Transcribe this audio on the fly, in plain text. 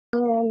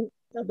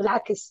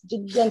بالعكس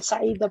جدا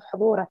سعيدة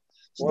بحضورك،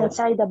 جدا والله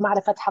سعيدة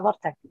بمعرفة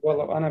حضرتك.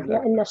 والله أنا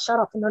بالعكس. لأن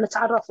الشرف إنه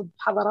نتعرف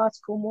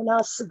بحضراتكم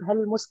وناس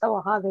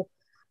بهالمستوى هذا،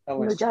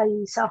 الله إنه يسلمك.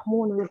 جاي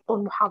يساهمون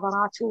ويلقون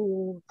محاضرات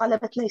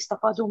وطلبتنا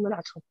يستفادون من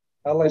عندهم.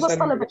 الله وبس يسلمك.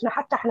 طلبتنا،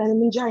 حتى إحنا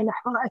من جاي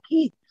نحضر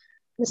أكيد نعم.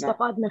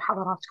 نستفاد من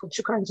حضراتكم.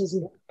 شكرا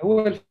جزيلا.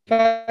 هو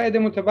الفائدة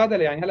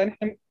متبادلة، يعني هلا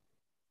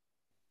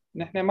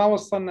نحن ما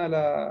وصلنا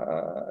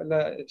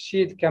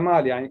لشيء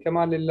الكمال، يعني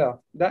كمال لله.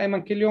 دائما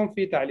كل يوم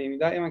في تعليم،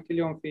 دائما كل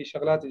يوم في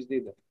شغلات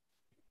جديدة،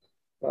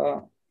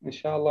 فإن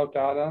شاء الله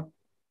تعالى.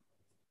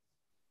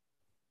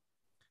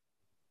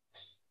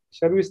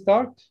 Shall we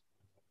start?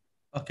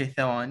 اوكي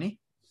ثواني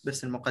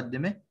بس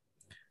المقدمة.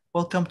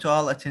 Welcome to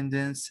all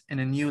attendants in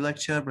a new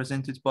lecture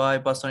presented by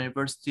Basrah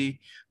University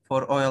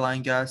for Oil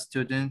and Gas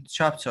Student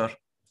Chapter.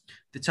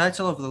 The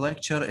title of the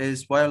lecture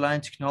is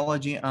Wireline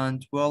Technology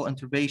and Well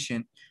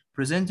Intervention,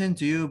 presented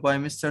to you by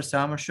Mr.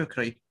 Samer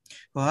Shukri,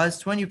 who has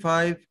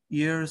 25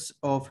 years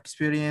of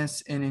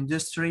experience in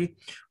industry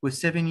with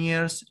 7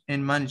 years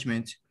in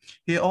management.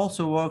 He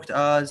also worked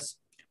as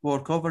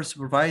workover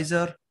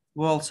supervisor,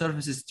 well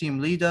services team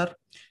leader,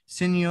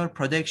 senior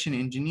production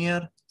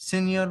engineer,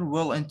 senior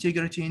well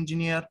integrity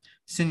engineer,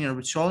 senior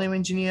petroleum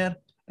engineer,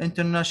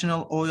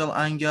 international oil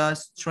and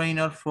gas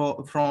trainer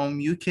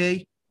from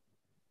UK,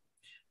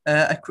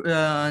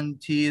 and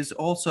he is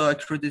also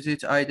accredited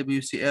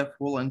IWCF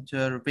well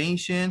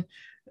intervention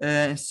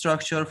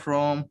instructor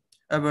from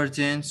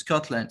Aberdeen,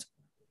 Scotland.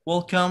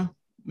 Welcome,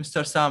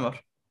 Mr. Samer.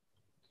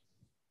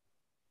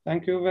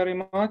 Thank you very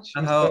much, I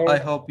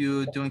hope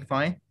you're doing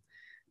fine.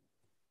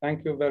 Thank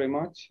you very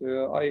much.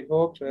 I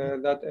hope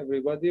that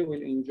everybody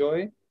will enjoy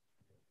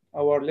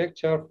our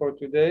lecture for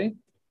today,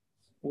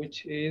 which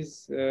is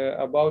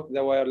about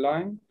the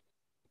wireline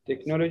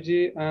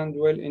technology and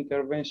well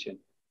intervention.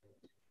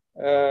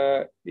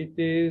 It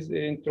is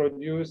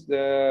introduced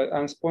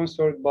and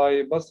sponsored by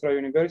Basrah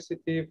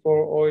University for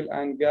Oil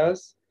and Gas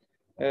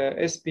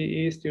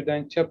SPE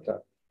student chapter.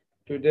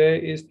 Today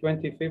is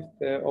 25th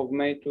of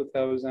May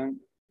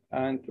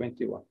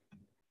 2021.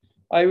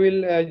 I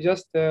will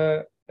just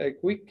a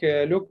quick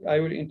look. I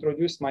will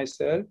introduce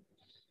myself.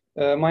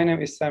 My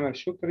name is Samer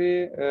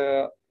Shukri.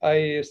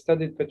 I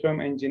studied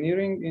petroleum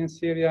engineering in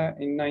Syria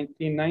in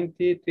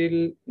 1990 till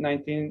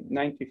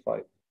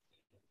 1995.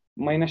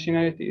 My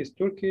nationality is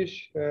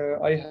Turkish.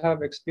 I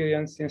have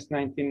experience since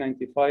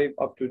 1995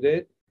 up to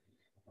date.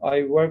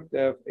 I worked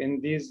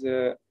in these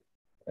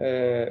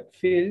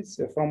fields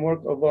from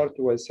workover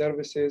to well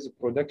services,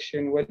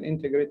 production, well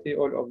integrity,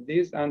 all of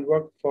these, and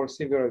worked for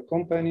several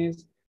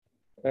companies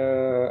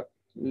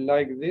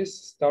like this.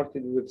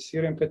 Started with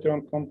Syrian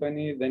Petroleum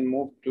Company, then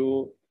moved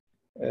to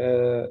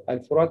Al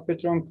Furat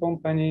Petroleum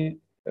Company,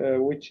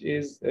 which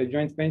is a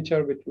joint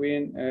venture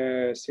between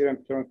Syrian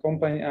Petroleum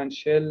Company and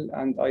Shell.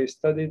 And I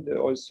studied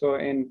also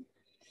in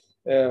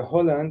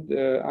Holland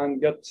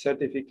and got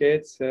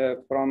certificates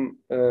from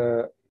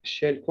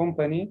Shell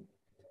Company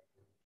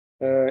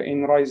in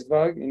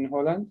Rijswijk in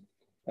Holland.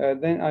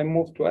 Then I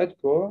moved to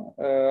ADCO.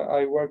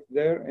 I worked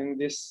there in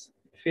this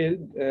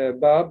field,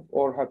 BAB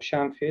or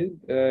Habshan field,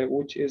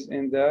 which is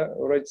in the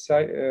red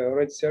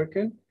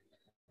circle.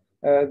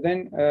 Then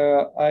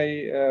I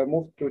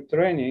moved to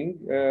training.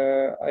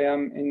 I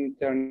am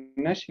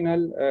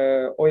international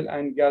oil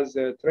and gas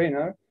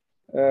trainer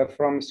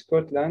from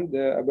Scotland,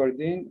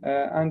 Aberdeen,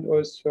 and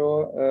also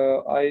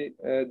I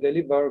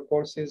deliver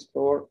courses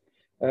for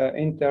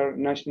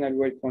International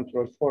Well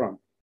Control Forum,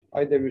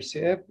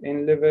 IWCF,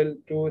 in level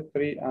 2,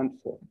 3, and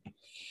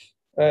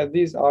 4.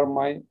 These are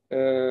my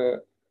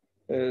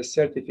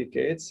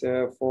certificates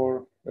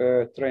for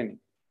training.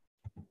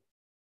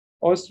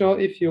 Also,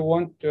 if you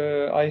want,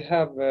 I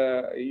have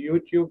a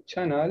YouTube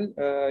channel.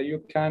 You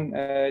can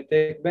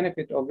take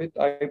benefit of it.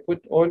 I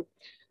put all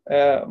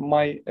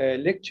my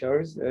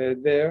lectures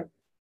there,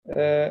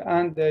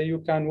 and you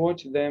can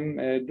watch them,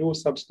 do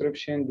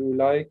subscription, do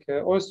like.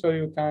 Also,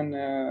 you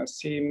can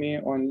see me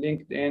on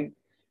LinkedIn,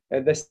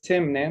 the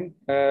same name,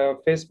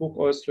 Facebook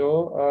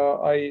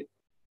also. I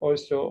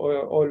also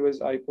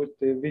always I put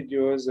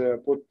videos,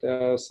 put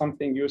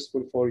something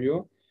useful for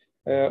you.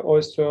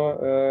 Also,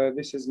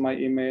 this is my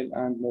email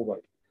and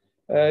mobile.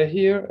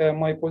 Here,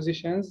 my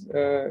positions.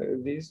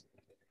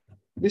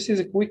 This is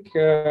a quick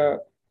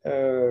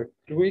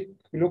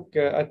look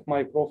at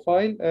my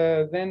profile.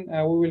 Then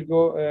we will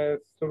go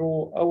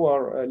through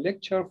our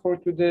lecture for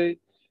today.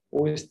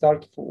 We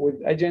start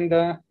with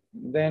agenda,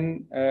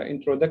 then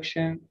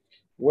introduction,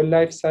 well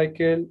life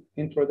cycle,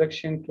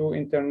 introduction to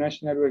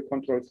International Well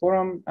Control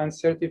Forum, and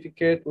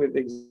certificate with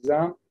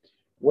exam,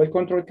 well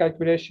control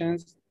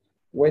calculations,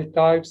 well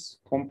types,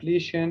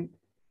 completion,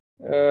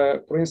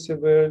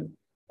 principle,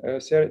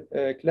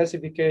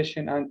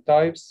 classification and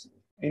types,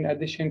 in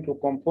addition to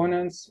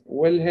components,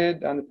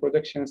 wellhead and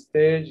production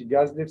stage,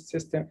 gas lift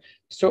system.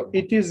 So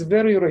it is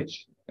very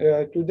rich.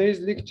 Today's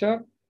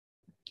lecture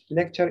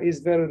is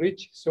very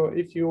rich. So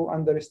if you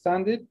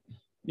understand it,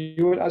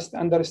 you will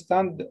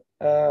understand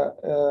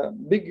a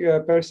big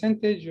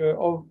percentage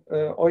of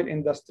oil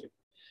industry.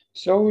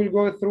 So we'll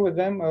go through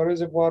them: a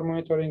reservoir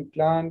monitoring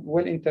plan,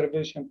 well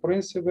intervention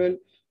principle,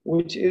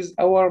 which is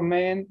our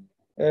main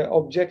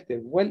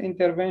objective, well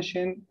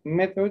intervention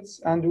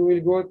methods, and we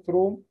will go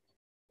through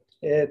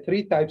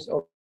three types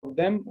of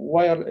them: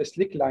 wire,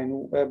 slick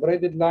line,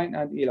 braided line,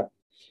 and E-line.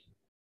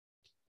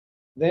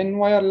 Then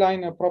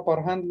wireline,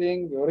 proper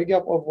handling, rig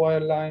up of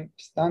wireline,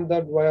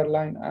 standard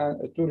wireline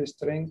and tool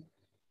string,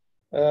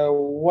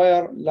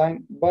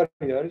 wireline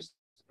barriers,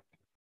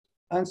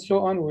 and so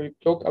on. We'll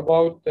talk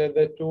about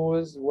the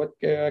tools, what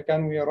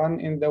can we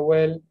run in the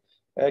well,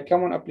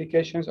 common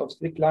applications of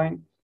slick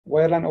line,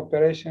 wireline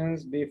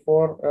operations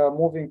before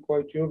moving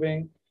coil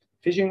tubing,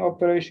 fishing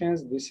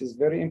operations. This is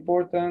very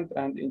important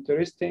and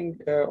interesting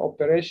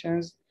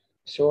operations.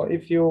 So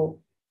if you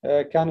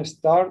can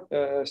start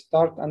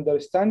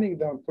understanding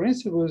the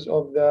principles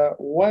of the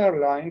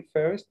wireline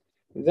first,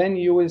 then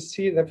you will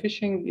see the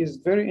fishing is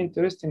very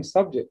interesting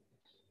subject.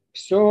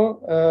 So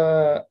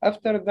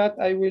after that,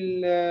 I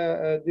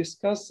will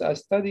discuss a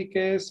study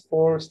case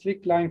for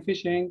slick line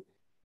fishing,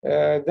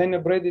 then a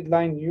braided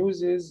line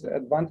uses,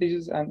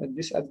 advantages and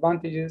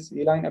disadvantages,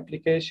 E-line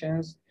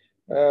applications,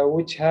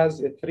 which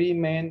has three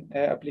main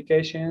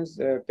applications: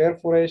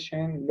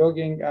 perforation,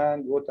 logging,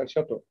 and water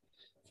shut-off.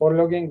 For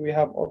logging, we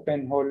have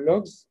open hole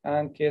logs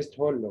and cased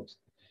hole logs.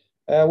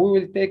 We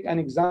will take an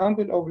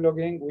example of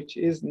logging, which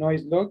is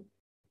noise log.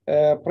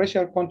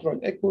 Pressure control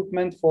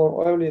equipment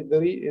for oil.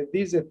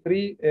 These are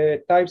three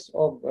types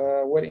of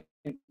well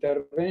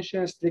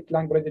intervention: slick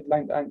line, braided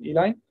line, and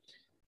E-line.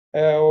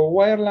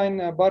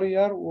 Wireline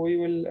barrier, we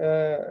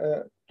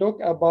will talk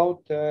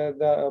about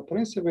the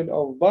principle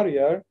of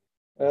barrier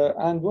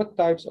and what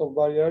types of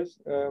barriers,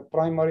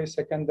 primary,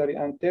 secondary,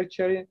 and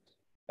tertiary.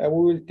 We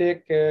will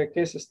take a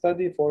case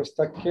study for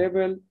stuck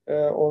cable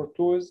or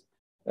tools.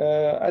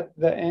 At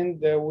the end,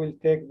 we'll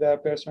take the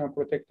personal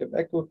protective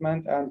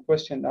equipment and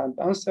question and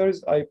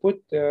answers. I put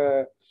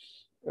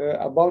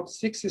about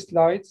 6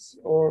 slides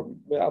or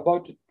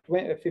about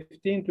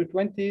 15 to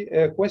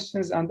 20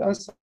 questions and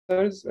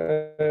answers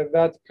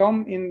that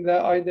come in the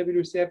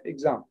IWCF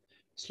exam.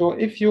 So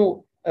if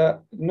you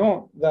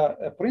know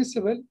the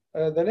principle,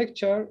 the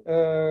lecture,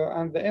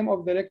 and the aim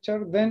of the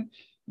lecture, then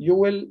you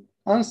will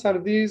answer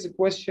these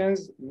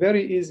questions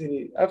very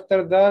easily.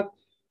 After that,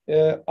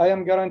 I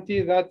am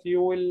guaranteed that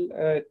you will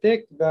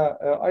take the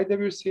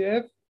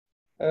IWCF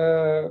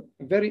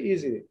very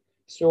easily.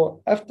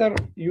 So after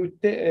you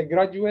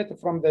graduate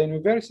from the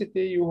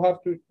university, you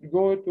have to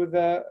go to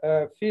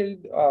the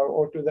field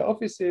or to the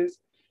offices.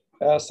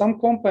 Some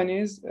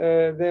companies,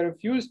 they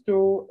refuse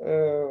to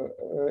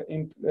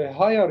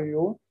hire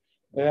you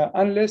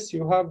unless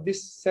you have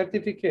this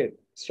certificate.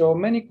 So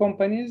many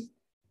companies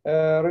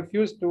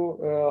refuse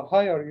to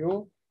hire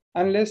you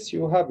unless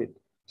you have it.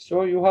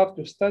 So you have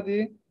to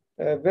study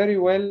very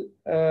well,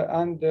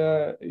 and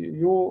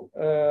you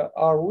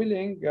are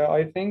willing,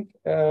 I think,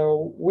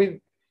 with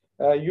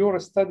your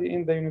study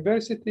in the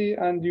university,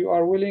 and you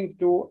are willing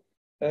to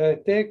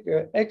take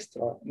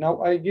extra.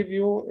 Now I give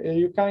you,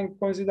 you can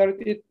consider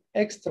it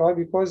extra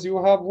because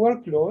you have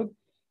workload,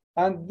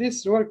 and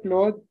this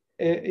workload,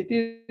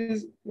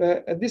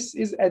 this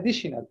is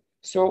additional.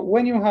 So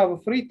when you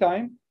have free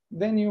time,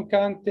 then you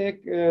can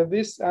take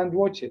this and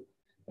watch it.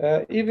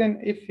 Even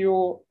if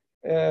you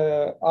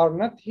are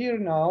not here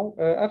now,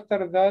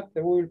 after that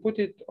we will put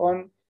it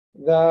on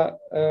the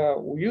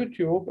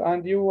YouTube,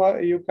 and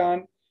you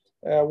can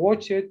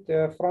watch it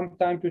from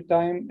time to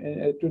time.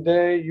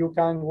 Today you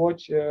can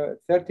watch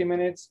 30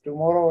 minutes,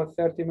 tomorrow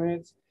 30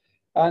 minutes,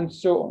 and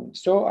so on.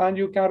 So, and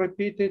you can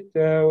repeat it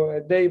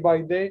day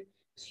by day.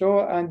 So,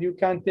 and you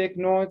can take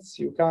notes,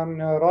 you can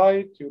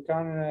write, you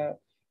can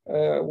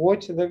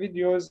watch the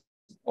videos.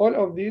 All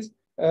of these,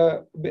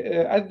 at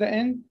the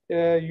end,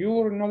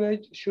 your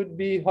knowledge should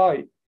be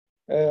high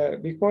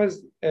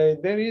because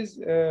there is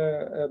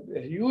a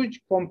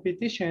huge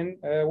competition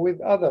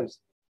with others.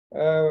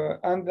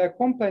 And the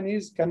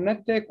companies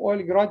cannot take all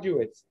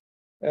graduates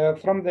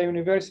from the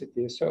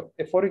university. So,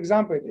 for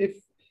example, if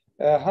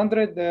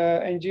 100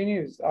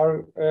 engineers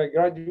are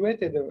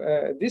graduated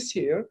this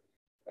year,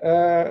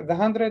 the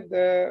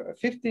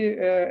 150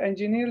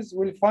 engineers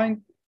will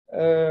find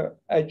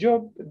a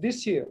job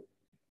this year.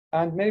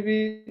 And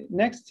maybe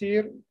next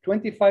year,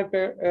 25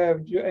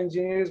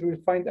 engineers will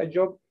find a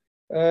job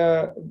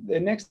the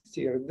next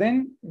year,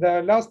 then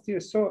the last year.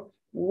 So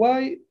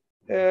why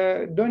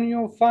don't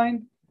you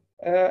find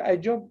a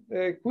job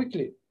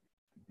quickly?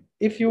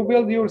 If you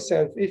build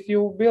yourself, if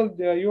you build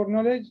your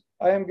knowledge,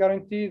 I am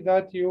guaranteed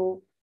that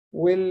you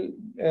will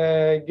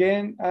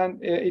gain,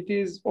 and it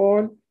is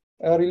all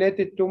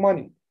related to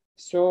money.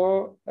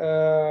 So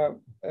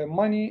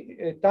money,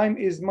 time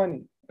is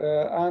money.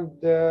 And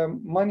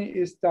money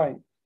is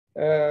time.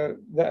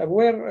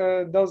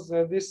 Where does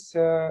this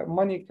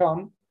money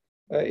come?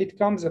 It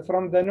comes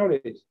from the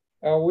knowledge.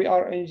 We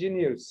are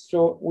engineers,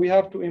 so we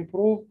have to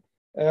improve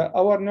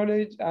our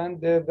knowledge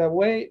and the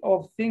way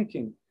of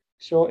thinking.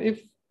 So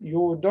if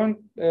you don't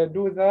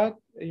do that,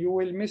 you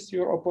will miss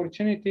your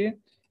opportunity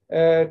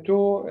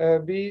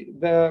to be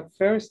the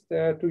first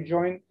to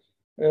join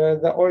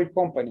the oil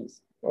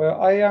companies.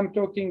 I am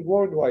talking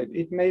worldwide.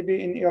 It may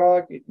be in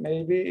Iraq, it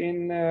may be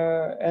in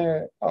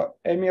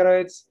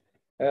Emirates,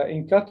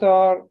 in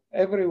Qatar,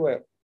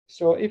 everywhere.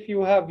 So if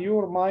you have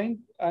your mind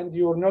and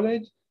your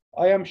knowledge,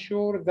 I am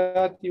sure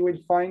that you will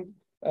find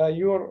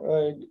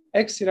your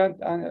excellent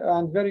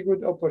and very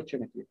good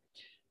opportunity.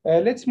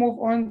 Let's move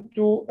on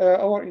to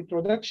our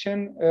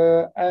introduction,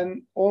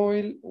 an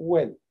oil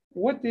well.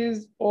 What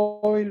is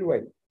oil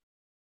well?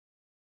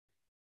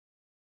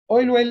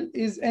 Oil well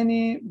is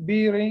any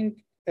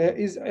boring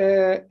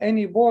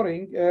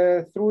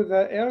through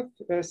the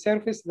earth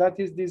surface that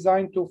is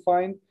designed to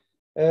find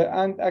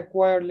and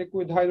acquire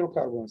liquid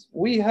hydrocarbons.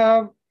 We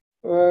have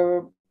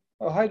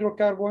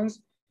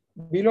hydrocarbons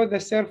below the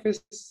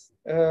surface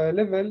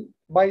level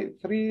by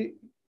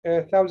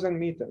 3,000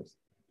 meters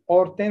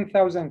or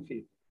 10,000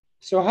 feet.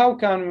 So how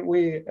can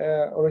we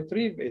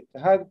retrieve it?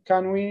 How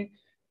can we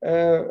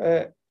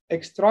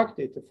extract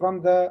it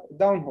from the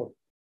downhole?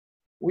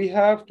 We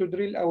have to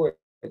drill a well.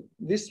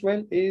 This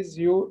well is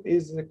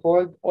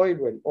called oil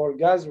well or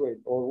gas well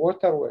or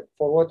water well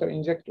for water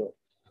injector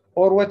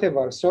or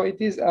whatever. So it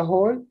is a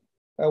hole.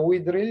 We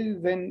drill,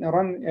 then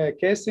run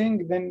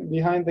casing, then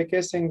behind the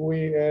casing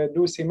we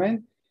do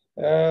cement,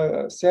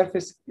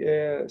 surface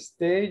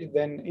stage,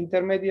 then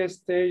intermediate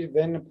stage,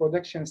 then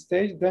production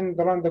stage, then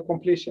run the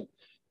completion.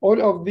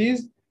 All of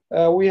these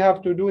we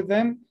have to do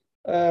them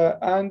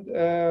and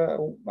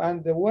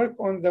work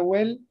on the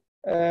well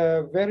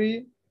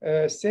very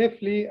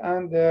safely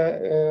and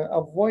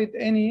avoid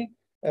any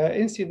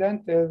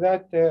incident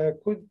that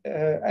could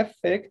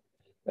affect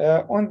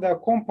on the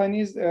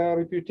company's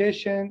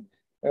reputation.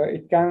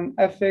 It can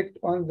affect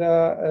on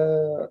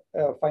the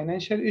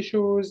financial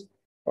issues,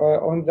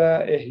 on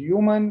the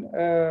human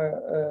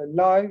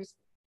lives,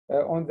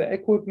 on the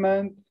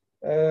equipment,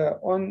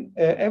 on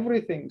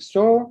everything.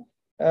 So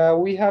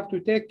we have to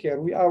take care.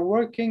 We are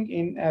working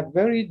in a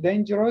very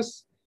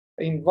dangerous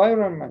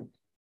environment.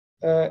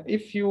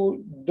 If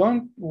you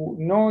don't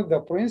know the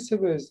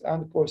principles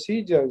and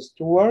procedures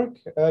to work,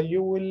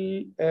 you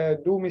will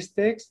do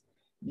mistakes.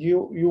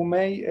 You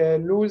may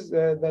lose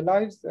the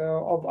lives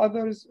of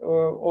others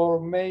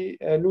or may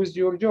lose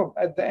your job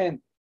at the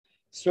end.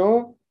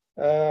 So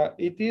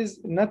it is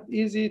not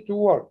easy to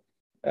work.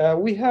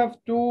 We have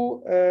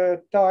two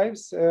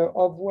types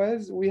of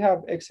wells. We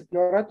have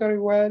exploratory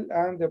well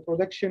and the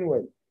production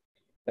well.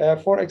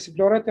 For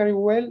exploratory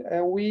well,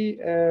 we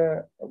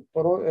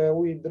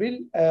drill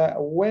a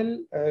well,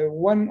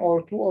 one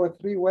or two or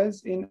three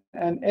wells in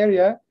an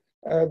area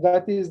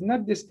that is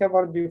not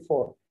discovered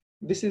before.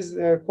 This is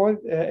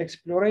called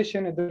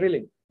exploration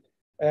drilling.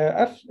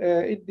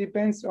 It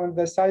depends on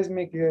the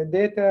seismic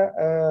data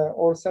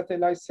or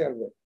satellite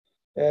survey.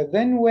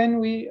 Then when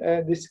we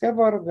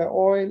discover the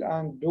oil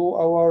and do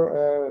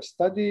our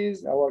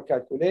studies, our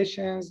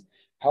calculations,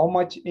 how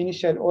much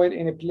initial oil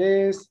in a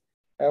place,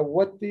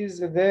 what is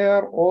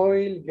there,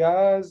 oil,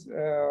 gas,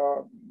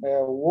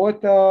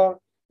 water,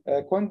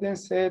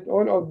 condensate,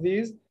 all of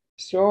these.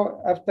 So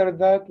after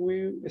that,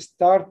 we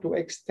start to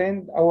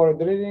extend our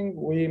drilling.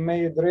 We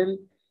may drill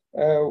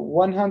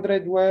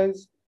 100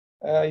 wells.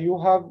 You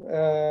have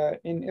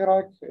in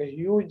Iraq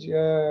huge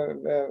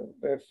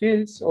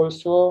fields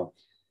also,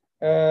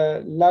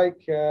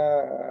 like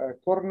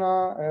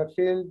Kurna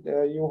field.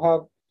 You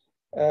have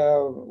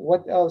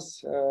what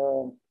else?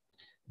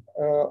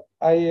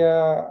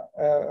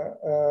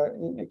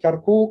 In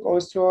Kirkuk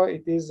also,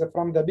 it is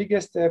from the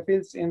biggest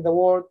fields in the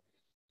world.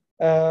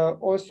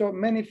 Also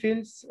many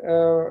fields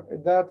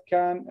that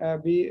can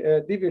be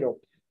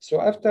developed. So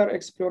after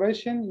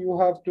exploration, you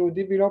have to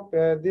develop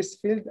this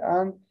field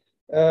and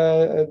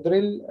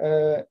drill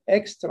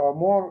extra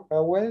more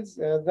wells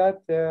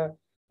that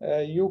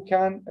you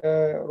can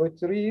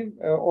retrieve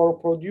or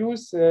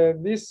produce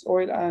this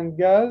oil and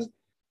gas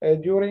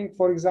during,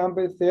 for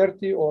example,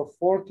 30 or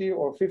 40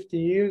 or 50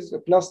 years,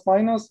 plus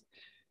minus.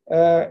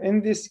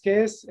 In this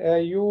case,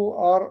 you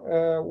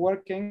are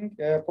working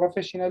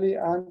professionally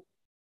and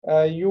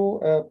you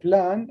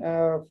plan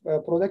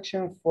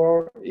production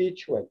for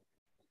each well.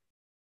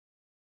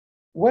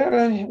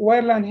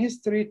 Wireline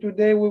history.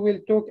 Today we will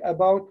talk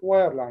about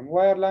wireline.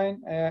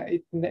 Wireline,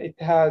 it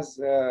has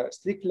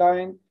slick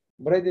line,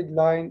 braided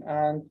line,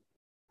 and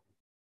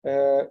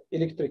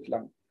electric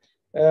line.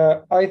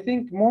 I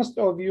think most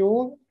of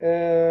you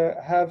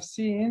have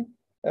seen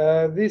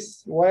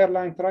this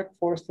wireline track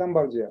for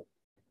Schlumberger,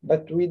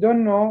 but we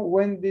don't know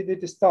when did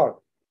it start.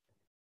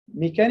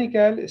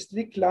 Mechanical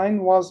slick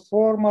line was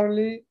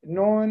formerly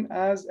known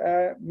as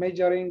a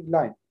measuring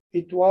line.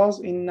 It was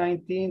in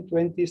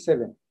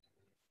 1927.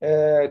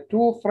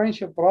 Two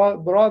French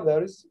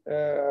brothers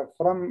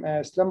from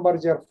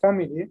Schlumberger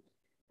family,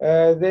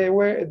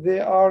 they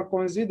are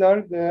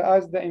considered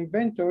as the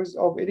inventors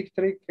of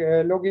electric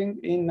logging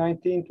in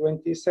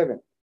 1927.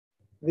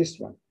 This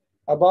one,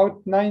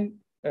 about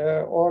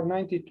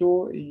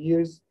 92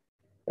 years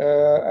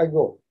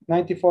ago,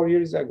 94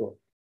 years ago.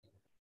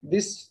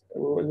 This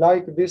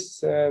wireline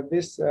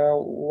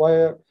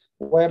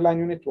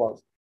unit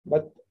was,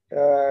 but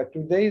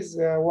today's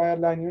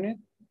wireline unit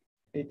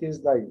it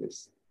is like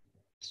this.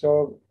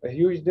 So a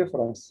huge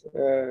difference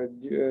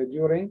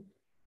during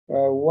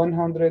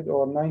 100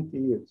 or 90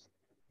 years.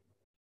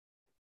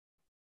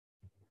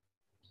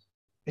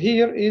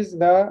 Here is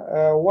the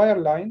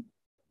wireline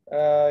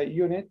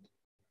unit.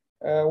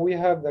 We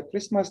have the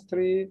Christmas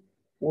tree.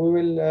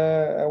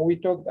 We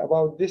talked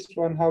about this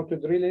one, how to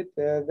drill it.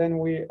 Then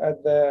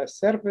at the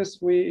surface,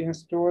 we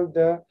installed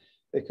the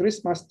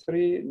Christmas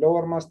tree,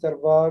 lower master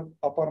valve,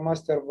 upper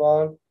master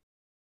valve,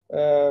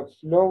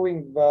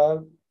 flowing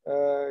valve,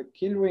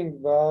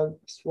 killwing valve,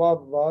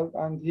 swap valve,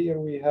 and here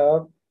we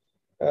have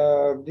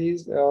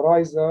these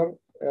riser,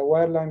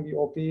 wireline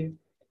BOP.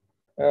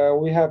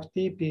 We have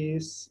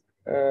T-piece.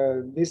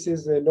 This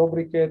is a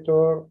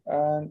lubricator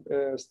and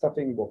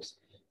stuffing box.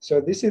 So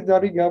this is the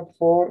rig up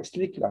for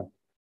slick line.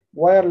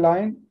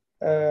 Wireline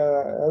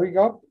rig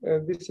up,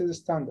 this is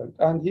standard.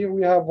 And here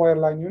we have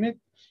wireline unit.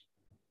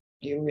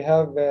 Here we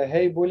have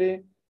hay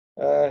pulley.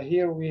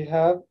 Here we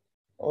have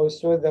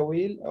also the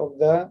wheel of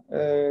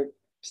the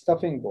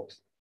stuffing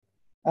box.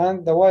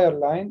 And the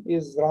wireline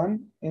is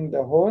run in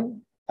the hole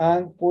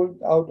and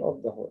pulled out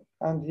of the hole.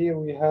 And here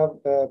we have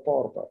the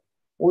power bar.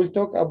 We'll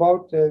talk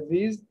about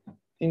these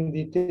in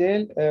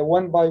detail,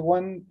 one by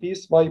one,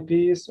 piece by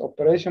piece,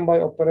 operation by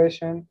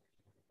operation.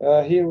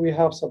 Here we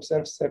have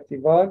subsurface safety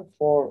valve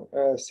for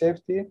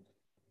safety.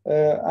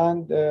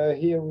 And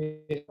here we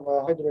have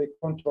a hydraulic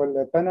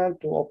control panel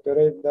to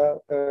operate the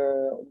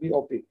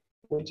BOP,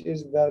 which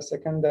is the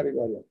secondary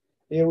barrier.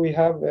 Here we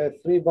have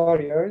 3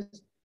 barriers: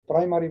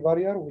 primary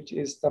barrier, which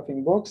is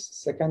stuffing box;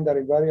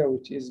 secondary barrier,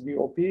 which is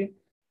BOP;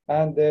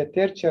 and the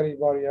tertiary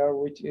barrier,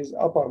 which is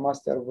upper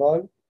master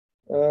valve,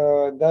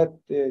 that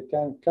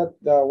can cut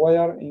the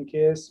wire in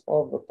case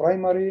of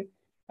primary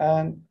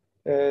and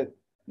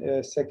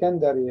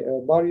secondary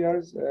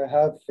barriers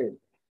have failed.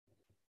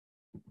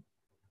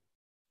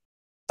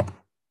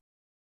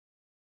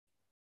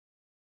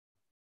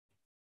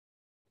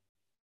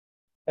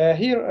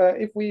 Here,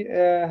 if we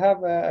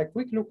have a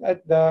quick look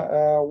at the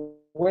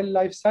well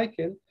life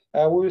cycle,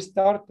 we will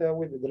start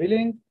with the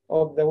drilling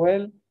of the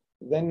well,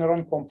 then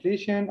run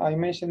completion. I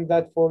mentioned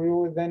that for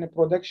you. Then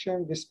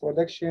production. This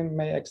production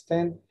may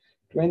extend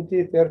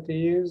 20, 30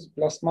 years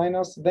plus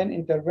minus. Then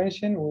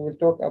intervention. We will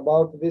talk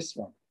about this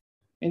one.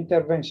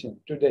 Intervention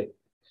today.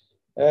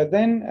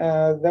 Then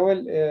the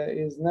well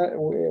is not,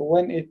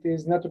 when it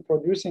is not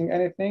producing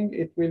anything,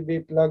 it will be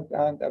plugged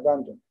and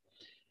abandoned.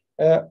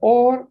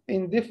 Or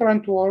in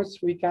different words,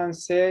 we can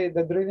say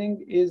the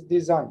drilling is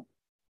design,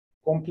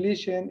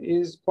 completion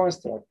is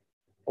construct,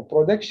 or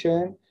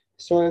production.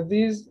 So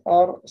these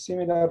are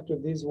similar to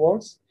these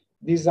words: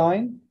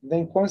 design,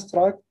 then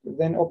construct,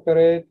 then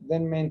operate,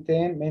 then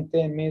maintain.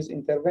 Maintain means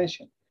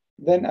intervention,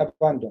 then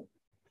abandon.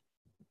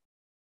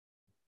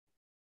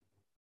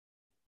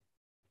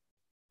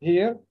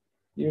 Here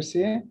you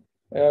see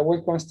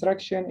well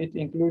construction, it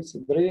includes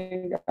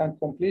drilling and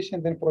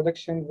completion, then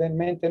production, then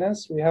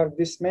maintenance. We have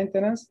this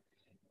maintenance.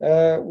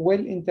 Well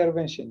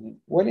intervention.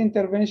 Well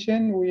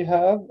intervention, we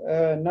have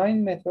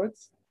 9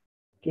 methods.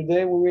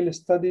 Today we will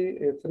study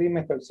 3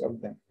 methods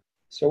of them.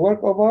 So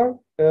workover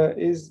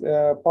is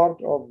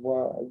part of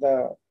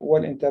the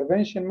well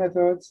intervention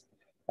methods,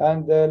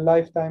 and the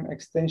lifetime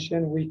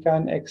extension. We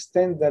can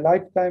extend the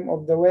lifetime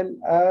of the well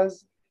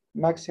as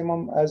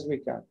maximum as we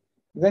can.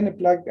 Then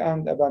plug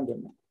and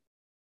abandonment.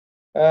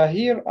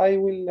 Here I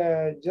will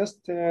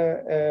just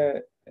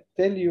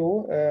tell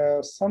you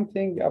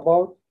something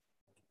about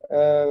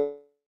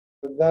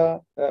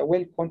the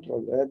well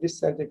control. This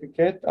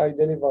certificate, I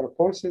deliver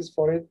courses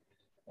for it.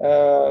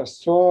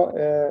 So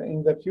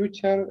in the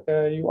future,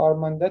 you are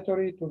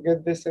mandatory to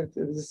get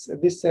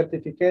this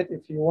certificate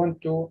if you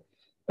want to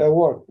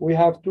work. We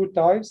have 2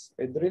 types,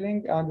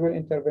 drilling and well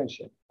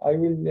intervention. I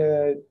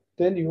will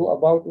tell you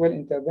about well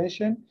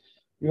intervention.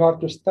 You have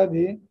to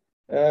study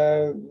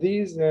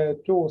these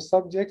 2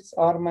 subjects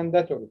are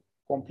mandatory: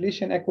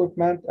 completion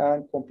equipment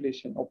and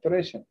completion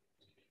operation.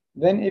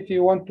 Then if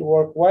you want to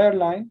work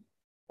wireline,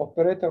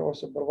 operator or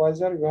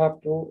supervisor, you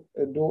have to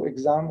do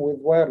exam with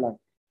wireline.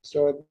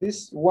 So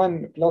this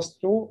 1 plus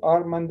 2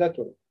 are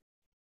mandatory.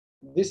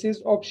 This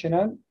is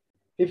optional.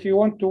 If you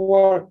want to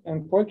work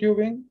in coil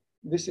tubing,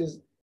 this is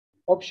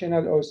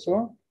optional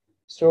also.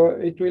 So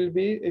it will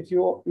be, if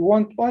you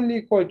want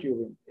only coil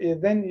tubing,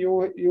 then you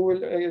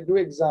will do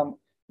exam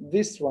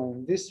this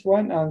one,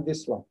 and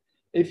this one.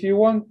 If you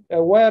want a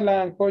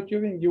wireline coil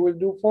tubing, you will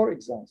do 4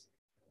 exams.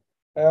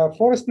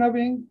 For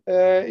snubbing,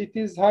 it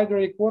is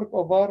hydraulic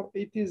workover.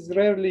 It is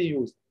rarely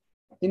used.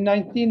 In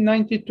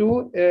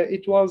 1992,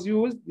 it was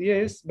used,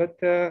 yes, but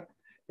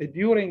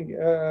during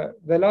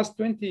the last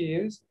 20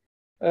 years,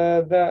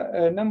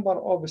 the number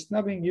of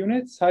snubbing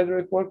units,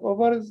 hydraulic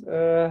workovers,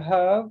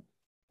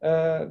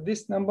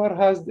 this number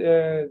has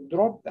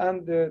dropped,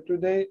 and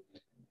today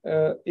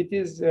it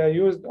is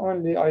used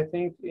only, I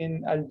think,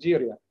 in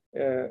Algeria,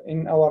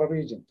 in our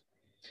region.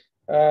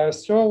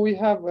 So we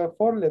have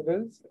 4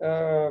 levels: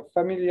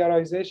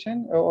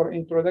 familiarization or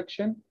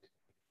introduction.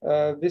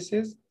 This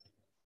is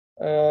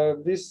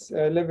this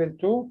level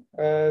 2.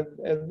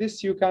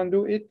 This you can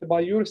do it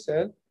by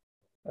yourself.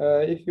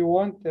 If you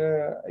want,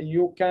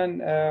 you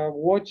can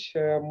watch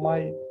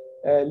my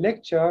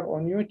lecture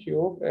on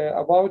YouTube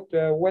about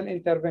well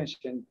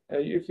intervention.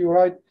 If you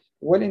write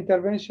well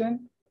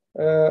intervention,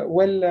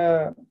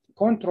 well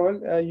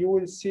control, you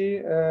will see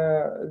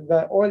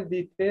the all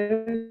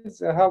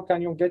details. How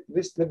can you get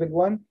this level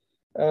 1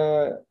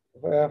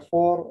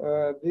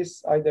 for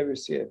this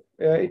IWCF?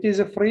 It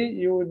is free.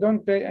 You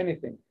don't pay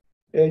anything.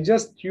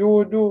 Just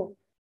you do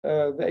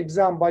the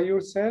exam by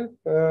yourself,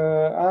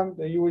 and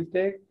you will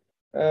take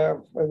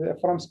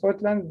from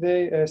Scotland.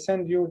 They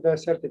send you the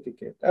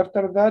certificate.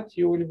 After that,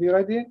 you will be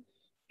ready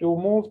to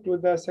move to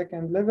the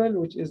second level,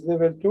 which is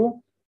level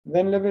 2,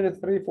 then level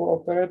 3 for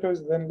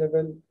operators, then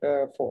level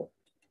 4.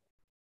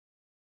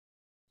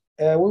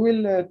 We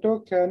will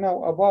talk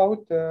now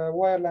about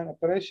wireline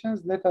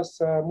operations. Let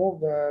us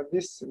move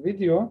this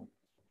video.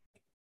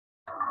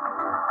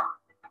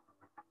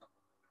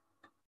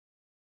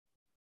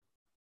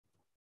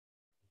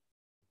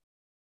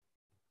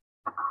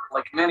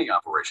 Like many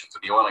operations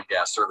in the oil and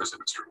gas service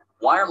industry,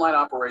 wireline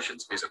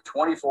operations is a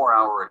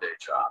 24-hour-a-day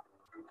job.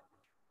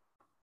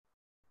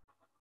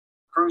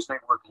 Crews may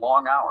work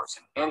long hours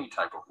in any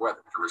type of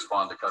weather to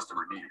respond to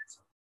customer needs.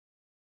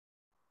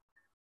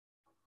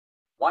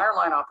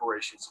 Wireline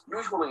operations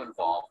usually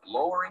involve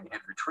lowering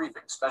and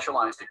retrieving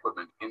specialized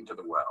equipment into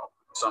the well,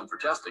 some for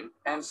testing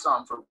and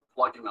some for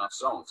plugging off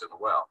zones in the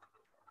well.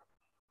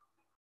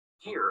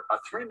 Here, a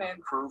 3-man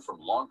crew from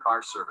Long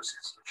Car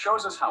Services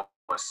shows us how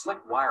a slick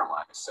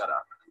wireline is set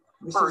up.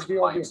 First,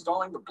 by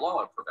installing the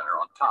blowout preventer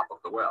on top of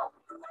the well.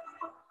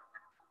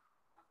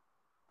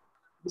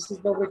 This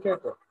is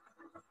lubricator.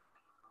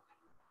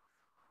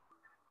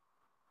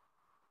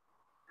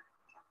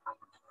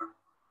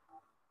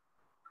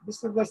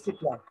 This is the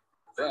stick line.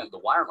 Then the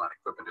wireline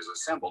equipment is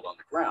assembled on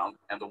the ground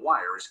and the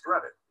wire is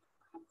threaded.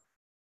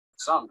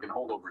 Some can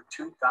hold over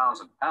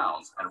 2,000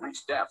 pounds and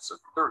reach depths of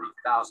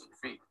 30,000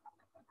 feet.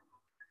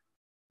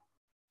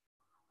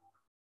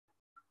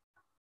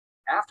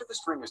 After the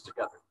string is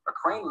together, a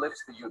crane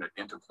lifts the unit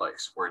into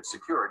place where it's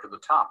secured to the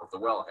top of the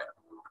wellhead.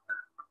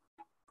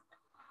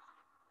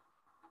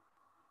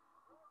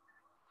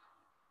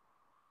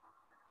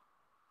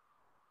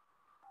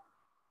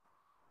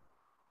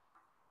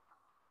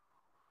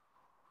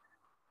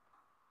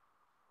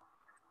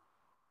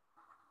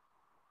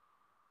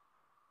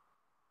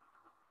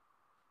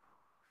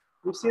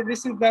 You see,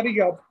 this is the rig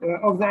up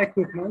of the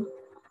equipment.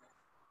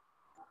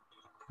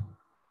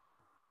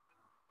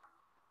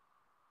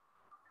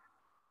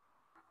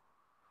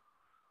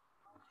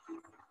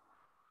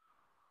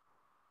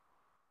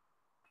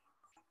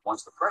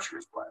 Once the pressure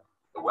is bled,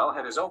 the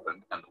wellhead is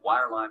opened and the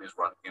wire line is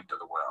run into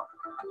the well.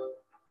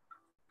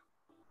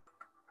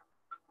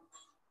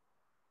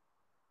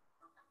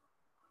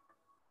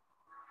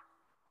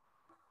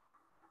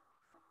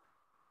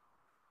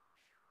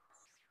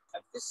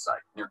 At this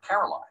site near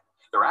Caroline,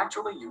 they're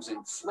actually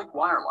using slick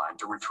wireline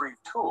to retrieve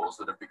tools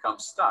that have become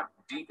stuck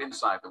deep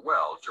inside the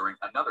well during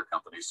another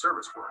company's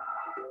service work.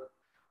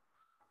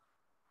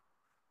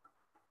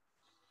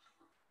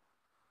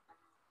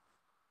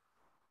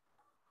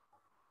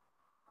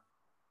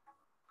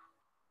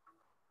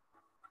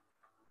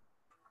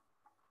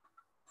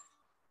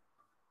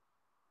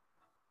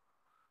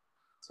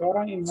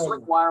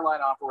 Slick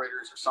wireline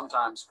operators are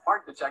sometimes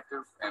part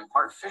detective and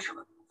part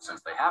fisherman,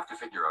 since they have to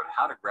figure out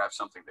how to grab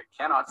something they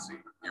cannot see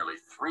nearly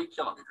 3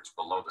 kilometers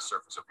below the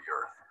surface of the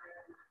earth.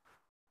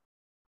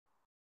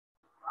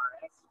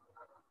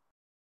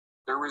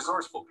 They're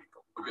resourceful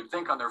people who can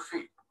think on their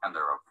feet, and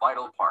they're a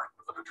vital part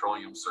of the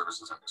petroleum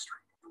services industry.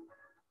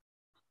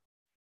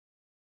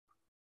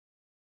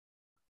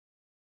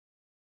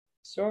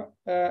 So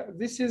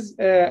this is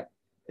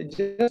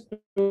just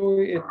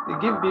to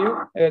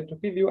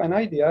give you an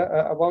idea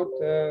about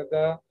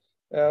the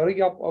rig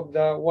up of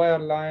the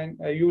wireline.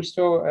 You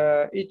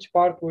saw each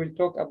part. We'll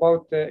talk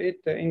about it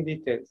in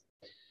details.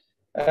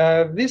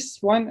 This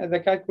one, the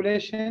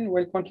calculation,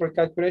 well control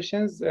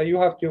calculations, you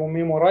have to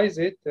memorize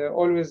it.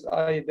 Always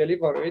I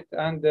deliver it,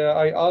 and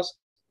I ask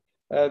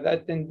the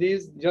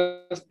attendees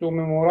just to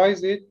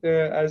memorize it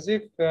as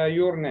if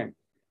your name.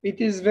 It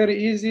is very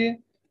easy.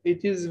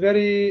 It is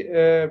very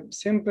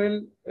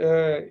simple.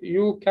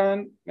 You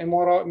can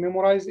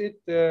memorize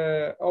it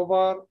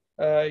over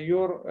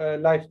your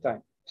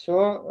lifetime.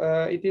 So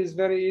it is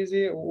very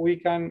easy. We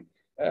can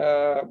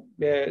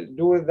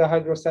do the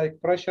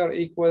hydrostatic pressure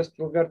equals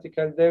to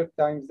vertical depth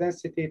times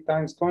density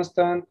times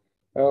constant.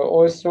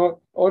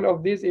 Also, all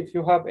of these, if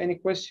you have any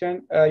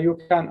question, you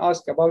can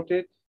ask about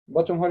it.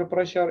 Bottom hole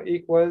pressure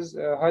equals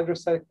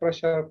hydrostatic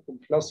pressure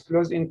plus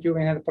closed-in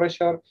tubing head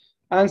pressure,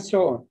 and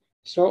so on.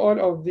 So all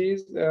of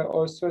these,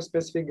 also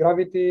specific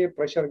gravity,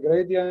 pressure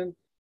gradient,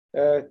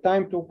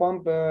 time to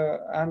pump,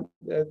 and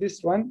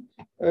this one.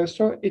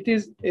 So it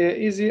is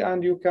easy,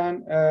 and you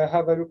can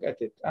have a look at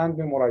it and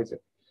memorize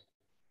it.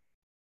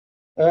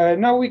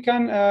 Now we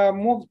can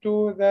move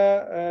to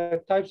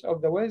the types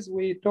of the wells.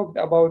 We talked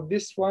about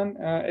this one,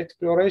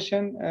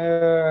 exploration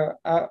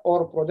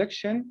or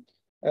production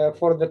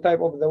for the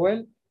type of the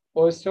well.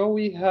 Also,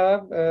 we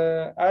have,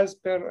 as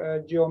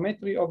per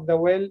geometry of the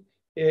well,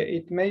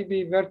 it may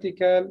be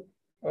vertical,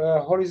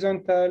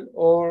 horizontal,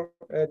 or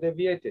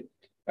deviated.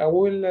 I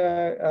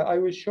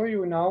will show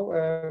you now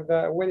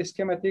the well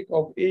schematic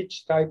of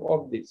each type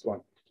of this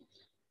one.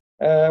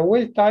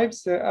 Well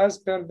types, as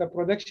per the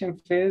production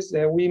phase,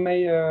 we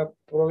may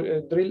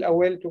drill a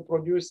well to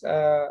produce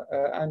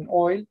an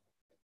oil.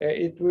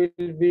 It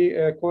will be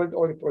called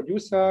oil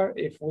producer.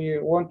 If we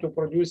want to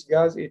produce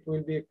gas, it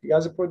will be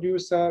gas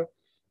producer.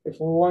 If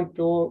we want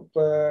to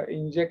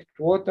inject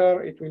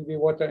water, it will be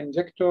water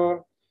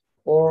injector,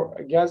 or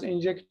gas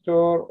injector,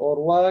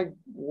 or WAG,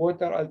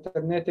 water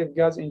alternative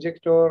gas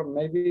injector,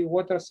 maybe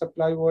water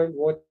supply well,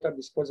 water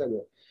disposal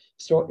well.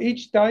 So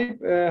each type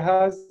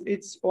has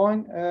its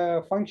own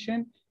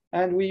function,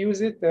 and we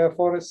use it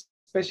for a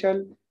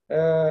special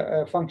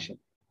function.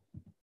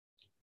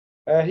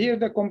 Here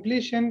the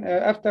completion,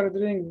 after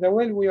drilling the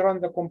well, we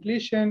run the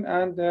completion,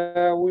 and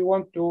we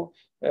want to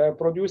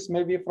produce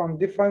maybe from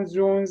different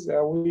zones.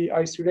 We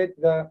isolate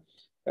the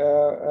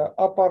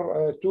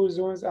upper two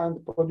zones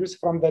and produce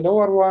from the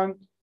lower one,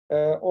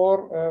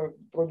 or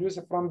produce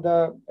from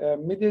the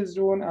middle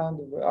zone and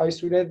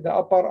isolate the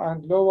upper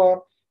and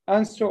lower,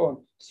 and so on.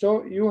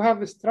 So you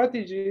have a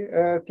strategy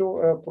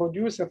to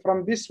produce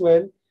from this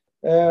well,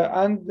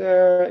 and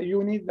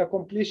you need the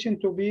completion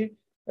to be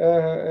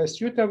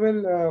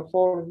suitable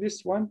for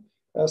this one.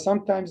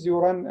 Sometimes you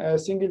run a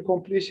single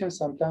completion,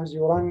 sometimes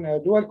you run a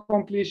dual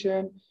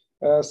completion,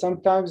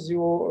 sometimes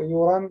you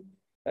run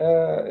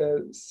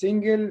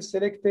single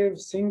selective,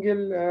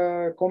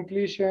 single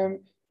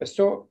completion.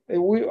 So I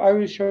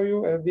will show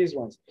you these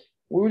ones.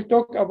 We will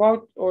talk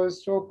about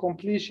also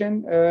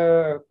completion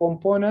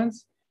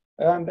components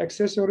and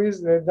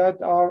accessories that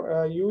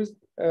are used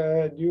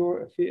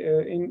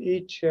in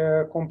each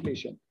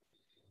completion.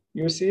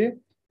 You see,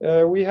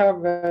 we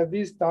have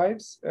these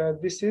types.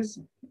 This is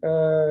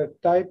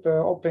type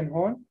open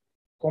hole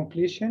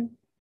completion.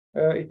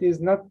 It is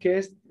not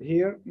cased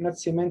here, not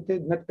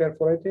cemented, not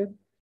perforated.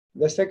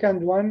 The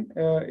second one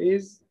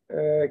is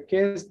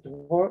cased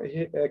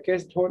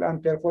hole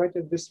and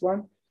perforated, this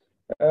one.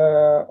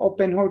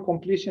 Open hole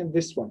completion,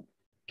 this one.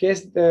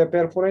 Cased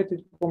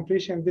perforated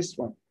completion, this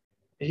one.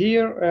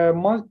 Here,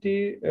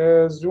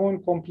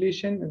 multi-zone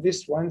completion,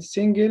 this one.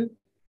 Single,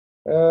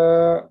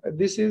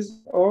 this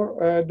is,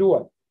 or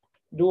dual.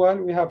 Dual,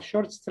 we have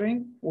short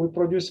string, we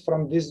produce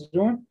from this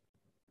zone.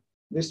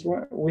 This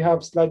one, we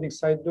have sliding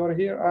side door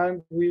here,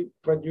 and we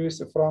produce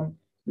from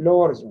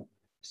lower zone.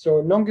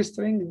 So long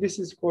string, this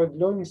is called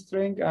long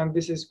string, and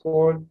this is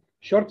called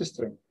short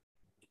string.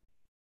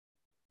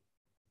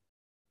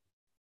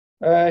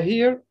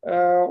 Here,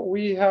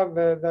 we have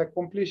the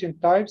completion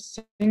types: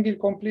 single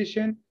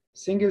completion,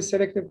 single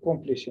selective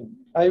completion.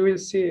 I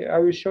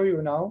will show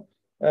you now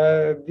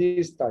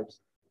these types.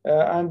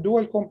 And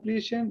dual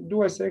completion,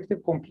 dual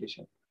selective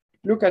completion.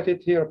 Look at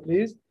it here,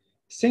 please.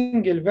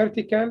 Single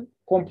vertical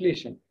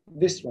completion.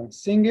 This one,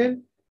 single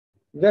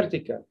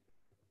vertical.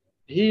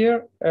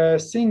 Here,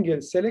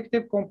 single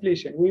selective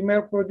completion. We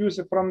may produce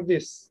from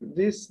this.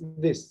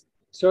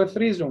 So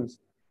 3 zones.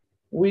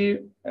 We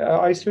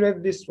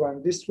isolate this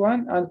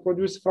one, and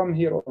produce from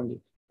here only.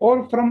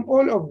 Or from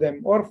all of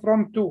them, or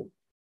from 2,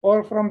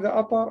 or from the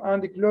upper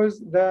and close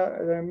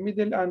the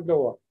middle and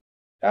lower,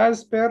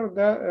 as per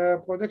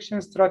the production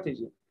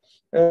strategy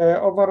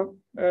over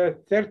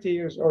 30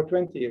 years or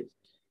 20 years.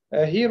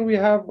 Here we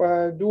have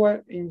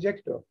dual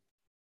injector.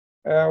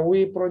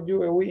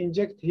 We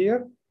inject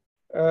here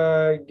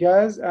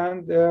gas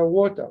and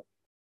water.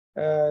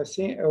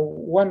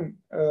 One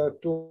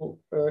to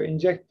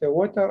inject the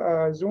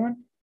water zone,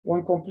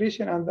 one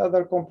completion, and the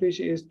other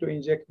completion is to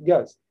inject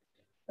gas.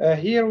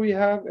 Here we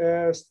have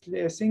a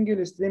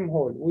single slim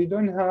hole. We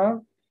don't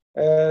have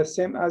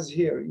same as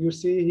here. You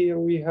see here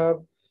we have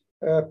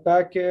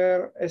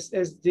Packer,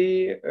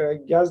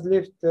 SSD, gas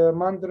lift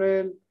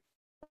mandrel,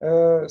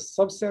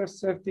 subsurface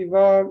safety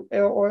valve,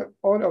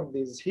 all of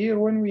these. Here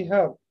when we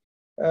have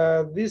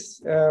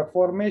this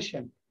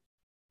formation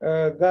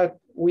that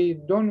we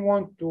don't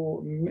want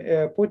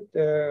to put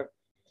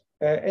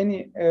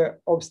any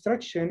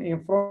obstruction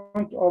in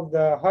front of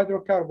the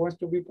hydrocarbons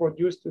to be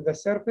produced to the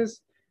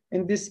surface.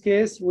 In this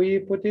case, we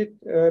put it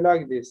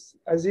like this,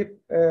 as if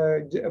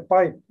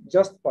pipe,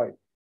 just pipe.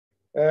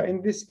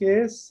 In this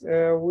case,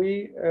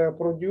 we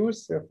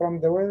produce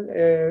from the well.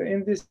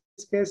 In this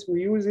case,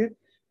 we use it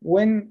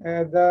when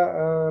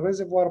the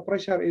reservoir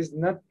pressure is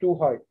not too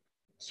high.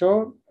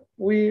 So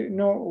we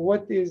know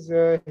what is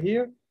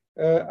here,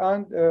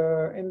 and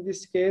in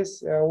this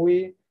case,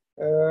 we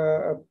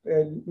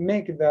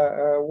make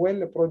the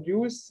well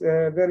produce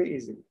very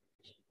easily.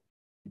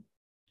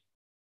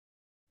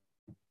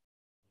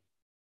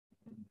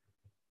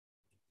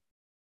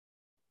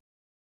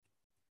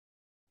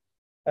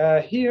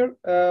 Here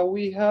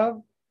we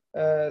have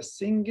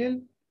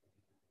single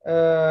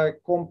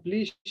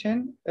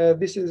completion.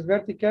 This is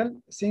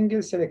vertical,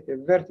 single selective,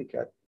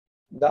 vertical.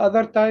 The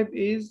other type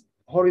is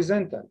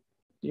horizontal.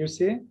 You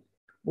see,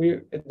 we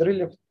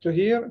drill to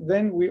here,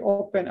 then we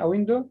open a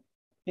window,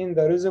 in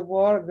the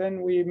reservoir,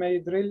 then we may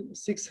drill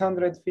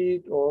 600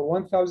 feet or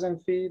 1,000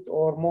 feet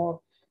or more,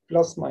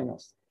 plus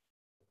minus.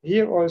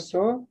 Here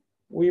also,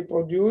 we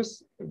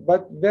produce,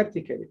 but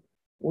vertically.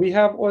 We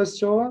have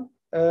also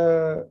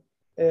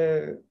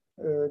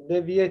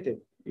deviated.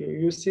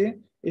 You see,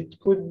 it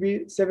could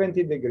be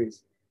 70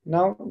 degrees.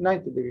 Now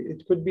 90 degrees.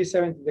 It could be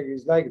 70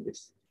 degrees like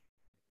this,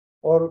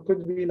 or it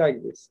could be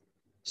like this.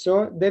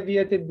 So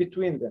deviated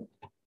between them.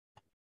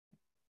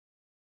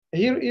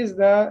 Here is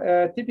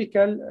the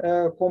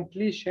typical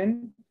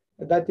completion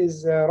that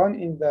is run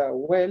in the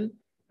well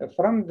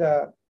from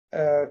the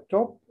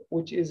top,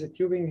 which is a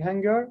tubing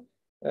hanger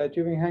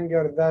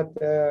that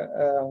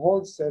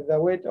holds the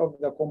weight of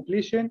the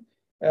completion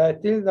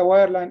till the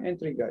wireline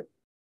entry guide.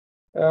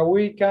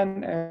 We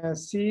can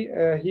see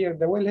here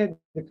the wellhead,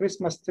 the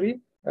Christmas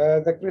tree.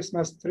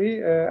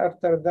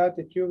 After that,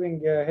 the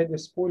tubing head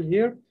spool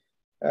here.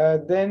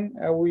 Then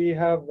we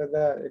have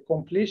the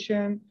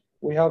completion.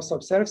 We have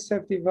subsurface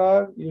safety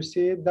valve. You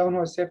see it,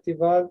 downhole safety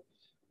valve.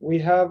 We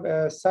have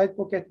a side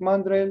pocket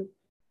mandrel.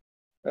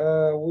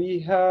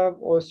 We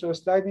have also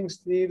sliding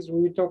sleeves.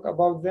 We talk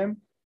about them.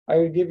 I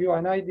will give you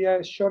an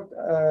idea, short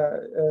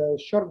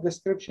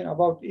description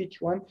about each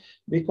one,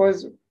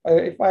 because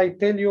if I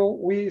tell you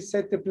we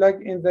set the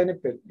plug in the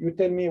nipple, you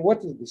tell me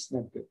what is this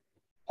nipple?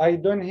 I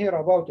don't hear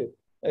about it.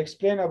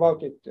 Explain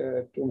about it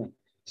to me.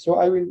 So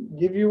I will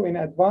give you in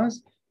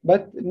advance,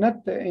 but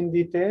not in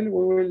detail.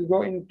 We will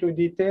go into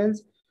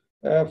details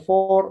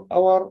for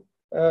our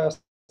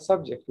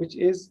subject, which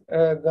is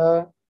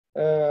the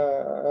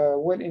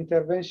well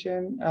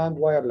intervention and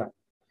wireline.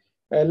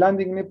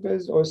 Landing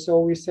nipples, also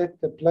we set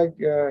the plug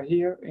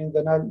here in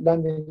the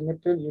landing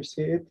nipple. You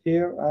see it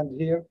here and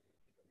here.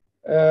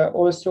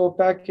 Also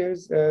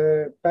packers,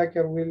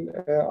 packer will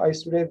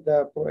isolate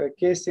the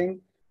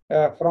casing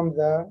from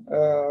the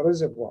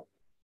reservoir.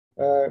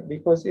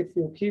 Because if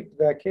you keep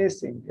the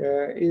casing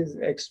is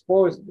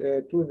exposed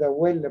to the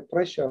well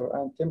pressure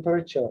and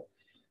temperature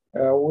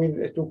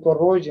to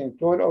corrosion,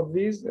 to all of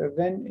these,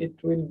 then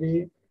it will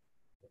be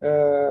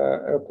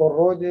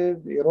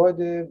corroded,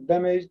 eroded,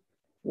 damaged.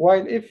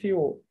 While if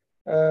you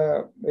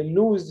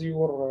lose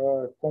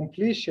your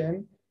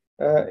completion,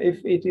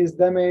 if it is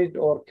damaged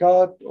or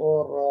cut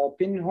or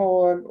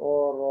pinhole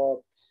or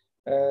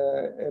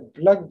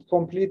plugged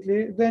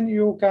completely, then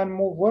you can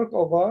move work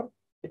over.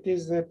 It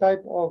is a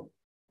type of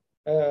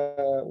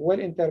well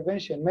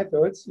intervention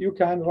methods. You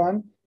can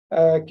run,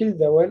 kill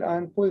the well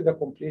and pull the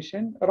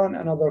completion, run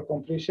another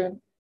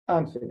completion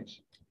and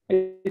finish.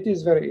 It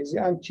is very easy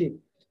and cheap,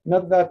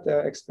 not that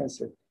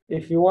expensive.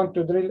 If you want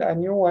to drill a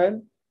new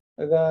well,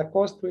 the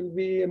cost will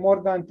be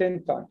more than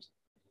 10 times.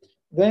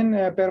 Then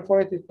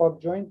perforated pop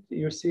joint,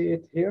 you see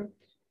it here.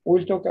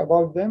 We'll talk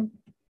about them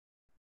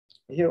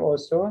here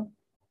also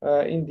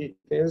in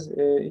details.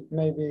 It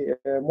may be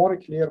more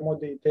clear, more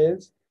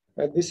details.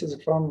 This is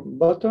from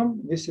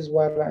bottom. This is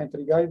wireline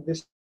entry guide,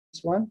 this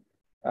one,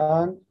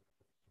 and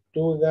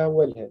to the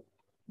wellhead.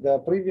 The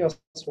previous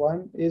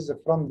one is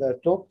from the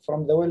top,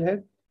 from the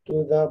wellhead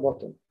to the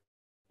bottom.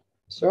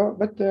 So,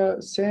 but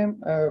the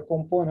same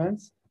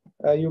components,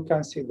 you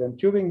can see them.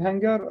 Tubing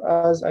hanger,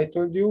 as I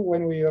told you,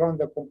 when we run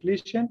the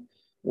completion,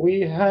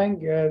 we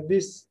hang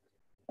this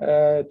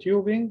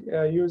tubing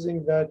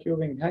using the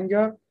tubing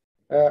hanger.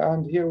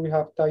 And here we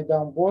have tie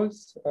down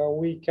bolts.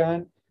 We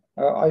can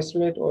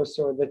isolate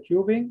also the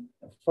tubing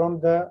from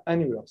the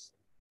annulus.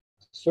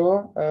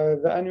 So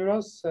the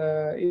annulus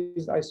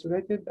is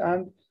isolated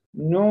and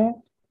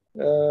no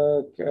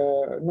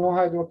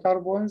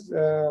hydrocarbons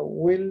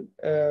will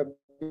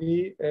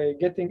be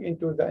getting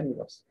into the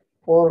annulus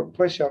for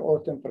pressure or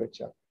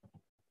temperature.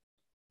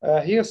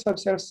 Here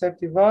subsurface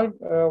safety valve,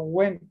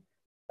 when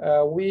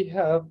we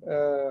have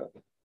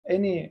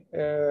any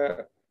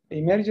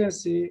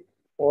emergency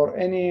or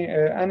any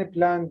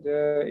unplanned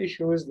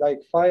issues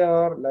like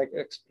fire, like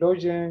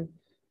explosion,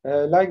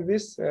 like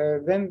this,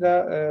 then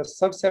the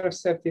subsurface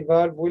safety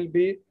valve will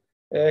be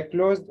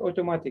closed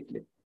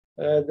automatically.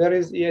 There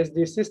is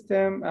ESD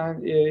system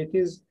and it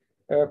is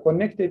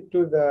connected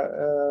to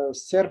the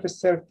surface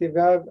safety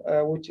valve,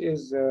 which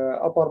is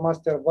upper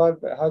master valve,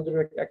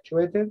 hydraulic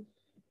actuated,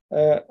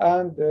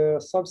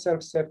 and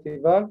subsurface safety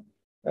valve.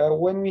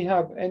 When we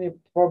have any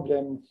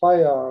problem,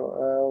 fire,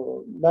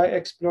 like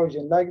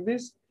explosion like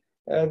this,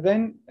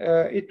 then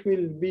it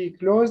will be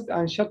closed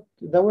and shut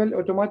the well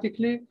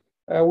automatically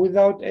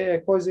without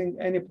causing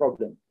any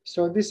problem.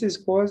 So this is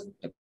we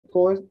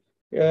call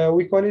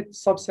it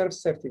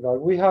subsurface safety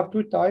valve. We have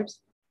two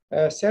types,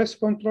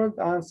 self-controlled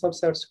and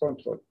subsurface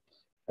controlled.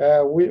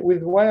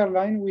 With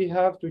wireline, we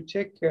have to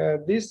check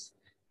this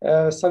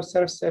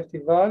subsurface safety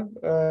valve.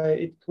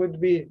 It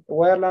could be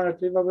wireline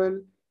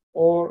retrievable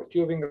or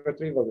tubing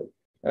retrievable.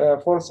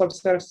 For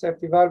subsurface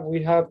safety valve,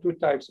 we have two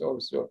types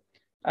also,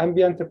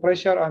 ambient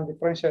pressure and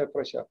differential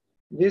pressure.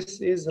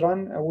 This is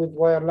run with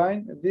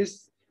wireline.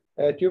 This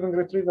tubing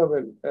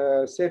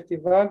retrievable safety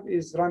valve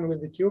is run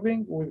with the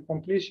tubing with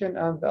completion,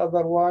 and the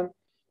other one,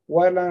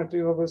 wireline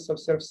retrievable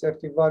subsurface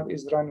safety valve,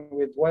 is run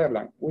with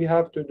wireline. We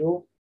have to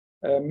do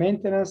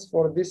maintenance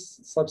for this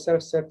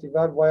subsurface safety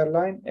valve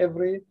wireline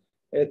every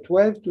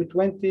 12 to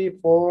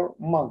 24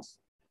 months.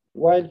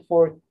 While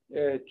for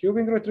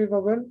tubing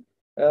retrievable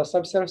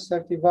subsurface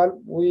safety valve,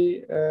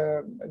 we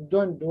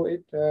don't do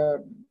it.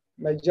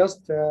 May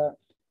just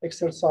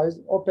exercise,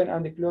 open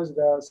and close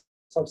the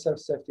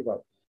subsurface safety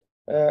valve.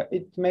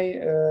 It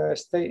may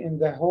stay in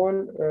the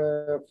hole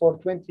for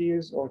 20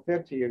 years or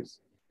 30 years.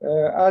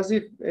 As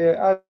it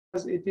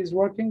is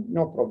working,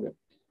 no problem.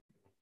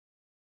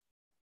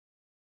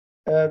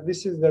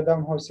 This is the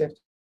downhole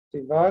safety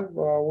valve.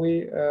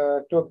 We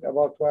talked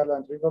about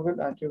wireline retrievable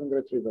and tubing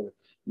retrievable.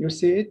 You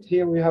see it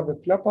here. We have a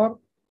flapper,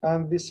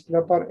 and this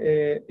flapper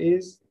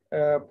is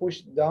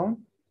pushed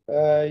down.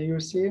 You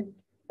see,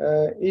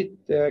 it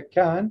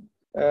can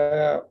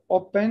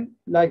open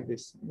like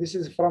this. This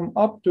is from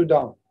up to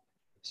down.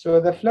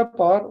 So the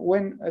flapper,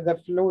 when the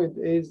fluid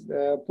is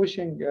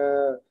pushing,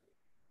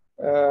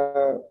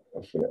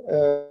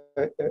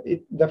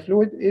 the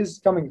fluid is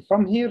coming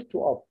from here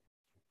to up.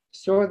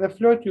 So the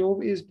flow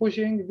tube is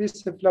pushing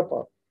this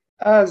flapper.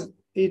 As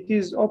it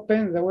is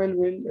open, the well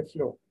will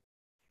flow.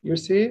 You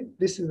see,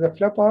 this is the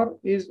flapper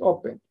is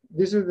open.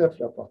 This is the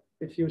flapper.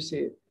 If you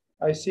see it,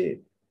 I see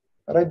it,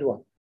 red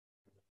one.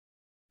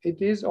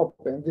 It is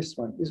open. This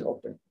one is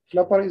open.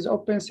 Flapper is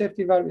open.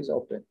 Safety valve is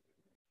open.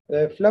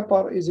 The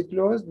flapper is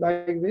closed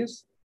like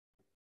this.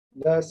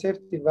 The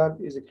safety valve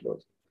is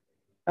closed.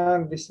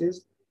 And this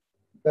is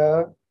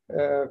the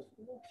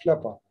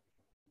flapper.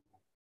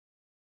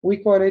 We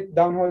call it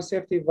downhole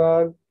safety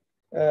valve,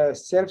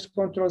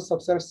 self-control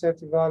subsurface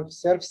safety valve,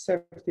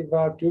 self-safety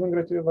valve, tubing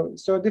retrieval.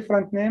 So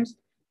different names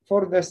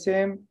for the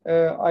same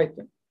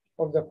item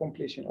of the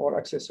completion or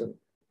accessory.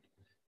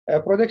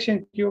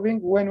 Production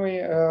tubing, when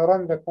we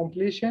run the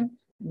completion,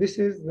 this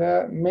is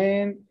the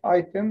main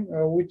item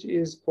which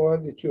is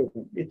called the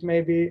tubing. It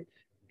may be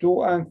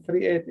 2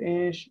 3/8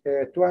 inch,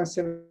 2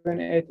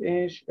 7/8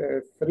 inch,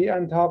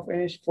 3.5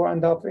 inch,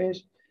 4.5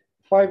 inch,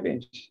 5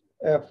 inch.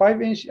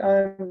 5 inch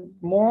and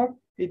more,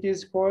 it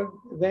is called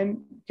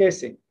then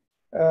casing.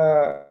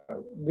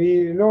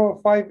 Below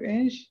 5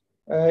 inch,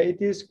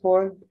 it is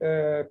called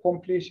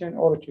completion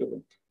or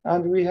tubing.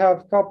 And we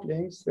have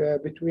couplings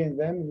between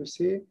them. You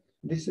see,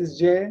 this is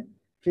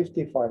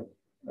J55,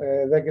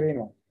 the green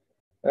one.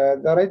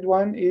 The red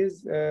one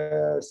is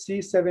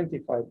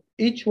C75.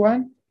 Each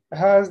one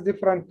has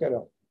different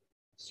color.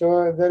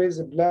 So there is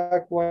a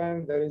black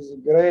one, there is a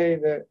gray.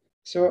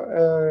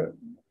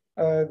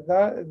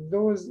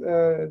 Those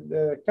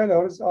the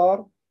colors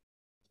are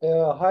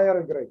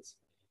higher grades.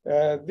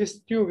 This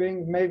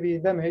tubing may be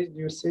damaged.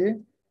 You see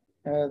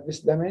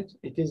this damage,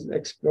 it is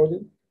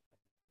exploded,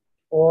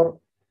 or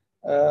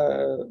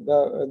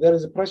there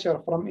is pressure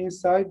from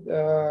inside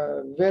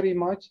very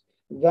much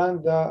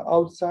than the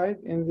outside.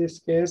 In this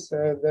case,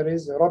 there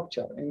is a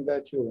rupture in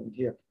the tubing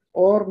here,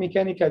 or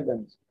mechanical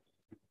damage.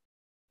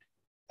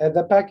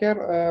 The packer,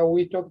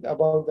 we talked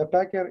about the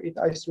packer. It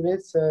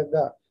isolates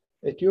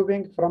the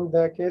tubing from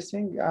the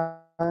casing,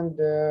 and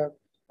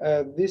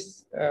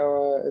these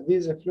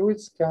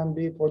fluids can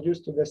be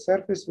produced to the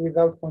surface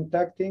without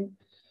contacting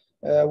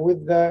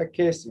with the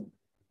casing.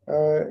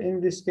 In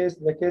this case,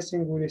 the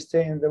casing will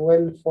stay in the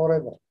well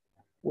forever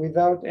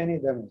without any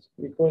damage,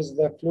 because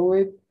the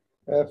fluid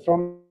from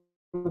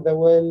the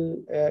well,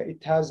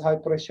 it has high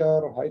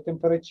pressure, high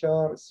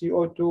temperature,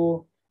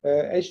 CO2,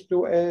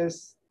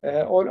 H2S,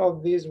 all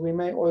of these. We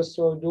may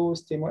also do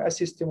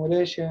acid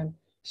stimulation.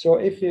 So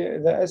if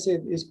the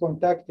acid is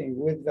contacting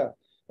with the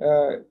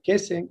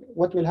casing,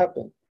 what will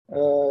happen?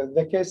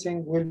 The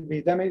casing will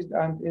be damaged,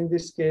 and in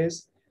this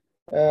case,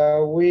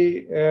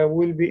 we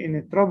will be in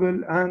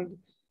trouble, and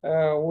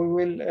we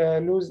will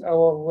lose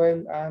our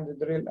well and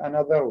drill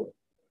another well.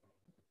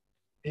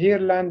 Here,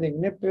 landing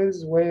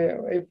nipples,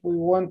 where if we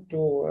want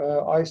to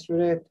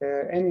isolate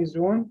any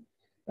zone,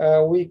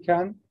 we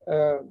can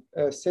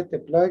set a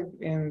plug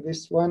in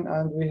this one,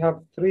 and we have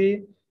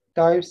 3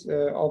 types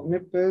of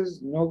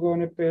nipples: no-go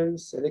nipple,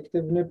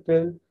 selective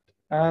nipple,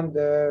 and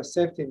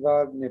safety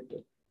valve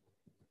nipple.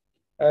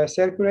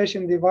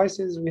 Circulation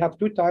devices, we have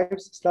 2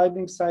 types: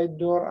 sliding side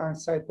door and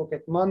side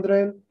pocket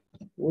mandrel.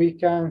 We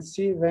can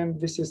see them.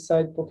 This is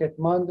side pocket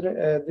mandrel.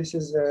 This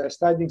is a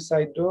sliding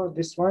side door.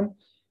 This one,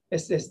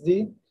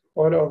 SSD.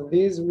 All of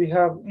these, we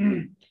have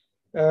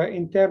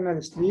internal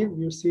sleeve.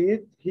 You see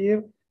it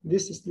here.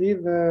 This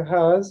sleeve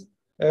has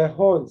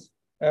holes.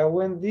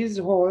 When these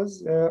holes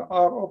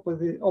are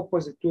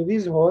opposite to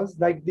these holes,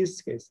 like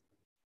this case,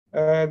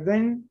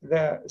 then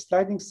the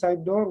sliding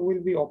side door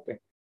will be open.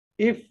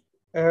 If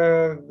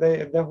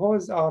the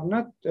holes are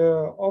not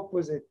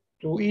opposite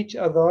to each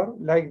other,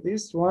 like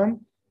this one,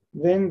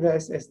 then the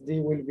SSD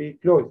will be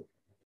closed.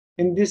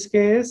 In this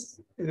case,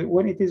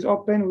 when it is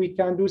open, we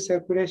can do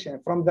circulation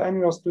from the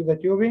annulus to the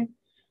tubing,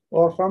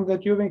 or from the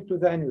tubing to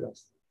the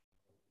annulus.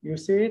 You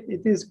see it?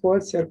 It is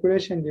called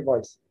circulation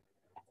device.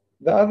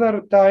 The other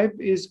type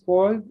is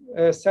called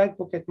side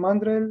pocket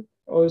mandrel.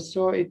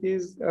 Also, it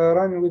is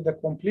run with the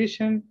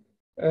completion.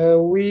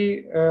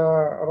 We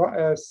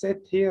set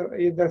here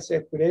either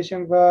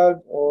circulation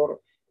valve or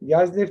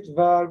gas lift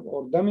valve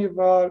or dummy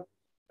valve,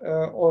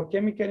 or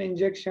chemical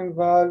injection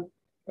valve,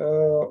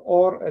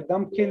 or a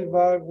dump kill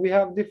valve. We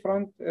have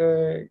different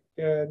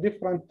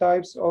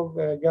types of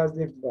gas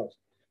lift valves.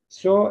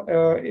 So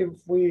if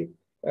we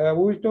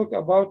will talk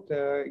about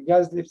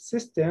gas lift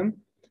system,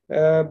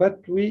 but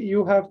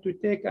you have to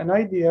take an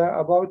idea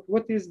about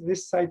what is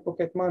this side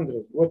pocket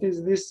mandrel, what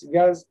is this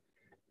gas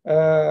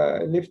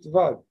lift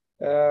valve.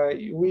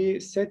 We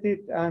set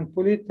it and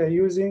pull it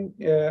using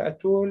a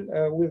tool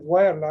with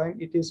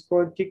Wireline. It is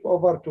called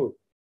kickover tool.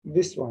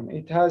 This one,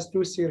 it has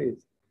two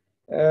series,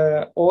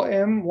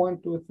 OM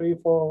 1, 2, 3,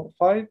 4,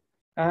 5,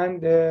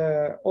 and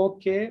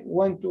OK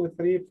 1, 2,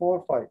 3,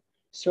 4, 5.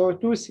 So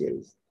two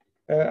series,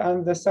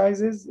 and the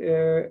sizes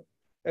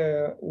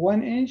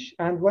 1 inch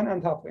and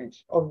 1.5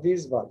 inch of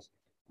these valves.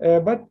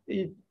 But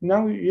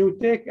now you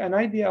take an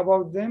idea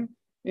about them.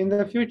 In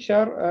the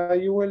future,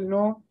 you will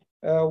know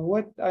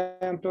what I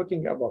am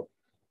talking about.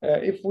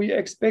 If we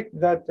expect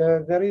that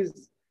there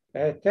is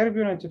a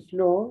turbulent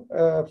flow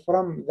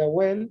from the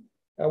well,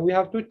 we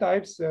have two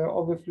types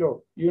of a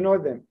flow. You know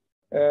them,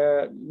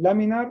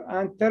 laminar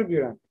and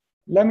turbulent.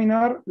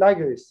 Laminar, like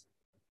this,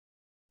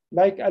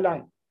 like a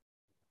line.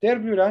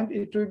 Turbulent,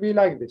 it will be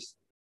like this.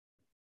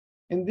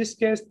 In this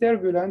case,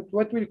 turbulent,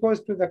 what will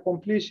cause to the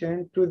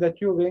completion, to the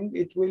tubing,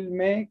 it will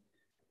make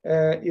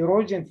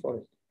erosion for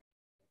it.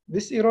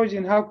 This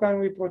erosion, how can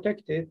we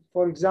protect it?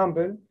 For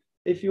example,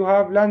 if you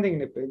have landing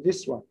nipple,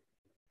 this one,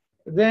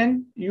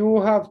 then you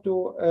have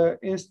to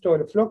install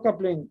a flow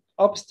coupling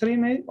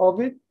upstream of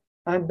it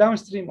and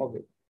downstream of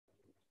it.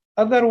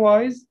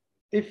 Otherwise,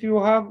 if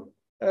you have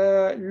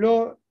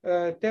low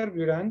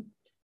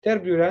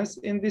turbulence,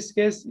 in this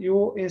case,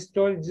 you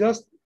install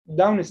just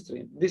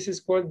downstream. This is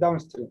called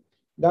downstream.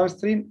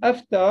 Downstream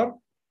after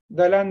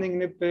the landing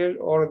nipple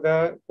or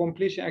the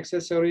completion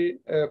accessory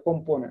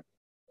component.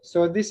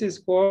 So this is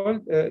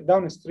called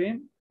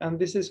downstream, and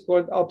this is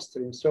called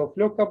upstream. So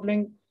flow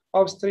coupling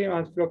upstream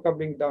and flow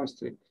coupling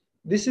downstream.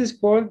 This is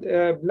called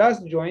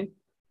blast joint.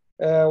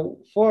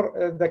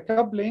 For the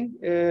coupling,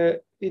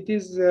 it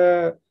is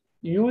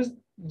used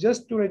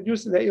just to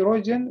reduce the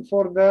erosion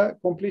for the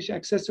completion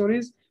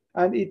accessories,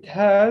 and it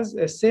has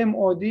a same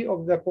OD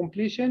of the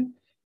completion,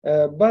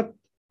 but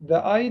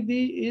the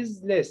ID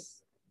is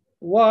less.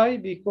 Why?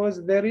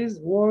 Because there is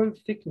wall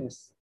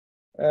thickness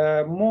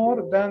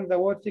more than the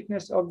wall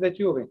thickness of the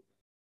tubing.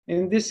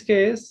 In this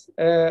case,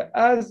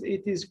 as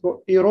it is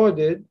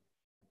eroded,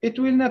 it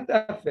will not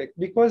affect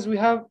because we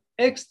have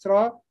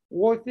extra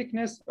wall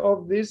thickness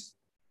of this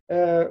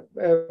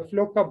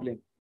flow coupling.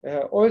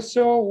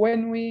 Also,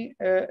 when we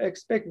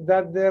expect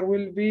that there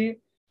will be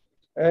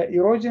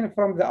erosion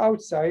from the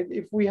outside,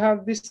 if we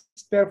have this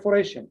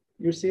perforation,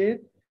 you see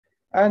it,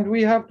 and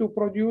we have to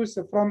produce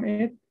from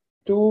it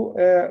to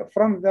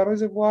from the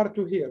reservoir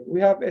to here,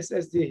 we have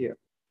SSD here,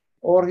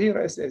 or here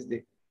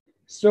SSD.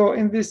 So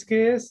in this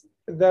case,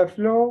 the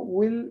flow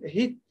will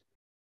hit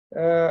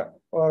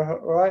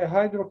or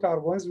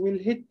hydrocarbons will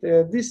hit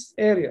this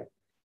area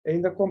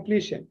in the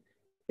completion.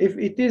 If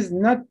it is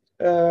not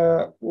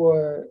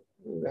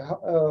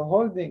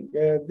holding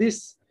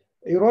this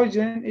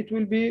erosion, it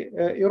will be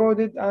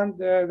eroded, and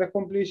the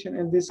completion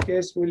in this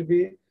case will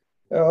be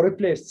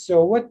replaced.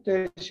 So what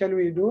shall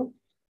we do?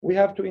 We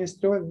have to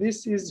install,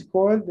 this is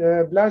called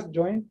blast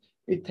joint.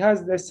 It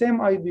has the same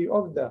ID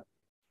of the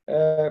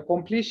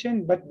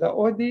completion, but the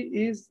OD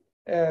is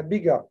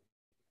bigger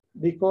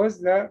because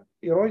the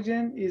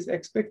erosion is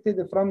expected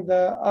from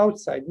the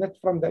outside, not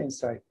from the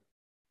inside.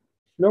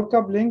 Flow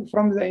coupling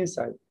from the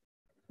inside,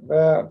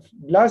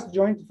 blast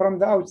joint from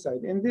the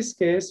outside. In this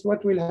case,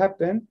 what will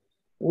happen?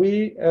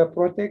 We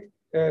protect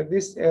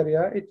this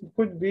area. It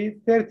could be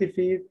 30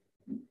 feet,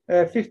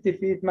 50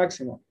 feet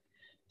maximum.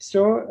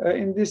 So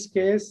in this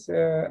case,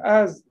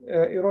 as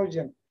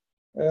erosion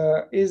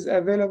is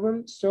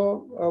available,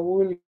 so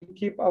we will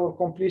keep our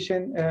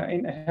completion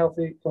in a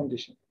healthy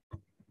condition.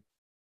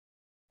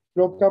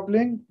 Flow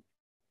coupling,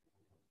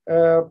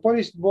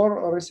 polished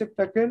bore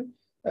receptacle.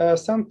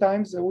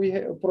 Sometimes we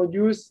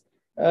produce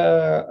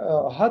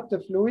hot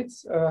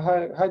fluids,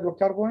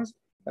 hydrocarbons.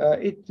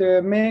 It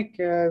will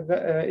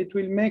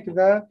make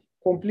the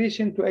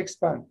completion to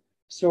expand.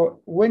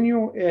 So when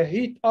you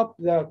heat up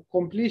the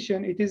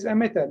completion, it is a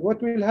metal.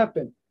 What will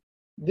happen?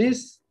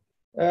 This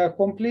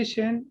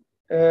completion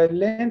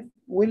length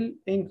will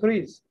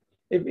increase.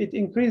 If it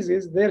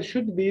increases, there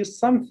should be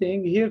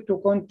something here to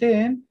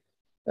contain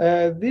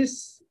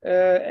this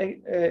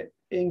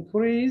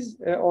increase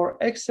or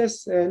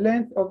excess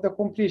length of the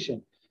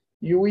completion.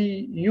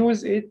 We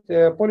use it,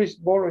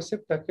 polished bore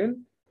receptacle.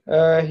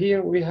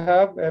 Here we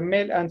have a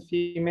male and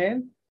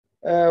female.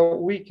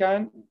 We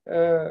can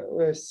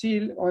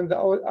seal on the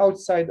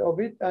outside of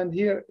it, and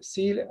here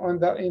seal on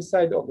the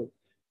inside of it.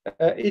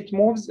 It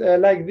moves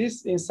like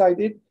this inside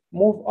it,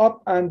 move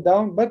up and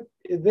down, but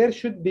there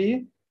should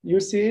be, you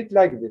see it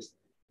like this.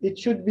 It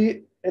should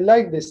be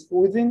like this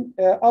within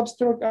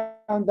upstroke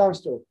and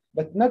downstroke,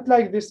 but not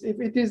like this. If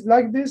it is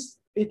like this,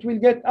 it will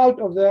get out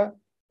of the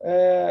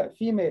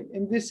female.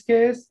 In this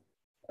case,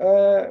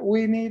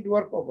 we need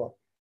workover.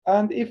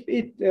 And if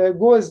it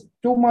goes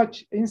too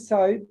much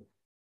inside,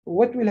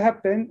 what will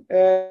happen?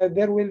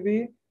 There will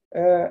be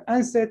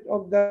unset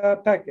of the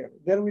packer.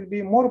 There will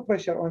be more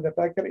pressure on the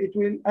packer. It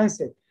will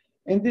unset.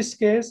 In this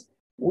case,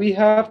 we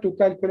have to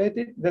calculate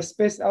it. The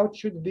space out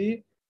should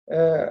be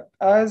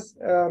as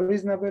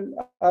reasonable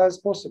as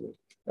possible.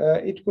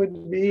 It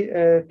could be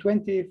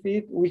 20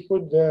 feet. We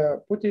could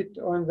put it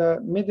on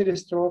the middle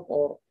stroke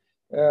or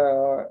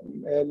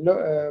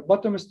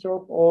bottom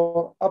stroke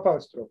or upper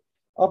stroke.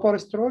 Upper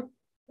stroke,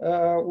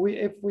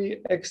 if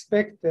we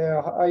expect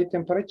high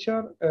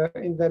temperature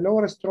in the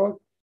lower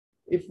stroke,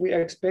 if we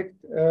expect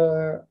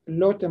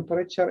low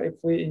temperature, if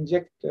we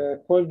inject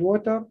cold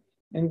water,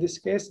 in this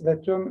case,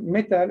 the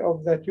metal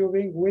of the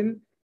tubing will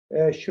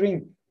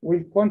shrink,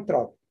 will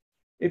contract.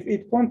 If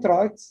it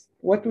contracts,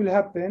 what will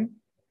happen?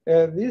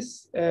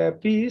 This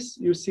piece,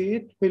 you see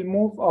it, will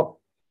move up,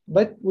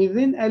 but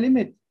within a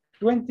limit,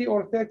 20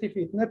 or 30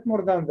 feet, not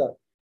more than that.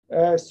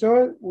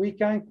 So we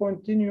can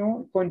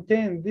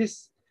contain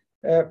this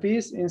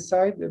piece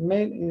inside,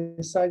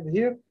 inside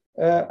here,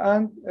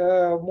 and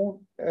move.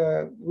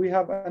 We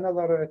have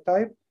another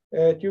type,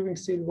 tubing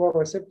seal bore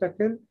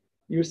receptacle.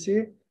 You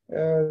see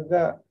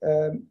the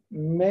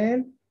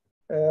male,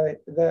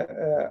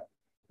 the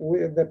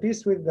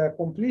piece with the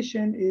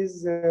completion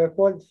is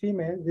called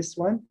female, this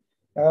one,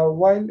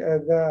 while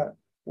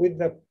with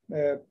the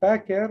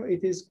packer,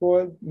 it is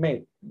called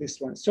male, this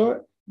one.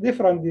 So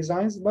different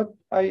designs, but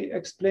I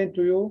explained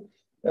to you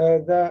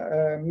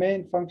the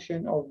main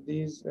function of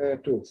these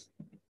tools.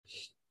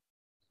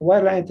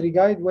 Wireline entry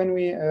guide, when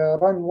we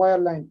run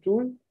wireline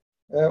tool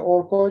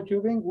or coil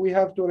tubing, we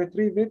have to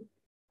retrieve it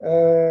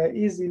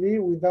easily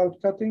without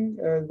cutting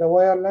the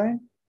wireline.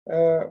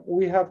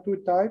 We have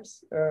two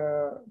types,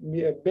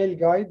 bell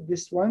guide,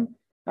 this one,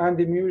 and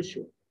the mule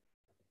shoe.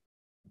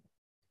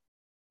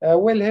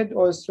 Wellhead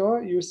also,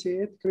 you see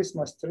it,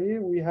 Christmas tree.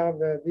 We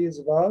have these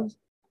valves,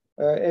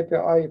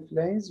 API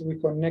planes. We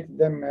connect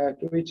them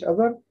to each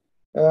other.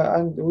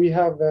 And we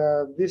have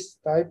this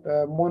type,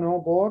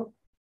 monobore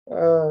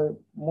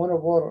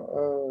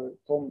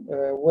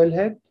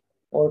wellhead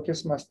or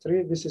Christmas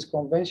tree. This is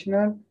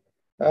conventional.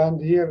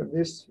 And here,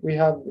 we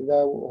have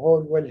the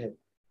whole wellhead.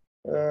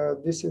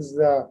 This is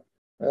the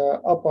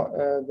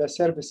the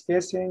surface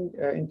casing,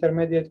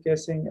 intermediate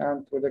casing,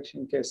 and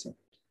production casing.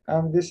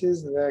 And this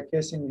is the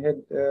casing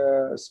head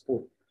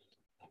spool.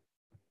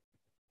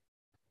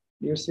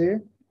 You see,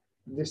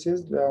 this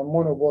is the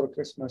monobore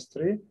Christmas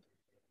tree,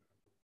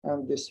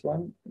 and this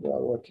one we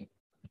are working.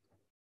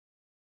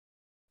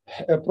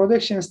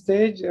 Production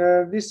stage.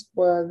 This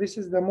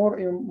is the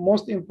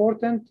most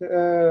important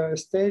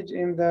stage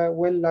in the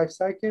well life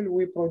cycle.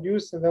 We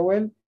produce the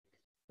well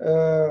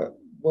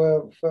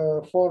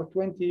for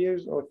 20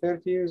 years or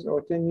 30 years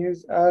or 10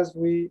 years as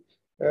we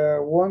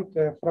want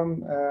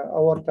from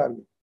our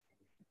target.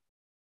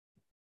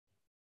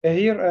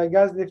 Here, a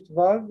gas lift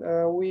valve,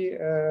 we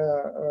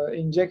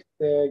inject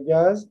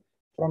gas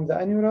from the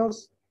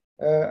annulus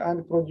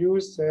and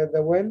produce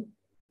the well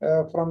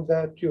from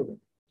the tubing.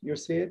 You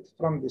see it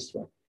from this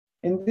one.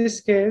 In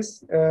this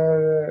case,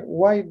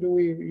 why do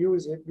we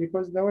use it?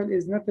 Because the well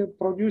is not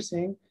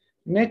producing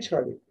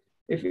naturally.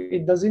 If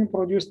it doesn't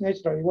produce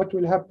naturally, what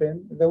will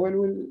happen? The well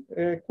will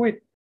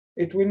quit.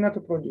 It will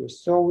not produce.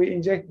 So we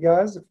inject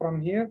gas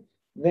from here,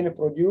 then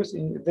produce,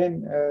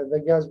 then the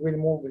gas will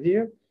move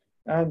here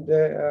and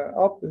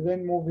up,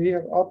 then move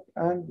here up,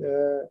 and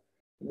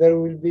there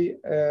will be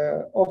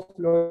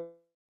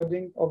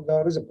offloading of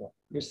the reservoir.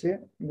 You see,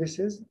 this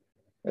is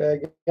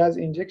gas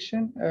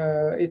injection.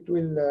 It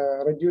will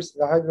reduce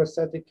the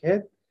hydrostatic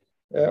head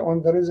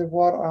on the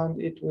reservoir,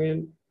 and it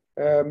will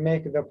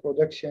make the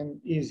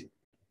production easy.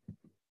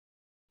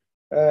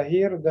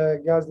 Here, the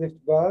gas lift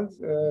valves,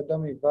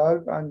 dummy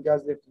valve, and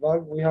gas lift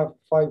valve. We have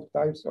 5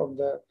 types of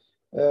the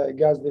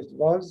gas lift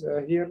valves.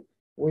 Here,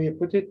 we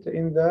put it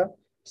in the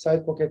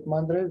side pocket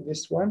mandrel,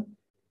 this one.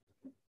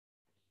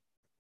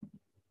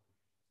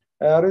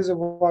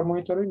 Reservoir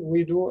monitoring,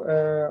 we do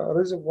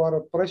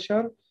reservoir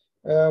pressure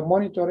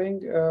monitoring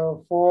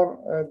for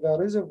the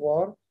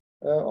reservoir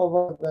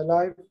over the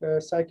life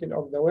cycle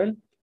of the well.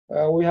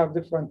 We have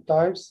different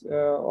types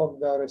of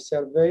the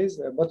surveys,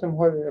 bottom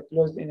hole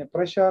closed in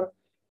pressure,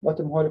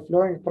 bottom hole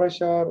flowing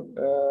pressure.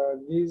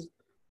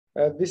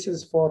 This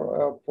is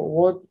for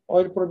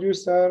oil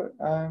producer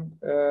and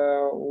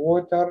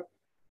water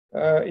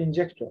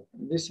injector.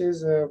 This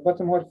is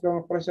bottom hole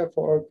flowing pressure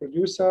for oil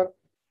producer.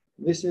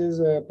 This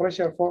is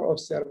pressure of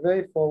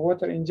survey for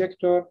water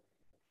injector,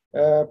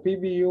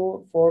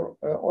 PBU for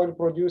oil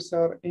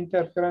producer,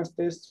 interference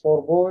test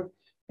for both,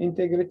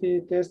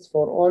 integrity test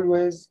for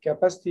always,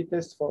 capacity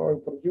test for oil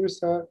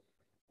producer,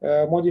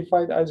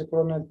 modified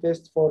isochronal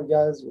test for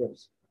gas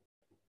wells.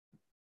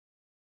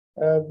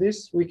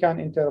 This we can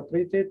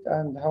interpret it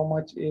and how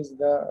much is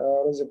the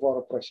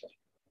reservoir pressure.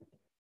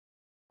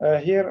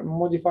 Here,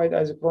 modified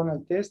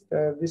isochronal test.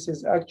 This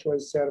is actual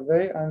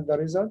survey, and the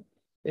result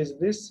is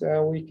this.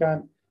 We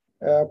can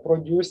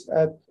produce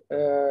at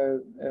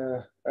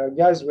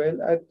gas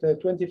well at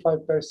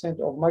 25%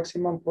 of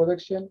maximum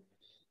production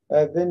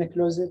then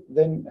close it,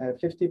 then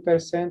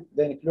 50%,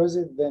 then close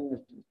it,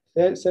 then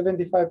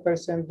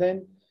 75%,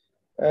 then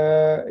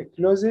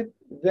close it,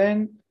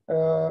 then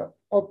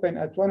open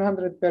at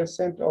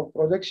 100% of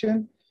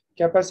production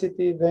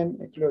capacity, then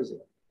close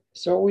it.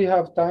 So we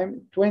have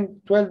time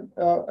 12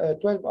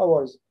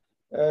 hours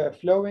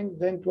flowing,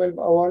 then 12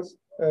 hours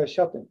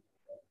shutting,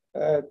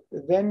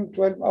 then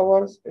 12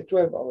 hours,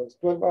 12 hours,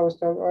 12 hours,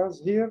 12 hours.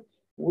 Here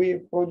we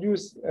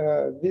produce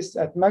this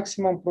at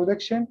maximum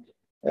production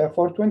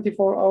for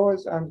 24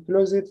 hours and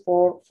close it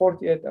for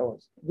 48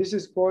 hours. This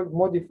is called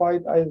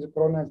modified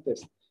isochronal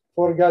test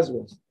for gas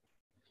wells.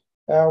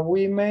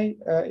 We may,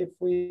 if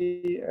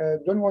we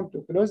don't want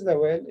to close the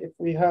well, if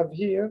we have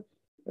here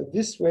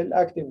this well,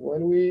 active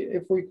well,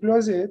 if we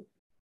close it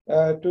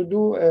to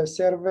do a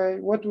survey,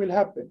 what will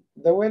happen?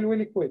 The well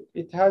will quit.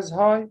 It has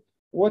high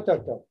water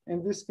tap.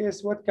 In this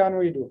case, what can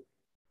we do?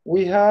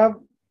 We have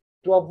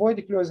to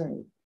avoid closing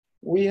it.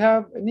 We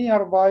have a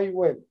nearby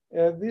well.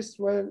 This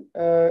well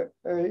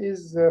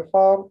is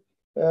far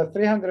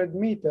 300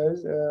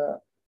 meters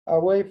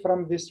away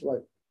from this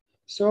well.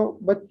 So,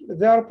 but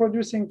they are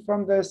producing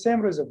from the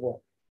same reservoir.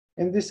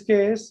 In this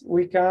case,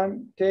 we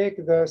can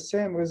take the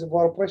same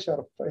reservoir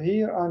pressure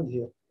here and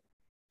here.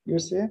 You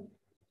see,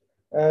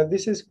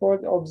 this is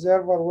called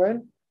observer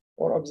well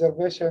or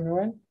observation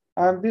well.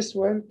 And this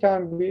well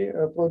can be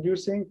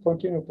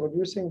continue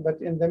producing, but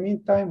in the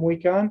meantime, we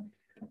can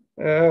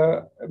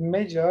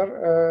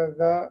measure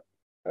the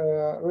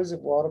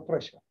reservoir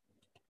pressure.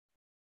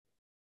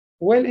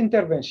 Well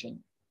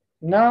intervention.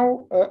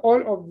 Now,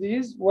 all of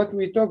these, what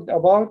we talked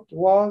about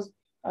was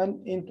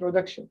an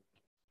introduction.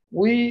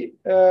 In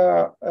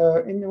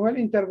well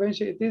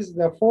intervention, it is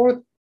the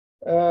fourth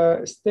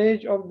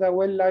stage of the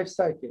well life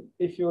cycle.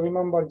 If you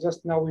remember,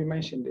 just now we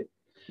mentioned it.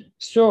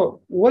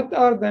 So what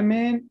are the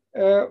main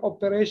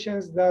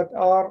operations that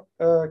are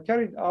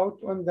carried out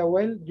on the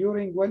well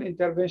during well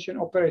intervention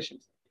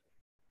operations?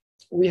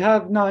 We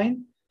have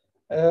 9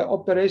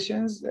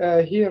 operations.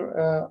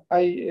 Here,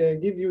 I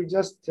give you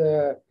just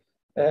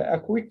a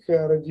quick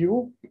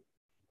review.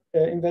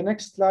 In the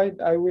next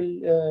slide, I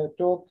will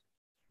talk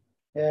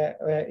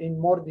in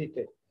more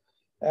detail.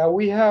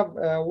 We have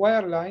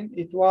Wireline.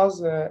 It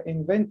was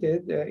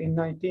invented in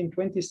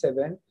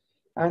 1927,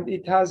 and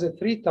it has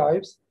 3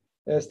 types: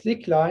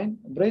 slick line,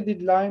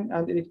 braided line,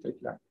 and electric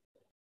line.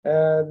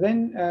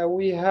 Then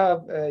we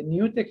have a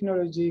new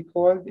technology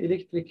called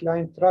electric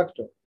line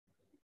tractor.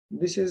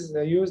 This is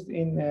used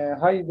in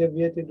high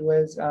deviated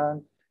wells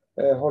and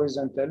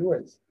horizontal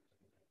wells.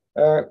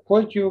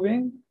 Coil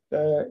tubing,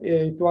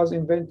 it was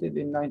invented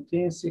in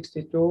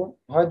 1962.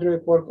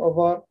 Hydraulic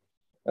workover,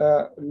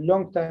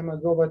 long time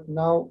ago, but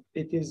now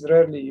it is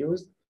rarely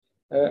used,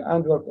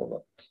 and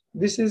workover.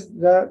 This is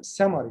the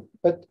summary.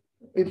 But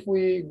if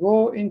we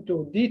go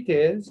into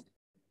details,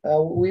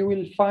 we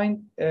will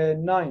find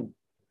 9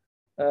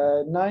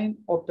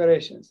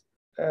 operations.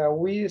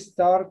 We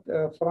start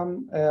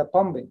from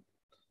pumping.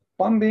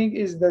 Pumping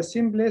is the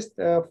simplest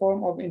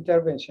form of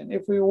intervention.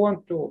 If we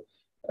want to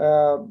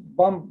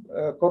pump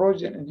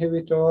corrosion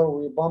inhibitor,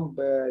 we pump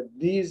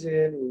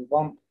diesel, we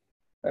pump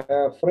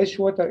fresh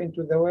water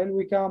into the well,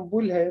 we can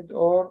bullhead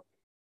or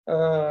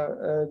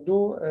do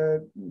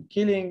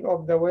killing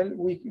of the well,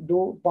 we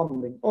do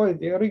pumping. Or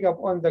they rig up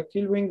on the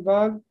killing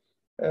valve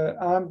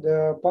and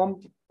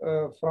pump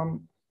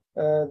from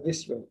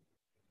this well.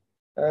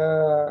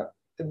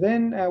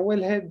 Then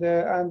wellhead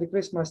and the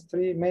Christmas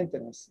tree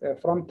maintenance.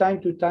 From time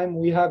to time,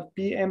 we have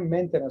PM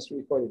maintenance,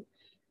 we call it.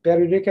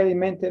 Periodically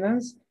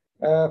maintenance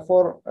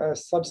for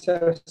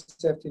subsurface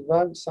safety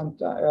valve.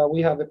 Sometimes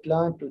we have a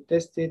plan to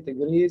test it,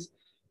 grease,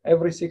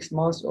 every 6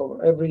 months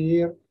or every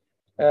year.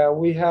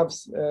 We have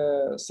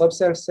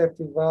subsurface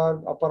safety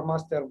valve, upper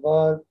master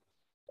valve,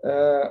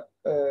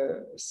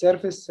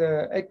 surface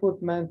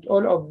equipment,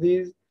 all of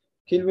these,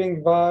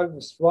 killing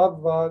valve,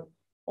 swab valve,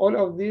 all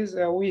of these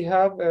we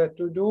have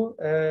to do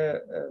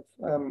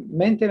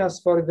maintenance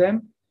for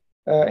them.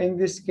 In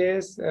this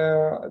case,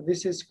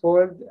 this is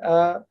called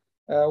a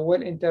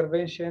well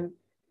intervention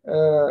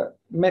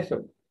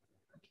method.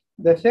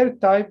 The third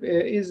type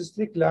is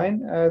slick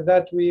line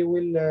that we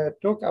will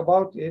talk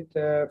about it.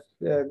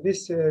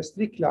 This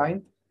slick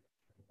line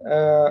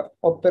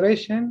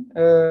operation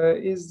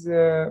is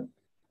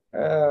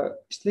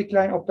slick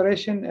line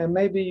operation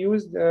may be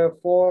used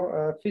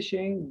for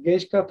fishing,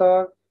 gauge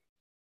cutter,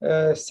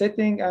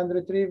 setting and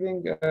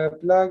retrieving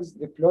plugs,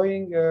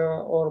 deploying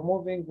or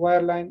moving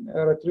wireline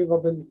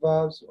retrievable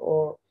valves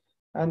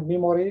and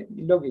memory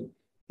logging.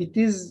 It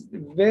is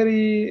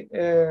very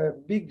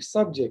big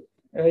subject.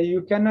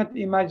 You cannot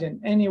imagine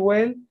any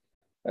well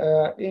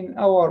in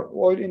our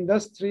oil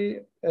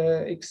industry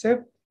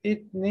except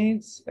it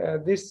needs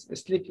this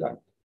slick line.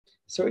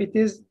 So it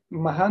is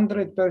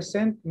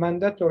 100%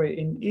 mandatory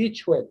in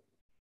each well.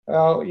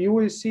 You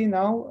will see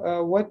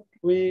now what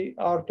we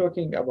are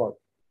talking about.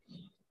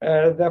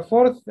 The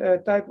fourth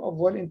type of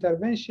well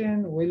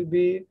intervention will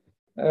be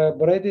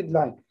braided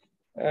line.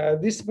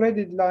 This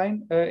braided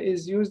line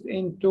is used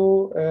in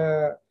two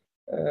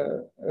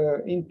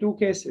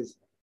cases.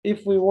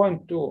 if we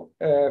want to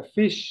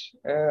fish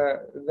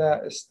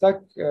the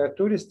stuck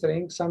tool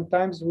string,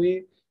 sometimes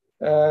we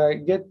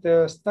get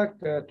stuck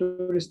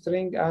tool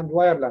string and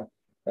wireline.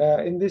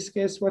 In this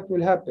case, what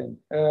will happen?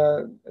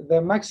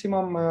 The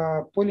maximum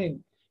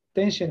pulling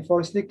tension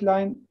for slick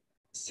line,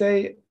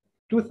 say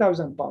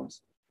 2,000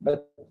 pounds,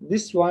 but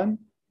this one,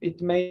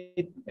 it may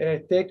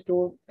take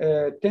to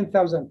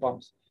 10,000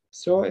 pounds.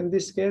 So in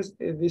this case,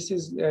 this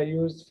is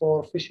used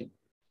for fishing.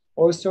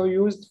 Also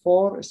used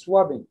for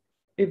swabbing.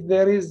 If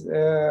there is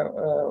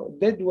a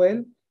dead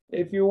well,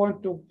 if you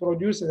want to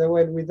produce the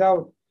well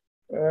without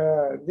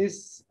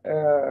this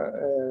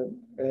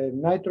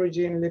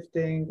nitrogen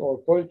lifting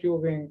or cold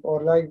tubing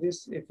or like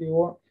this, if you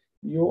want,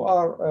 you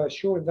are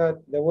sure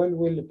that the well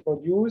will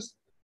produce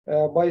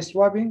by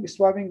swabbing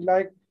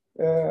like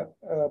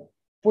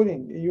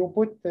pulling. You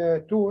put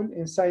a tool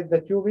inside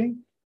the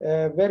tubing,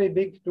 a very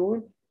big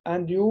tool,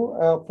 and you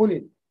pull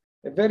it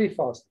very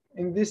fast.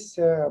 In this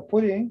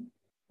pulling,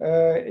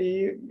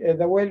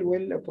 the well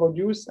will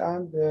produce,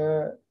 and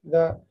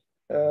the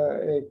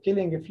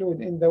killing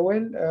fluid in the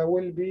well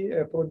will be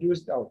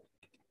produced out.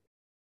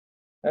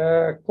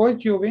 Coil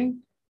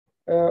tubing,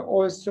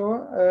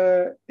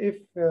 also, if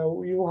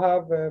you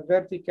have a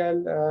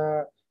vertical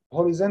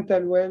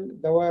horizontal well,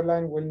 the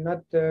wireline will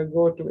not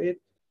go to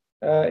it.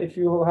 If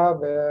you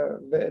have a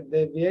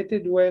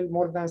deviated well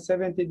more than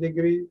 70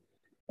 degrees,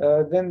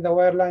 then the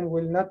wireline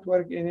will not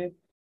work in it.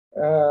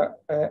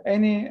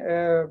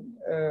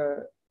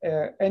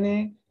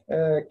 Any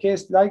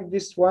case like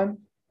this one,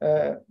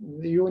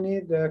 you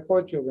need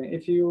coil tubing.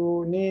 If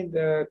you need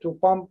to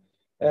pump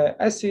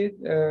acid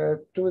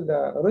to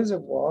the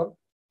reservoir,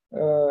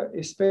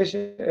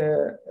 especially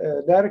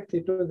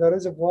directly to the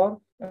reservoir,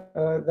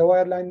 the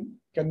wireline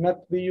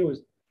cannot be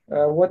used.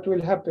 What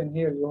will happen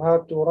here? You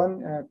have to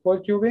run coil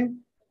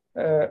tubing,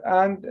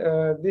 and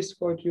this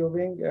coil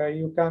tubing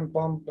you can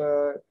pump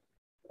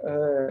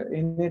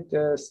in it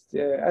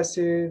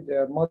acid,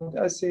 mud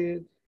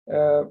acid.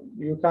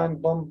 You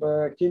can pump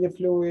kill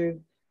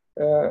fluid.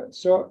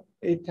 So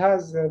it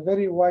has a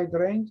very wide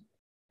range.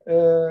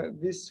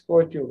 This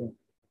coil tubing,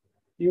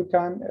 you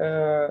can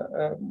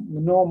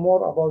know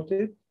more about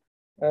it.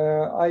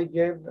 I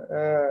gave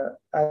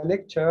a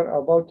lecture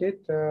about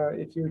it.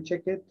 If you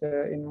check it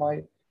in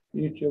my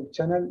YouTube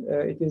channel,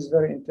 it is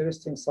very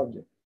interesting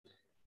subject.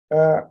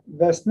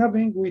 The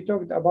snubbing, we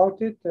talked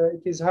about it.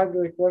 It is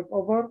hydraulic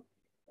workover.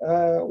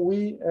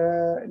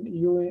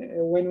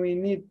 When we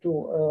need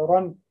to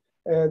run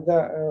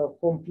the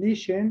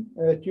completion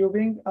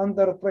tubing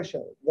under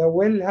pressure, the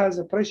well has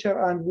a pressure,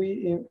 and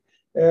we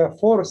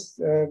force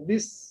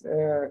this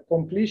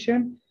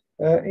completion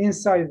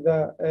inside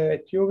the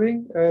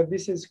tubing.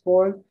 This is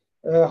called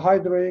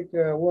hydraulic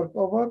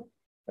workover.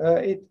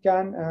 It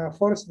can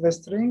force the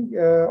string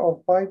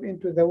of pipe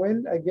into the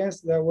well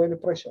against the well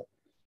pressure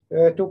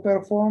to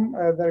perform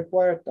the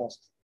required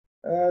tasks.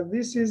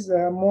 This is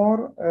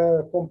more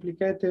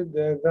complicated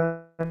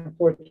than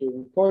coil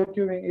tubing. Coil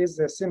tubing is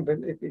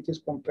simple if it is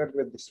compared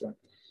with this one.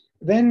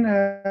 Then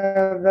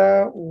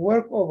the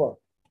workover.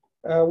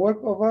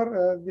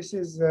 Workover, this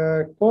is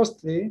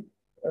costly.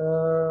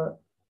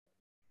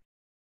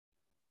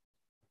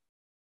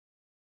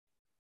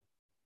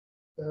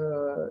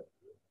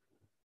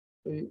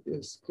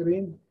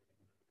 Screen.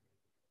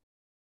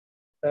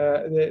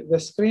 The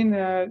screen,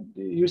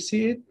 you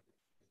see it?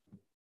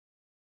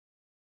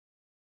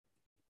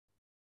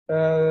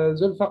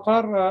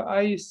 Zulfaqar,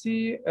 I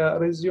see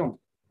resume.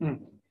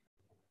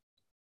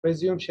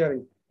 Resume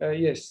sharing.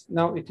 Yes,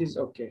 now it is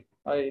okay.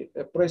 I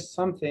pressed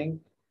something.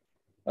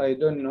 I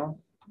don't know.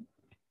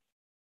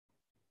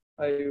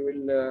 I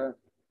will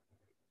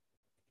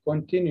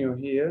continue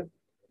here.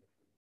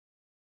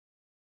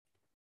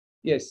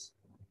 Yes.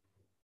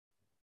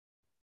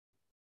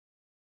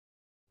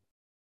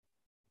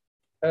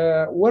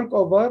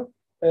 Workover,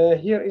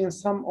 here in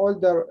some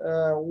older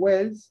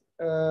wells,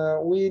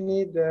 we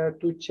need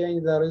to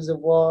change the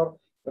reservoir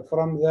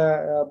from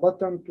the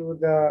bottom to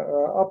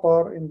the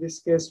upper. In this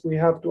case, we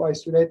have to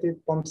isolate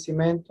it, pump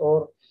cement,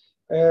 or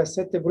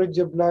set a bridge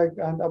plug,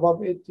 and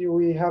above it,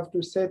 we have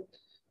to set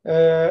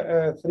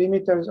 3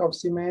 meters of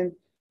cement.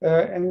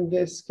 In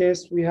this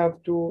case, we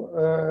have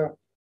to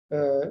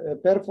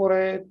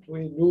perforate,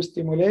 we do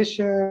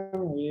stimulation,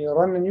 we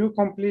run a new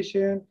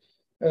completion,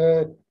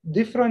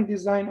 different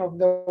design of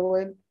the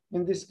well.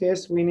 In this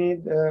case, we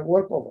need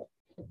workover.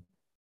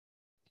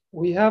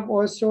 We have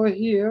also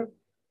here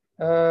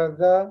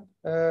the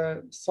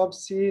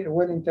subsea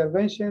well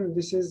intervention.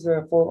 This is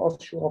for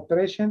offshore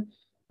operation.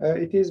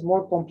 It is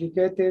more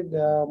complicated,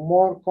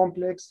 more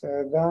complex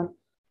than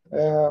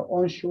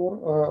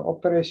onshore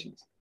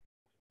operations.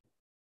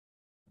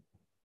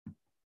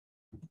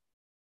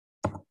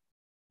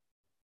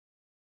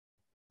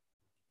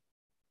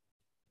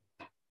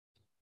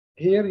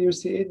 Here you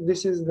see it.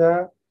 This is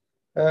the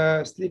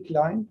slick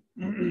line.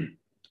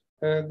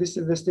 This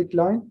is the slick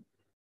line.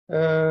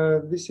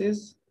 This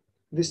is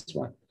this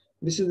one.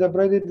 This is the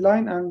braided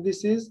line, and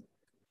this is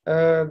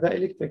the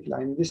electric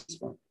line, this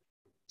one.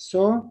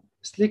 So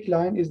slick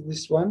line is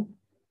this one.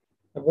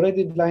 A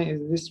braided line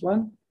is this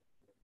one,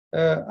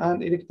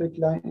 and electric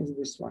line is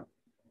this one.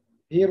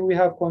 Here we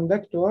have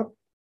conductor.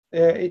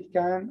 It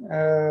can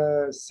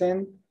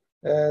send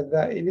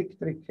the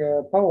electric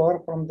power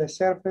from the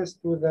surface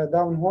to the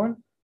downhole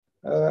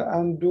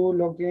and do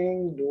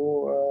logging,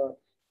 do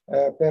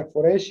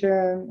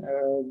perforation,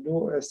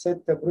 do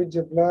set the bridge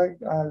plug,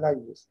 and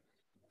like this.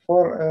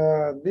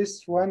 For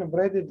this one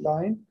braided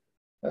line,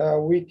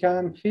 we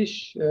can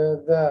fish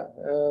the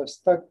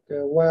stuck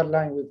wire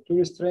line with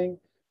tool string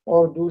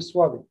or do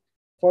swabbing.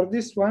 For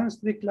this one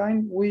slick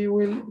line, we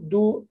will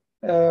do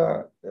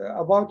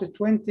about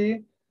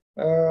 20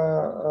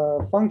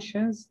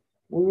 functions.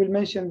 We will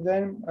mention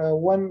them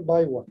one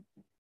by one.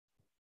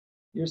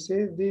 You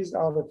see, these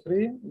are the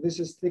three. This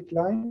is slick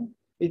line.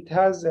 It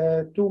has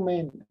two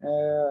main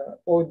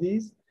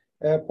ODs,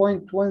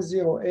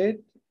 0.108,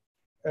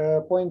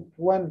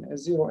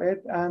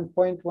 0.108, and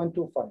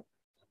 0.125.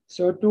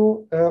 So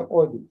two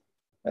OD.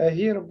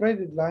 Here,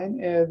 braided line,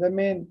 the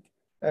main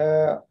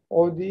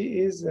OD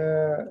is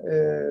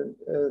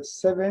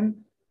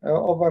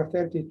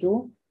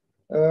 7/32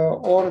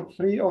 or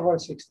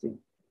 3/16.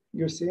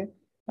 You see,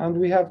 and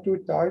we have two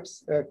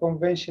types,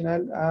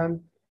 conventional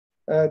and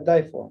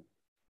diform.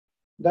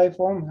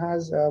 Diform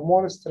has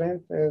more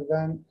strength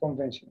than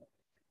conventional.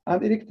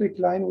 And electric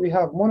line, we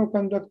have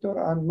monoconductor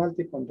and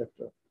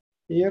multi-conductor.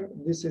 Here,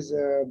 this is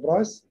a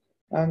brass,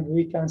 and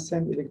we can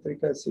send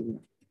electrical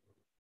signal.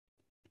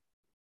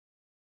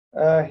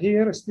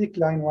 Here, slick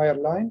line, wire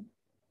line.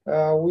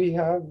 We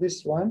have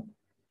this one.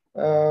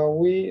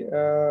 We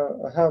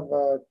have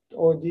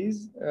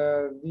ODs,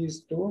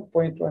 these two,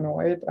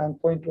 0.108 and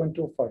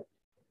 0.125.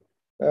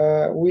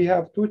 We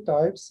have two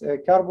types,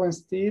 carbon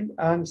steel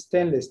and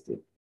stainless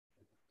steel.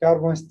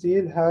 Carbon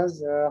steel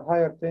has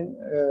higher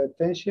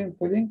tension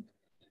pulling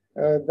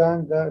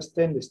than the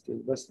stainless steel.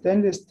 But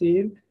stainless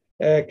steel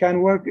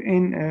can work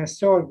in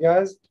soil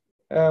gas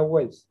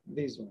wells,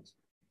 these ones.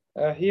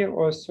 Here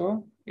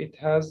also, it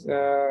has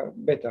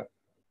better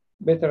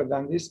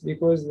than this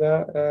because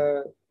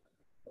the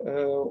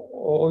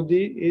OD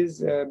is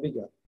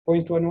bigger,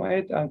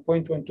 0.108 and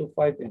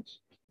 0.125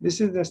 inch.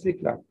 This is the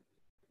slick line.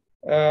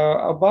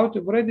 About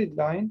a braided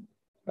line,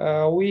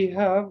 we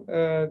have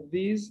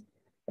these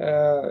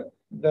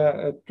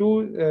the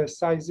two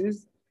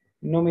sizes,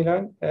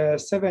 nominal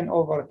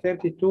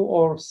 7/32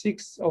 or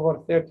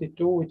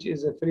 6/32, which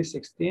is a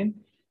 3/16.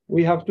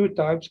 We have two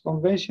types,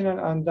 conventional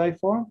and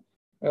diform.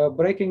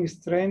 Breaking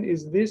strain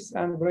is this,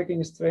 and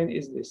breaking strain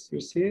is this.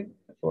 You see,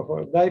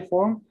 for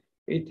diform,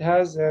 it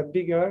has a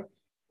bigger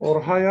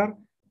or higher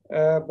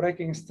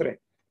breaking strain.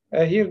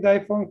 Here,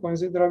 diform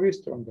considerably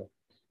stronger.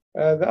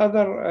 The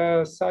other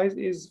size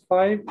is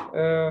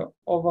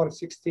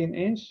 5/16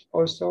 inch.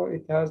 Also,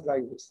 it has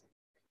like this.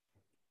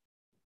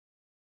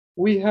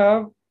 We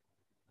have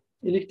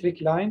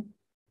electric line.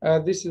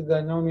 This is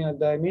the nominal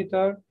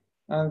diameter,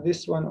 and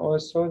this one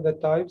also the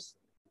types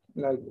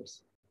like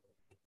this.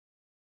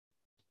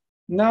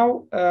 Now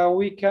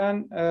we can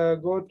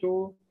go to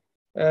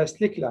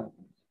slick line.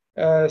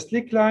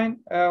 Slick line,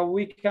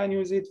 we can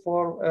use it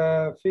for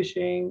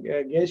fishing,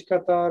 gauge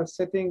cutter,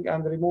 setting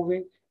and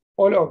removing,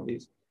 all of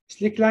these.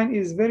 Slick line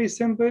is very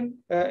simple.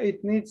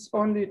 It needs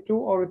only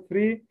 2 or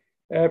 3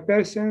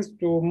 persons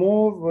to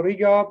move,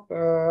 rig up,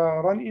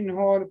 run in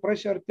hole,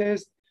 pressure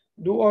test,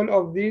 do all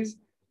of these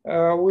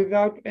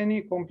without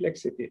any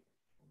complexity.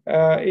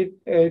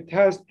 It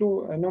has two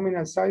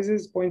nominal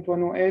sizes,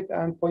 0.108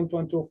 and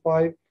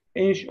 0.125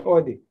 inch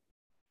OD.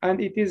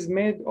 And it is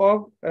made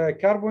of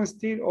carbon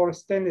steel or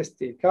stainless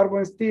steel.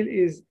 Carbon steel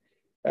is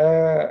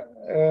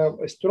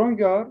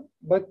stronger,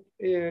 but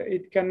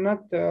it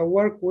cannot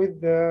work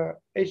with the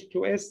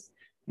H2S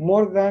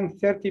more than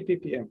 30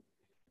 ppm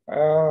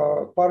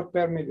part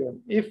per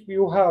million. If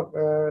you have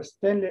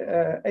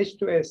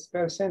H2S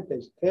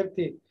percentage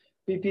 30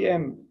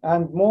 ppm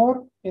and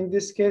more, in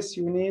this case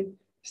you need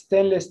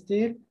stainless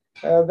steel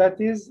that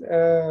is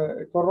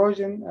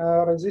corrosion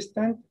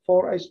resistant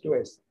for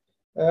H2S.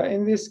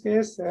 In this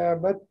case,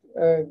 but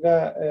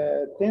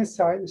the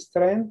tensile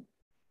strength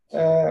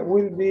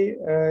will be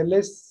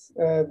less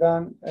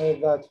than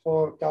that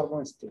for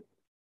carbon steel.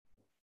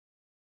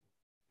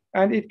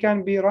 And it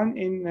can be run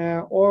in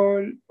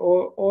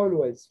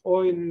always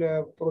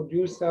oil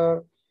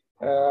producer,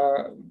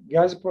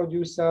 gas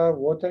producer,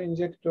 water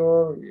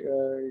injector,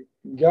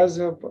 gas.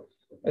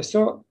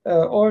 So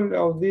all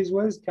of these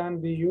wells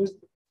can be used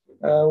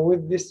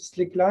with this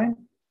slick line,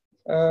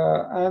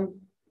 and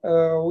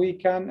we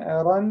can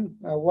run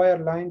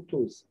wireline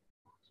tools.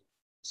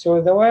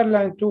 So the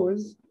wireline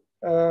tools,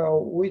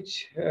 which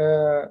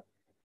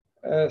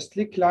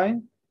slick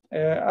line,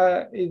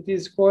 it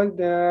is called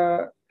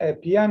a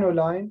piano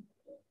line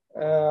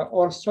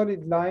or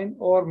solid line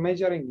or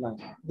measuring line.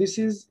 This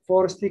is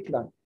for slick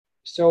line.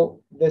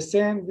 So the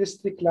same, this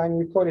slick line,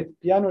 we call it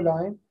piano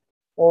line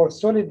or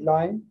solid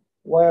line,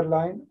 wire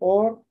line,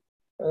 or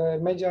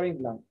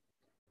measuring line.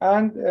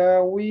 And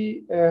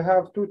we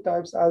have two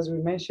types, as we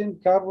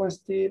mentioned, carbon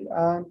steel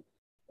and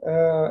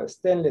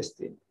stainless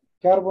steel.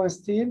 Carbon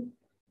steel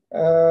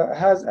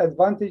has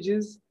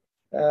advantages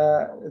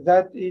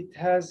that it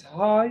has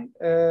high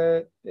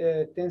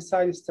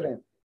tensile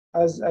strength,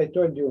 as I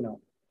told you now.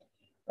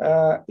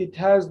 It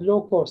has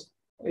low cost.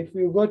 If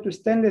you go to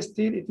stainless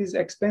steel, it is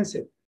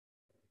expensive.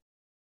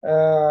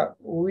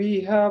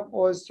 We have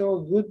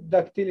also good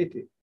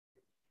ductility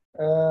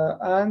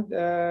and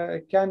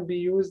can be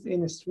used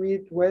in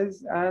sweet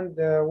wells and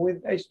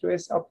with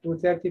H2S up to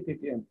 30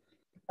 ppm.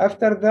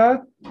 After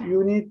that,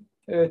 you need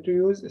to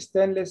use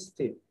stainless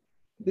steel.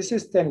 This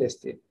is stainless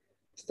steel.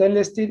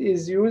 Stainless steel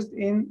is used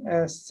in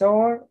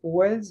sour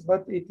wells,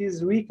 but it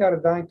is weaker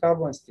than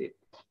carbon steel.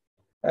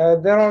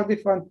 There are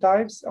different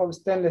types of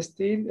stainless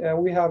steel.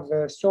 We have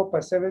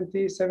SOPA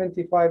 70,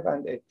 75,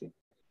 and 80.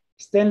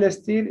 Stainless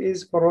steel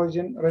is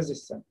corrosion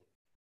resistant.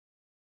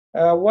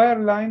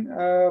 Wireline,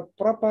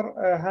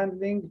 proper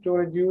handling to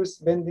reduce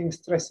bending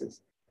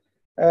stresses.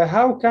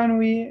 How can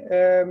we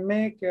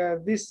make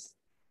this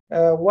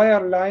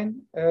wireline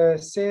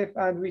safe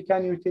and we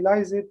can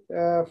utilize it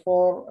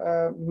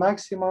for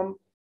maximum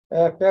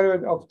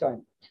period of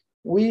time?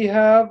 We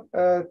have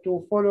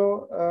to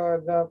follow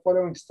the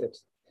following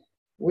steps.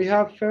 We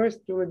have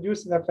first to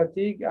reduce the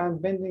fatigue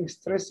and bending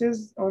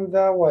stresses on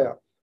the wire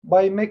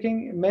by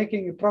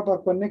making a proper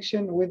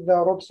connection with the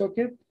rope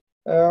socket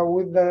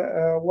with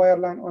the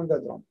wireline on the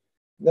drum.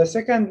 The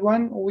second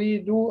one, we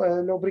do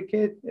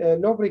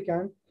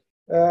lubricant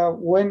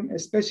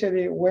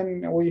especially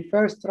when we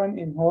first run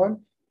in hole,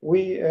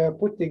 we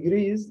put the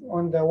grease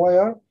on the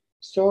wire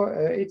so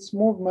its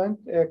movement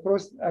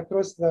across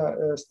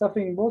the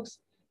stuffing box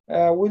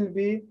will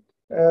be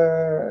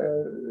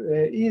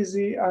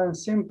easy and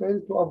simple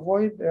to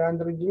avoid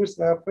and reduce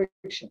the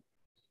friction.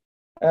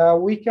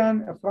 We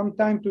can, from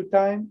time to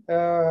time,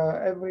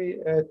 every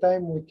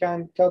time we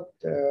can cut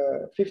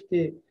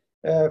 50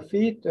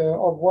 feet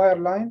of wire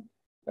line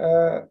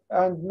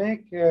and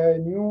make a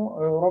new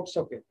rope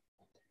socket.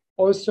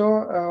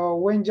 Also,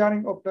 when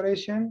jarring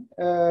operation,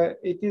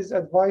 it is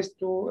advised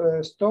to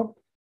stop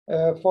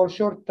for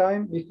short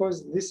time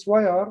because this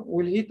wire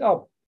will heat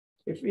up.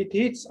 If it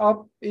heats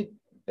up, it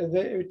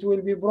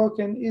will be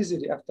broken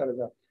easily after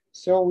that.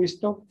 So we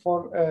stop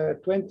for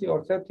 20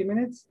 or 30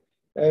 minutes.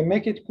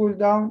 Make it cool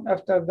down.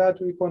 After that,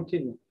 we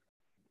continue.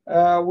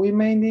 We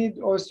may need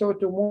also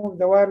to move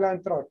the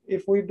wireline track.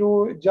 If we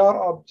do jar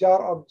up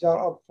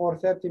for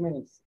 30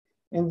 minutes,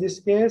 in this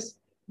case,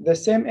 the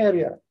same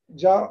area,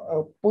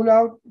 pull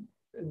out,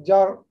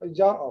 jar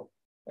up,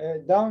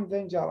 down,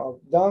 then jar up,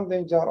 down,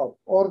 then jar up,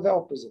 or the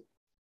opposite.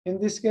 In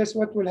this case,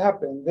 what will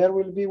happen? There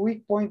will be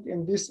weak point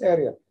in this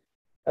area.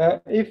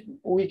 If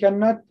we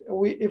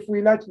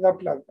latch the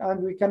plug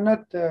and we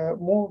cannot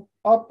move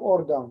up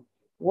or down,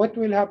 what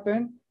will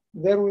happen?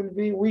 There will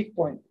be weak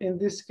point. In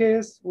this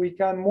case, we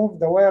can move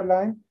the wire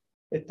line,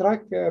 a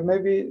track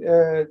maybe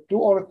 2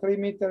 or 3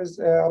 meters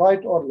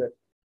right or left.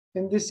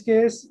 In this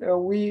case,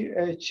 we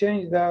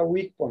change the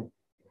weak point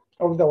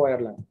of the wire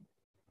line.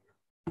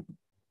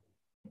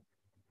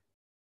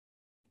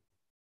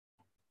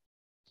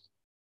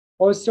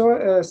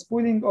 Also,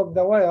 spooling of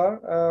the wire,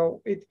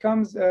 it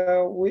comes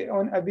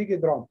on a big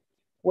drum.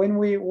 When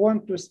we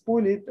want to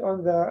spool it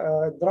on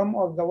the drum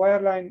of the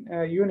wireline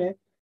unit,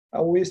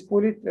 we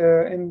spool it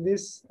in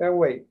this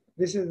way.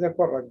 This is the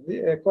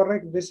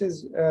correct. This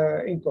is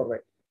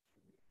incorrect.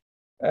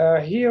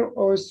 Here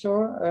also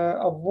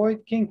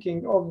avoid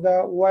kinking of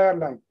the wire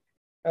line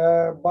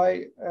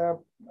by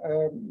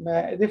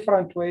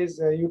different ways.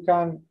 You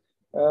can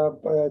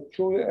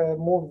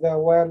move the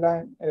wire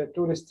line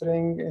to the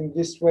string in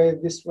this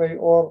way,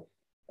 or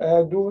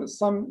do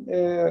some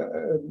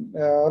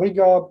rig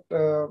up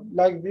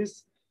like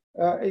this.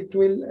 It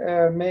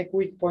will make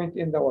weak point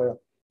in the wire.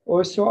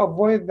 Also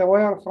avoid the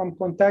wire from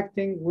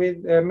contacting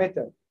with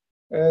metal.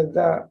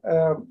 The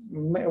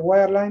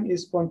wire line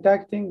is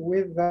contacting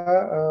with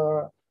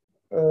the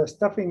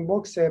stuffing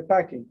box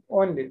packing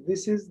only.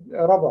 This is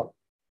rubber.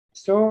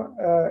 So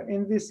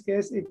in this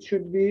case, it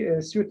should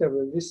be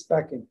suitable, this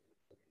packing.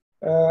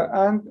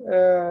 And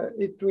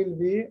it will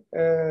be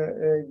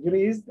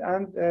greased,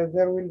 and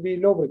there will be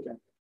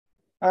lubricant.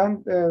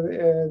 And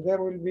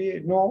there will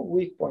be no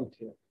weak point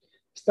here.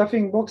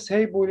 Stuffing box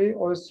hay pulley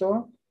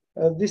also.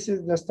 This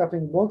is the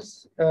stuffing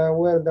box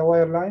where the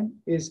wire line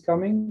is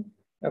coming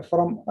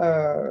from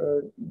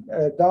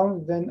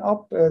down, then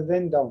up,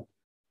 then down.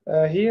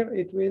 Here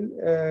it will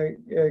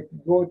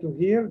go to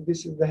here.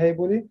 This is the hay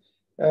pulley.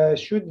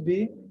 Should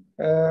be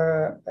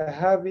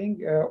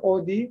having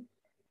OD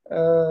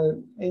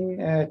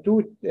in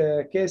 2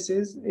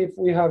 cases. If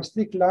we have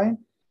stick line,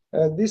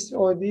 this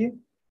OD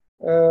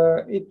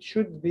it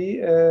should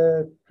be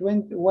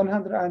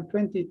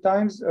 120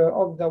 times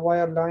of the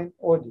wire line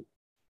OD.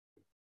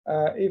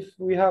 If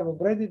we have a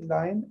braided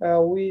line,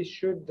 we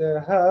should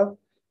have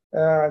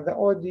the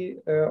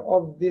OD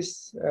of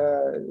this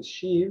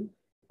sheave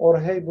or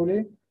hay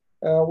pulley.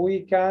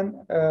 We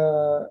can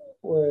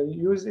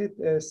use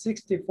it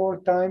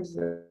 64 times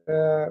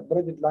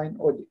braided line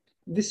OD.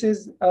 This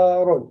is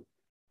a rod.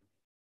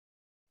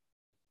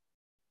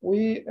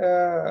 We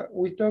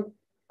talk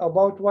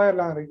about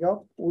wireline rig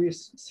up. We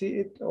see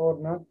it or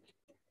not?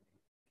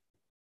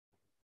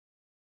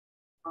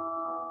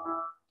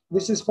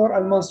 This is for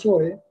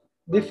Al-Mansouri,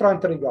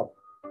 different rig up.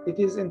 It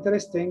is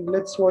interesting.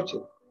 Let's watch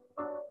it.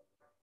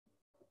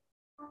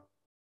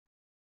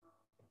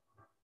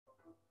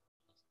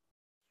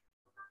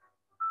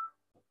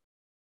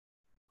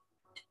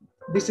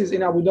 This is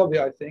in Abu Dhabi,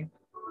 I think.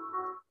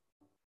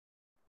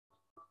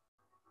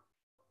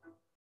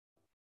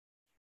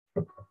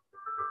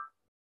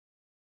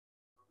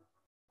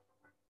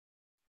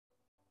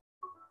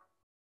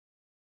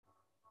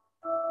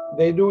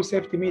 They do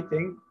safety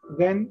meeting,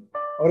 then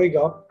rig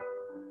up.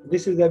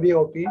 This is the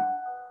BOP.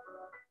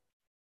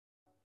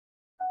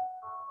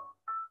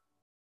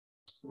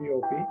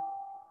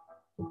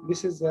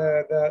 This is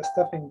the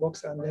stuffing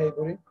box and the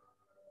haybury.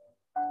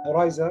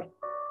 Riser.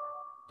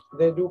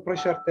 They do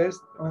pressure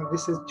test.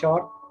 This is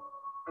chart.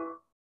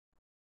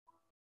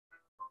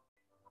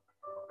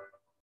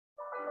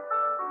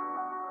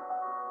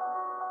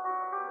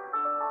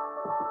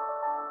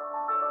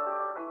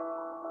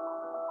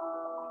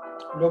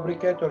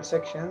 Lubricator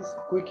sections,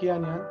 quick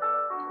union.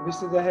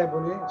 This is the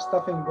haybury,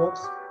 stuffing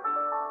box,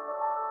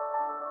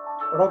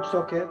 rope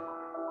socket.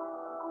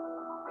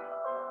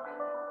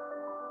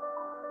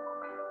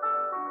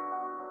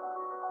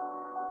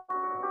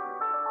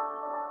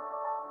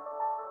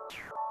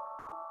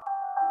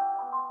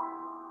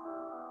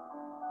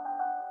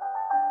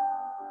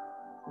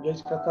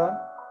 Gauge cutter.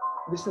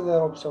 This is the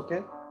rope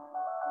socket.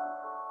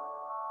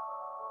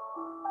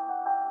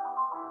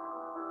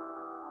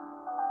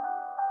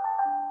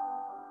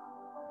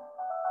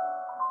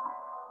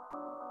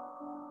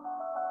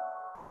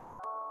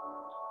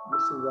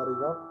 This is the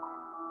rig up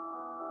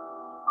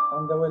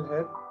on the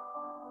wellhead.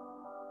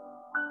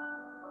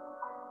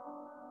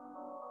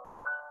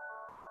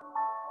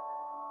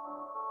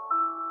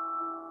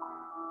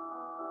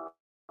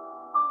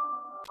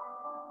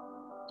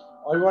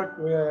 I work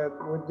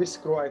with this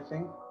screw, I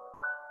think.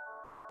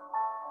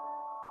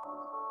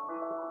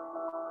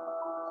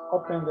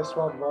 Open the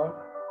swap valve.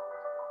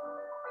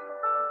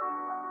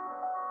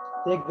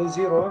 Take the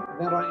zero,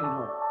 then run in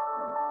home.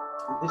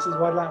 This is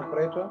wireline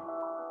operator.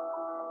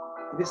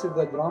 This is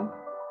the drum.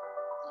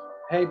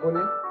 Hay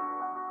pulley.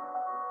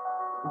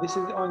 This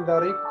is on the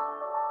rig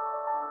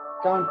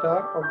counter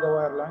of the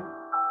wireline.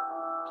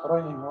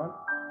 Run in home.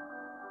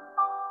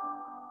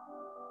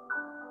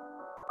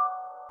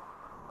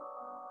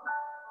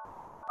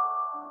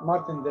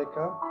 Martin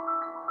Decker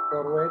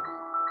for weight.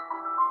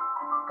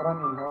 Run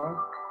in home.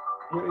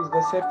 Here is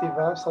the safety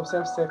valve,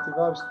 subsurface safety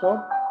valve,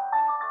 stop,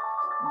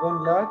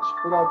 then latch,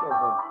 pull out of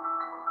hole.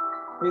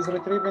 He's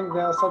retrieving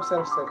the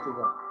subsurface safety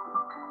valve.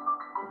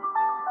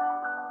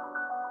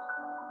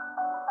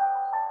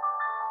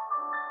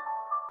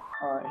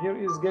 Here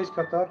is gauge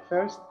cutter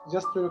first,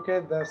 just to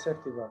locate the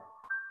safety valve.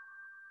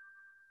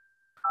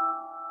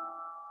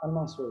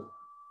 Al-Mansouri.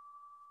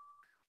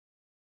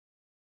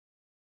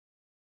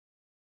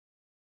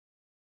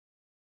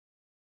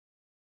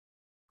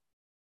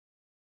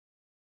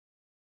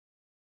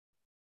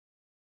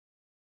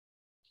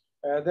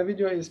 The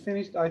video is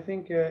finished. I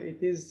think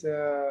it is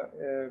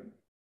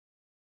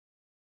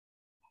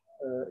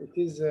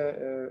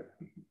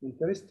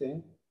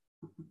interesting.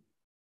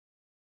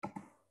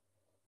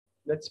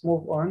 Let's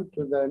move on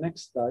to the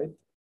next slide.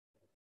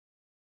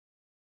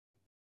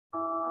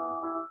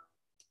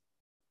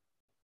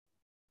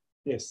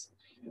 Yes.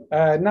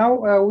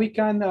 Now we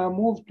can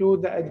move to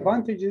the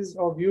advantages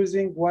of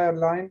using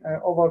wireline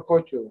over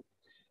coil tubing.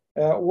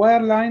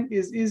 Wireline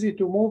is easy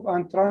to move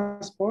and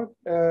transport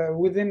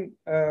within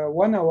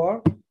 1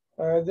 hour.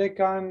 They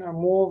can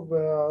move,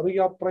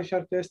 re-up,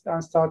 pressure test,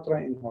 and start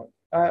running hole.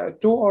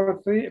 2 or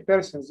 3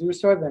 persons, you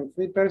saw them,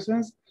 3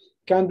 persons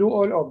can do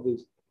all of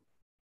this,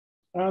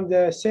 and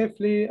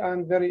safely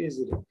and very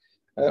easily.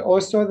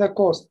 Also the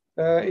cost,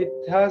 it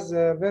has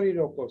a very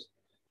low cost.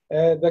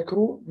 The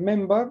crew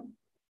member,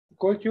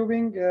 coil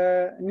tubing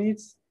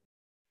needs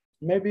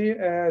maybe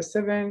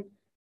 7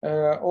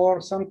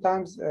 or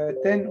sometimes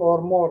 10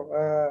 or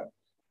more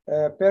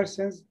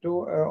persons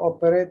to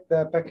operate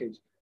the package,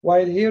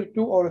 while here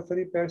 2 or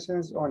 3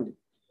 persons only.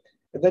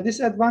 The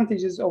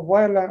disadvantages of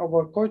wireline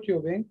over coil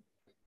tubing,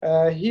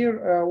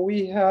 here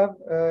we have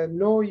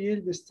low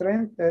yield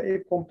strength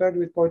if compared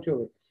with coil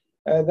tubing.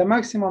 The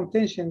maximum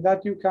tension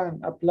that you can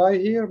apply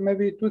here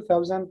maybe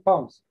 2,000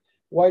 pounds,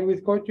 while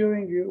with coil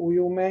tubing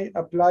you may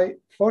apply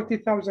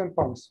 40,000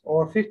 pounds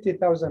or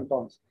 50,000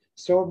 pounds.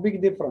 So big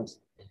difference.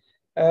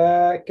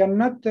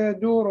 Cannot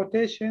do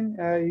rotation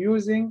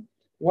using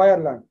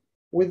wireline.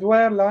 With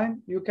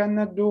wireline, you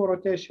cannot do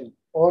rotation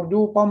or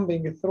do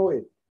pumping through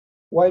it,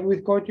 while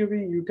with coil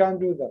tubing, you can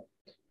do that.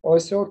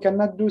 Also,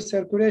 cannot do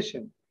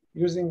circulation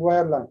using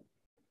wireline.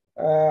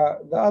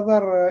 The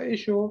other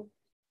issue,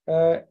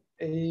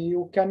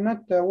 you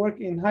cannot work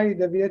in high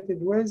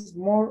deviated ways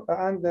more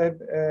and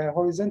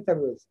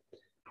horizontal ways.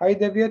 High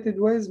deviated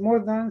ways more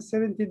than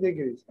 70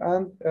 degrees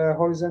and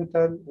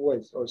horizontal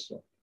ways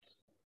also.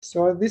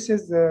 So this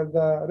is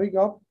the rig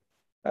up.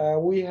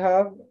 We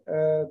have,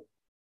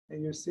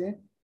 you see,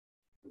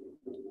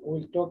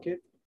 we'll talk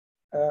it.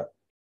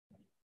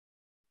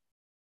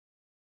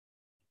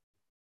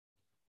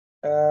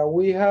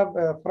 We have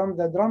from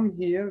the drum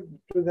here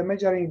to the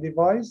measuring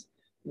device,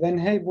 then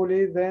hay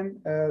pulley,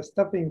 then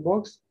stuffing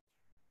box,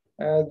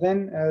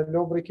 then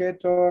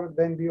lubricator,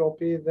 then BOP,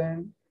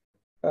 then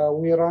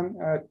we run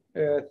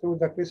through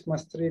the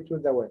Christmas tree to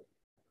the well.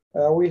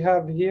 We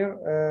have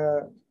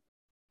here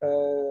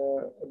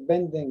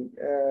bending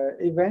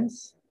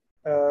events,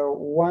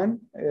 one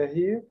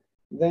here,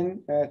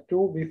 then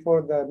two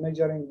before the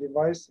measuring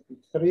device,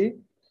 three,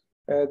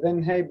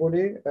 then hay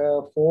pulley,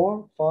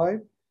 4,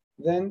 5,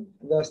 then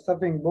the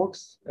stuffing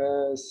box,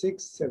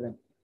 6, 7.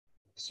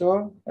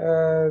 So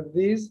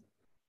these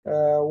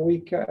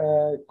we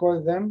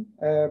call them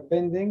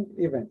bending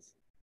events.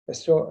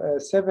 So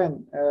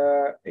 7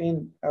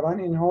 in run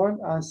in hole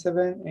and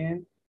 7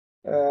 in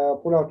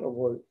pull out of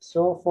hole.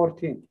 So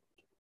 14,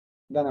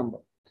 the number.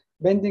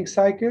 Bending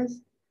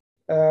cycles,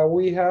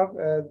 we have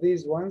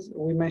these ones,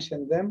 we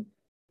mentioned them.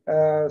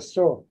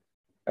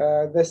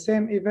 The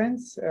same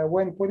events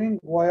when pulling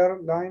wire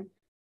line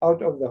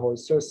out of the hole.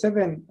 So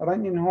 7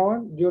 run in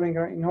hole during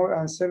run in hole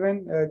and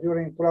 7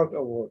 during pull out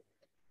of hole.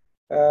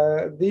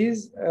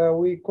 These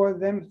we call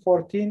them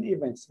 14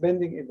 events,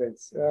 bending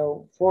events.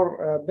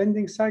 For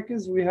bending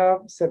cycles, we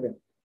have 7.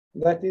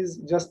 That is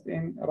just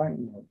in run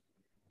in hole.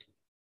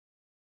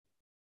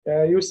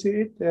 You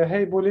see it,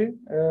 hay pulley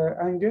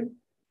angle.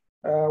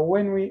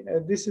 When we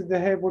this is the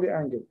hay pulley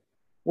angle.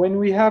 When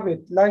we have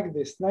it like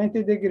this,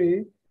 90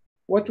 degree,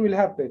 what will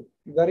happen?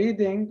 The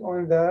reading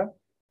on the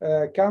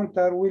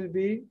counter will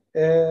be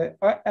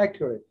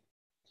accurate.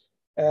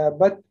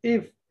 But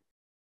if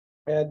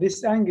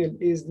this angle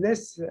is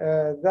less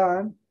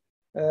than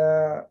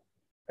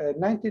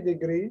 90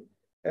 degree,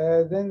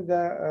 then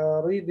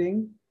the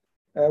reading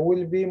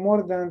will be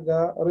more than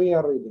the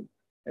real reading.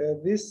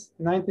 This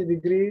 90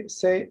 degree,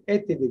 say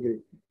 80 degree.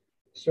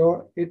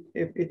 So if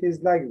it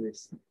is like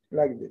this,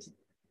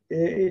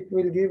 it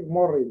will give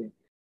more reading.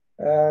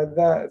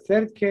 The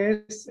third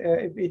case,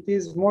 if it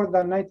is more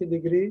than 90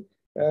 degree,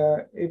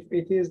 if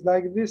it is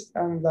like this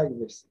and like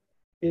this,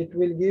 it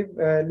will give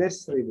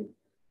less reading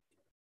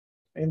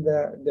in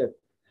the depth.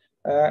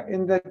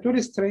 In the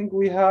tool string,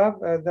 we have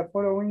the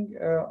following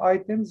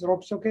items.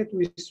 Rope socket,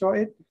 we saw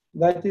it,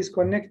 that is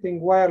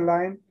connecting wire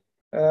line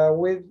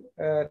with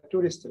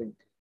tool string.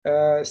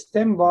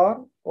 Stem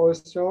bar,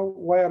 also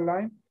wire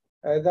line,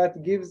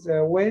 that gives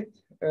weight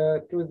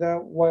to the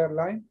wire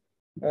line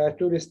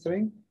tool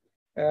string.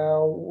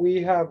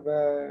 We have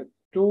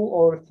 2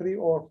 or 3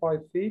 or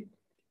 5 feet.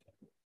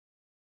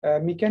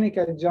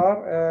 Mechanical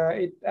jar,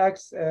 it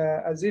acts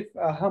as if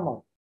a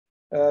hammer.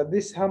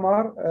 This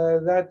hammer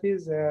that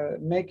is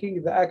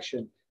making the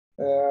action,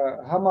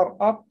 hammer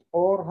up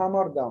or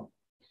hammer down.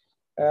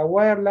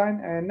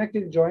 Wireline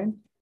knuckle joint.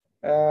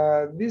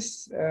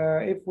 This,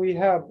 if we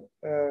have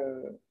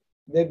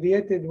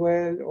deviated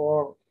well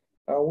or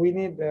we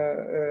need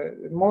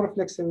more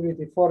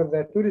flexibility for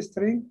the tool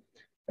string,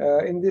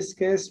 in this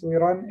case, we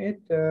run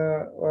it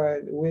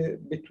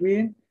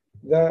between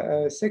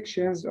the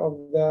sections of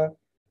the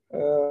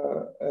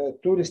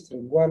tool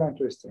string, wireline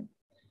tool string.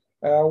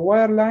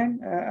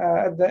 Wireline,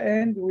 at the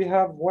end, we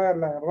have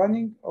wireline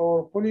running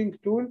or pulling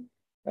tool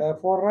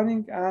for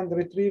running and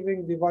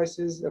retrieving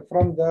devices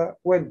from the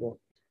wellbore.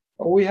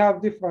 We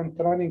have different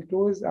running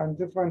tools and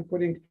different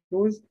pulling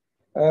tools,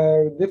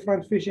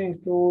 different fishing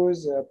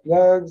tools,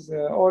 plugs,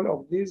 all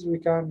of these, we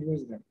can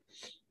use them.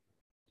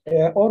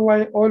 All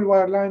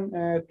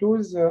wireline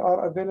tools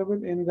are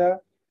available in the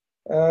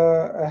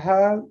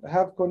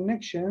have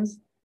connections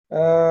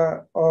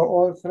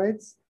or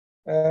threads.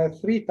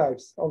 3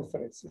 types of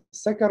threads.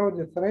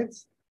 Saccharode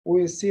threads,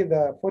 we'll see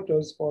the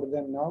photos for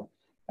them now.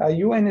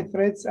 UN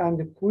threads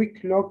and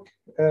quick lock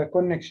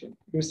connection.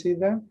 You see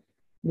them?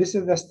 This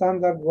is the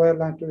standard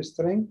wireline tool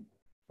string,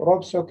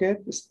 rope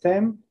socket,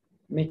 stem,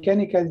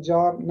 mechanical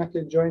jar,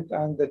 knuckle joint,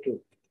 and the tool.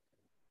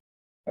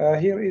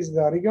 Here is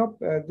the rig up.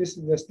 This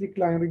is the slick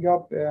line rig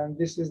up, and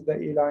this is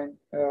the E-line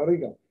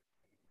rig up.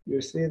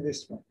 You see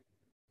this one.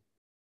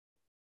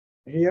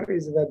 Here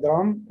is the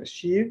drum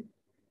sheave.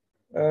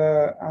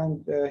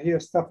 And here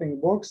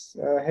stuffing box,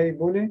 hay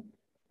pulley,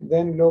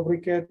 then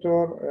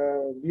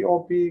lubricator,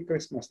 BOP,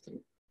 Christmas tree.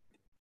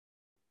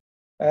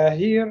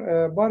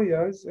 Here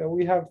barriers,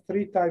 we have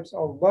 3 types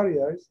of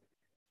barriers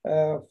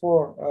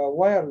for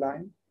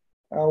wireline.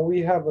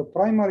 We have a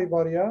primary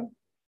barrier,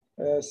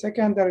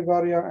 secondary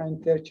barrier,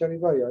 and tertiary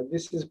barrier.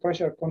 This is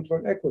pressure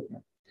control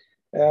equipment.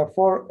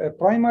 For a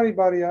primary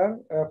barrier,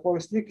 for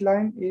slick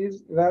line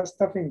is the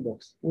stuffing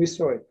box. We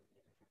saw it.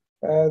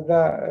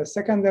 The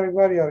secondary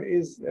barrier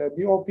is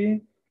BOP,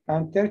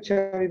 and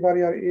tertiary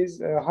barrier is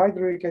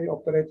hydraulically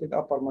operated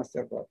upper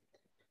master valve.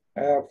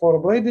 For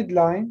braided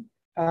line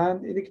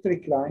and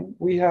electric line,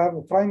 we have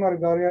a primary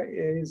barrier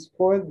is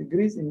called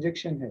grease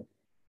injection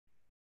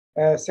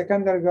head.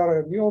 Secondary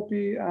barrier BOP,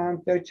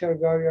 and tertiary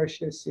barrier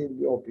shell seal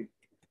BOP.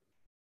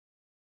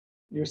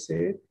 You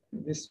see it,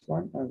 this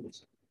one and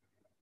this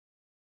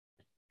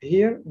one.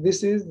 Here,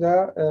 this is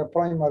the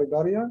primary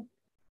barrier.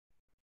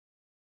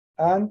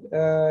 And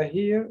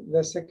here,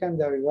 the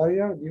secondary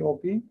barrier,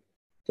 BOP.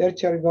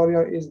 Tertiary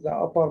barrier is the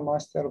upper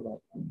master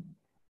valve.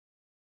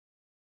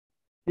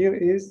 Here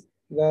is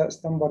the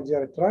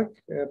Stamberger truck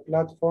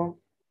platform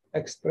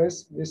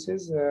express. This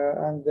is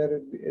and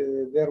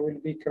there will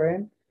be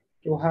crane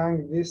to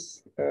hang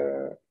this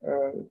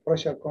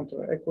pressure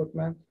control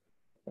equipment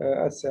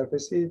at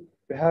surface. It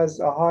has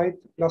a height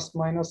plus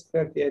minus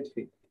 38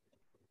 feet.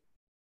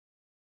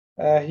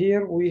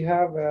 Here we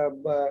have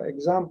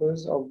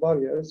examples of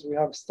barriers. We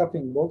have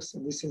stuffing box.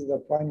 This is the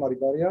primary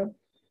barrier.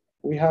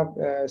 We have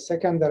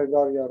secondary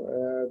barrier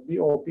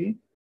BOP.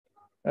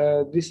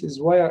 This is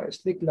wire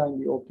slick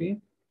line BOP,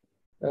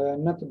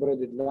 not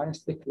braided line,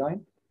 slick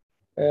line.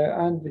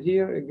 And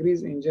here a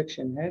grease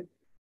injection head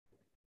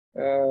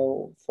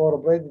for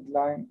braided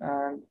line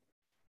and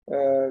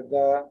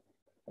the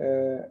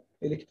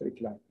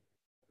electric line.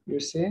 You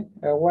see,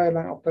 a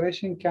wireline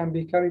operation can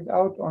be carried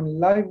out on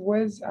live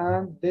wells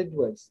and dead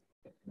wells.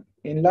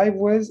 In live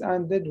wells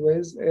and dead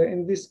wells,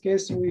 in this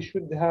case, we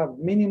should have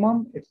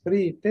minimum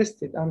 3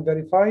 tested and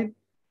verified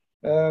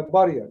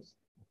barriers.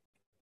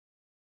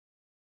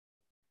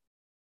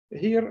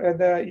 Here,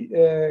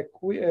 the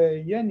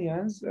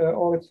unions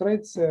or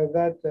threads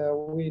that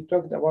we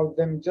talked about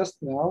them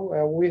just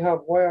now, we have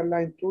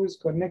wireline tools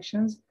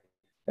connections,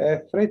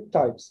 thread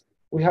types.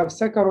 We have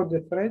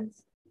saccharode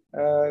threads,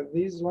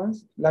 these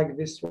ones, like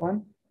this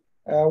one.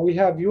 We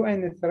have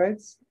UN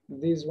threads,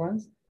 these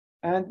ones,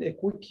 and a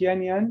quick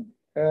union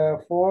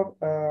for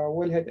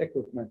wellhead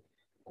equipment.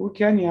 Quick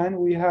union,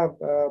 we have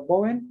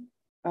Bowen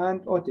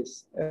and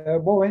Otis.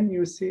 Bowen,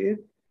 you see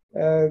it,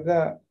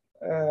 the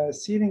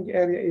sealing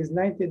area is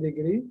 90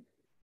 degree,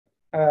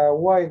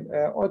 while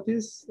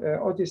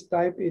Otis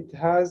type, it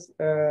has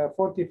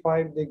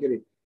 45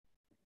 degree.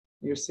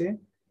 You see,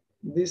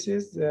 this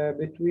is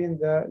between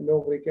the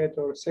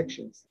lubricator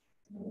sections.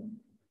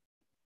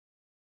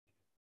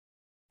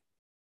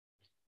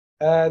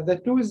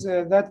 The tools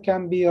that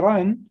can be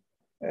run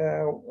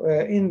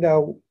in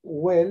the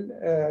well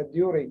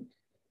during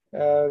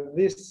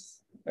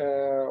this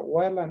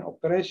wireline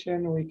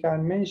operation, we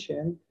can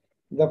mention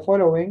the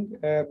following: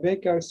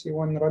 Baker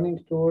C1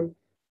 running tool,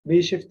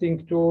 B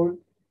shifting tool.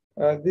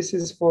 This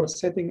is for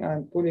setting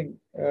and pulling,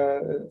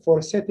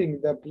 for setting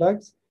the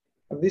plugs.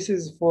 This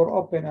is for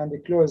open and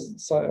close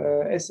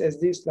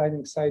SSD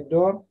sliding side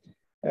door.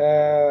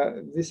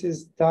 This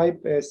is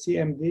type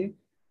CMD.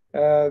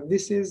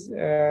 This is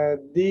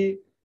the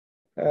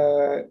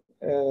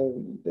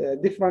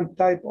different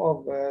type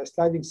of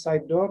sliding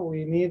side door.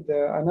 We need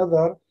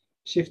another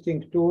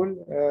shifting tool.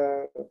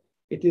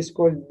 It is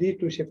called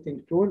D2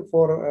 shifting tool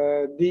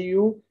for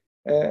DU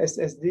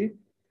SSD.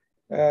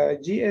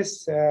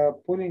 GS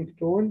pulling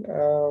tool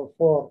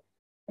for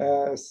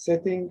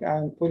setting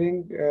and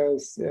pulling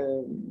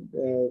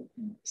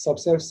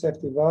subsurface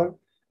safety valve.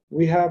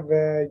 We have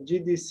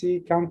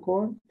GDC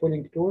Camco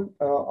pulling tool,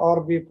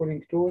 RB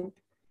pulling tool,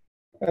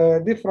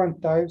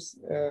 different types,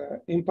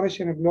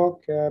 impression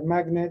block,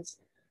 magnets,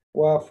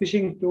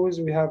 fishing tools.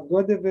 We have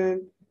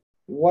Godeville,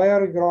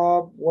 wire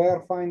grab,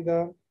 wire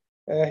finder.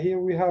 Here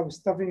we have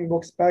stuffing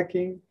box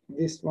packing,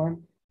 this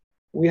one.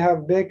 We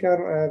have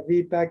Baker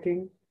V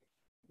packing,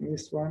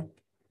 this one.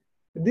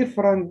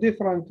 Different,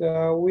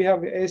 we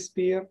have a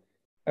spear,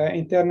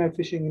 internal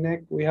fishing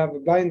neck. We have a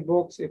blind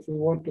box if we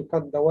want to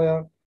cut the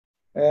wire.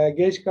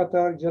 Gauge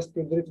cutter just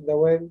to drift the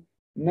well.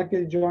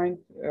 Knuckle joint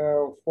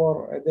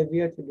for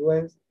deviated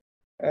wells.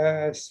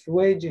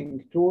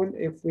 Swaging tool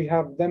if we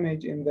have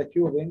damage in the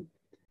tubing.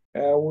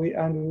 We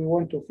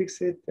want to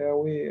fix it,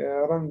 we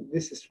run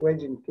this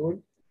swaging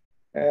tool.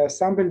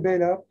 Sample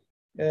baler,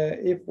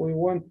 if we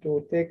want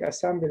to take a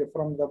sample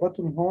from the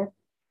bottom hole,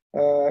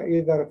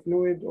 either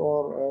fluid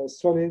or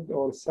solid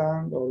or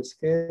sand or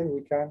scale,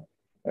 we can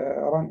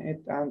run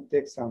it and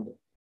take sample.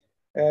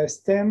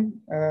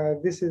 Stem,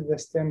 this is the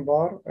stem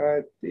bar.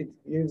 It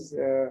gives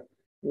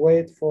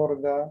weight for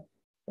the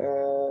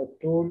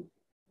tool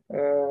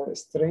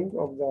string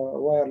of the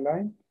wire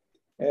line.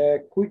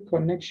 Quick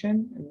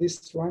connection,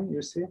 this one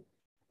you see,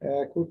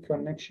 quick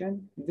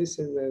connection. This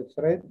is a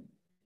thread,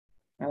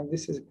 and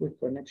this is a quick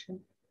connection.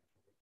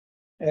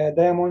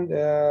 Diamond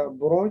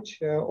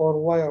brooch or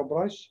wire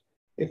brush.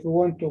 If we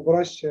want to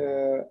brush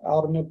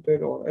R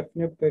nipple or F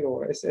nipple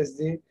or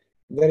SSD,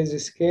 there is a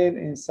scale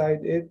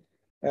inside it.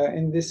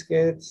 In this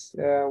case,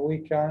 we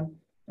can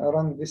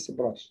run this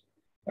brush.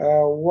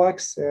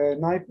 Wax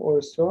knife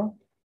also,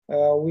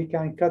 we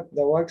can cut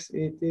the wax.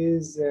 It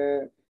is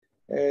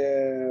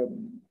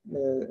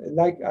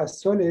like a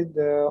solid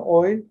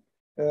oil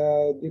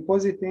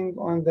depositing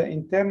on the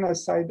internal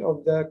side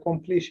of the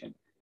completion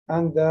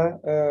and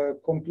the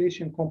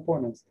completion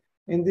components.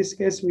 In this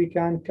case, we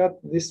can cut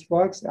this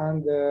wax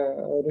and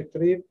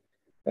retrieve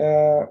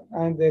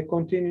and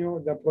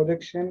continue the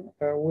production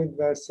with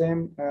the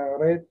same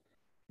rate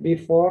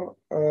before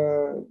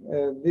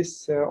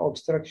this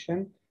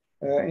obstruction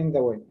in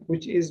the well,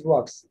 which is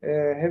wax,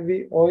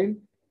 heavy oil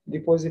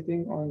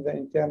depositing on the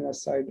internal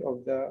side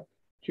of the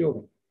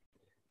tubing.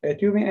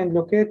 Tubing and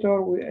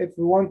locator, if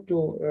we want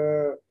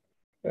to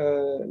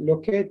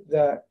locate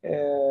the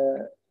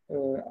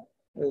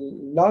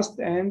last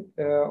end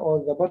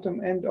or the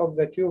bottom end of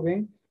the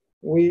tubing,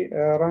 we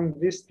run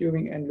this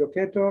tubing and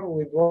locator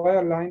with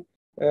wireline,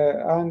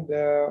 and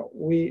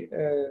we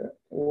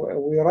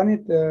run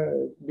it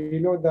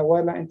below the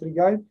wireline entry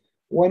guide.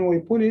 When we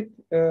pull it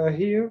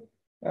here,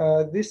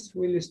 this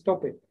will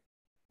stop it.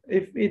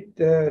 If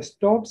it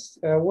stops,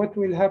 what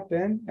will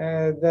happen?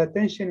 The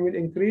tension will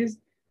increase.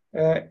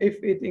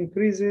 If it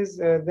increases,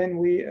 then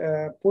we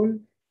pull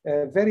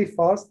very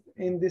fast.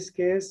 In this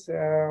case,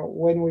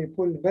 when we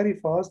pull very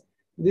fast,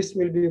 this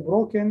will be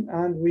broken,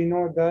 and we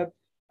know that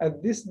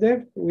at this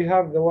depth, we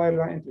have the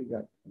wireline entry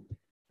guide.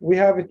 We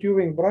have a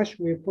tubing brush.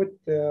 We put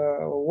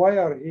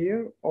wire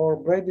here or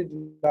braided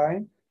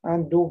line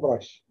and do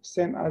brush,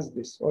 same as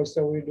this.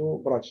 Also, we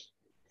do brush.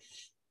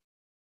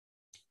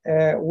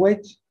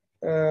 Wedge,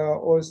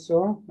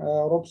 also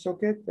rope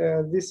socket.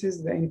 This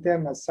is the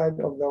internal side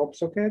of the rope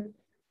socket.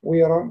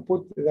 We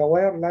put the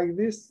wire like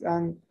this,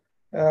 and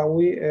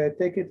we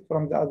take it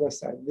from the other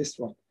side, this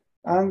one.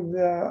 And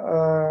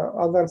the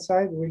other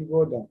side will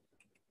go down.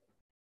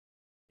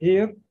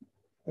 Here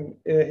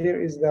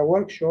is the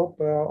workshop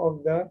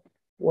of the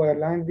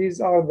wireline. These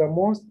are the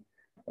most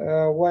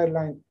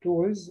wireline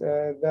tools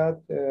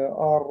that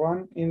are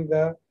run in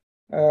the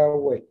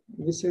way.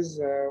 This is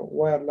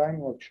wireline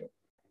workshop.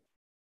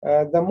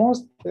 The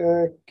most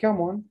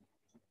common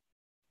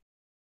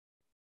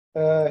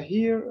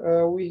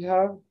here we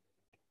have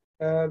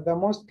the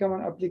most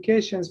common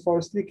applications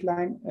for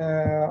slickline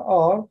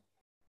are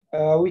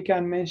we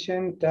can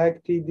mention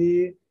tag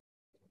TD,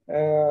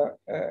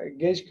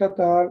 gauge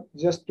cutter,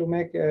 just to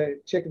make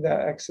check the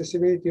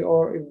accessibility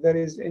or if there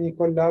is any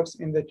collapse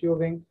in the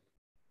tubing.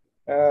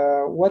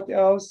 What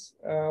else?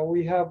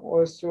 We have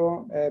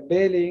also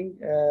baling,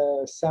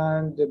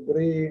 sand,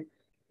 debris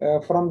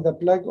from the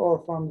plug or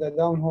from the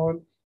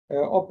downhole,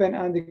 open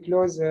and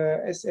close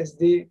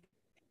SSD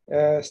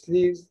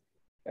sleeves,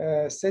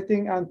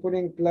 setting and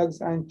pulling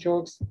plugs and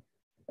chokes,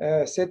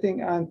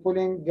 setting and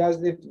pulling gas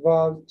lift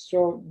valve.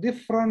 So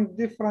different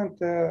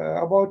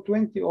about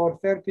 20 or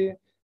 30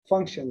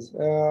 functions,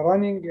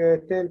 running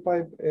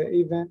tailpipe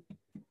even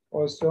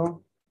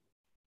also.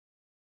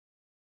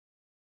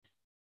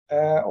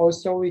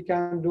 Also, we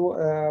can do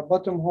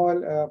bottom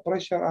hole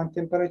pressure and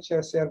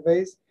temperature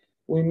surveys.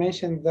 We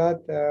mentioned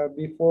that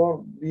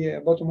before,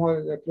 the bottom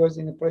hole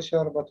closing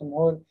pressure, bottom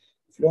hole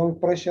flowing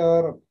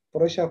pressure,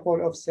 pressure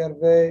fall off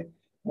survey,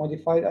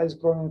 modified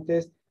isochronon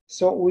test.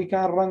 So we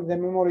can run the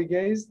memory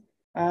gauge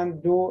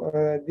and do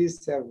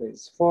these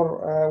surveys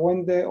for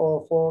 1 day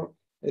or for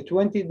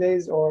 20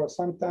 days or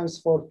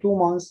sometimes for 2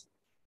 months.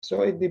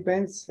 So it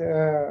depends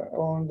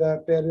on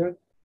the period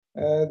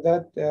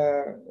that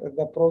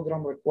the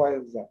program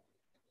requires that.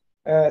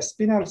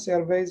 Spinner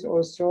surveys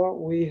also,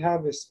 we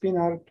have a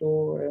spinner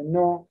to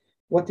know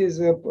what is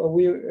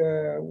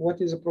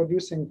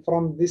producing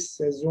from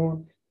this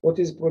zone, what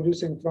is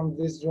producing from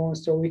this zone.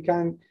 So we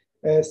can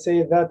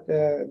say that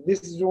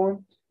this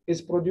zone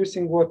is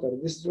producing water,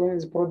 this zone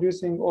is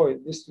producing oil,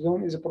 this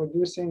zone is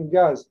producing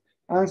gas,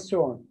 and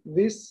so on.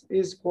 This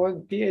is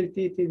called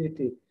PLT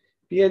TDT.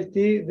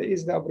 PLT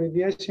is the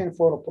abbreviation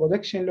for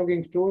production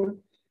logging tool,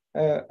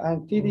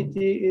 and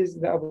TDT is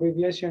the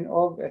abbreviation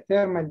of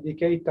thermal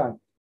decay time.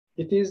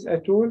 It is a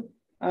tool,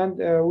 and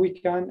we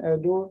can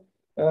do,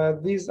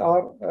 these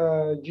are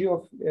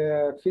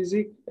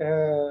geophysics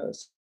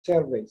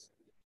surveys.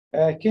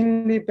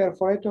 Kinley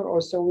perforator,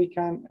 also we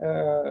can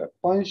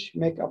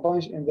make a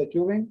punch in the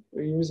tubing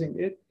using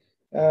it.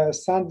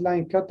 Sand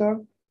line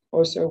cutter,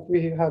 also if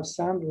we have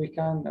sand, we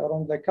can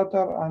run the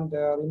cutter and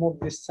remove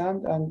this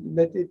sand and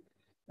let it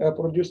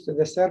produce to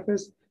the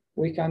surface.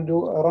 We can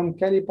do a run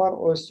caliper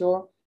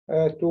also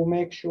to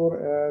make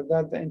sure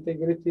that the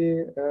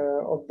integrity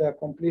of the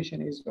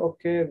completion is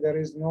okay. There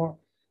is no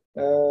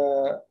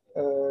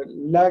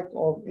lack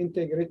of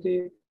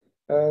integrity.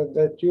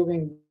 The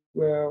tubing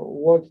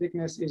wall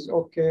thickness is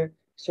okay.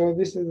 So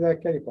this is the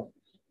caliper.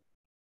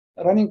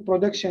 Running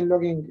production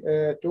logging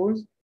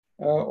tools.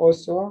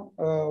 Also,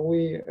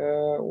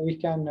 we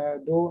can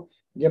do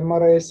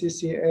Gemara,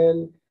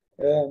 CCL,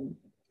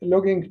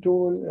 logging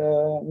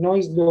tool,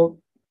 noise log.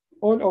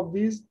 All of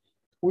these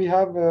we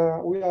have.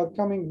 We are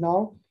coming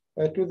now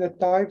to the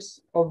types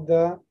of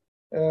the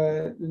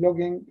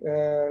logging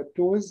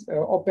tools: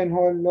 open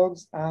hole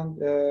logs and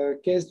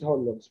cased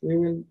hole logs. We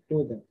will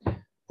do them.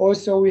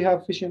 Also, we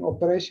have fishing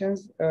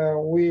operations.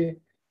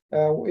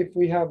 If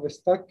we have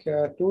stock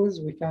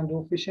tools, we can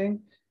do fishing,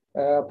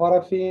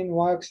 paraffin,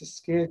 wax,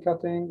 scale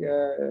cutting,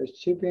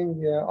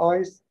 shipping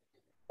ice,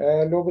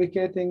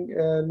 lubricating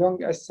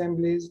long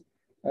assemblies,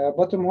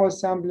 bottom hole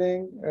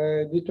sampling,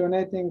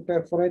 detonating,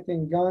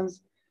 perforating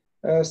guns.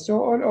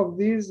 So all of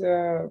these,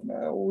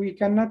 we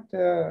cannot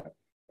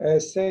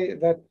say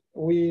that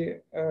we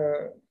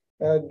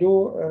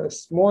do a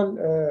small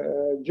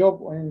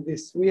job on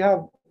this. We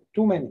have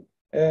too many.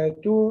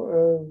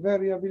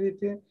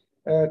 Variability.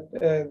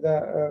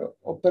 The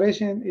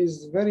operation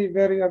is very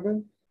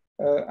variable,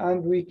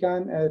 and we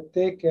can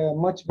take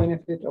much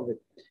benefit of it.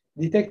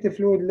 Detect the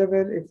fluid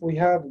level if we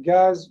have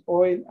gas,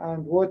 oil,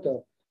 and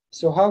water.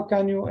 So how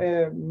can you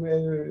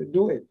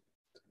do it?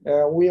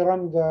 We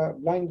run the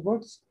blind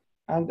box.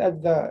 and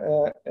at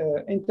the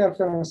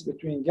interference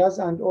between gas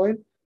and oil,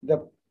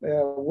 the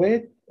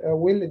weight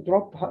will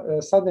drop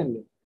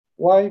suddenly.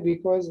 Why?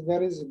 Because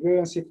there is a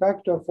buoyancy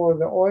factor for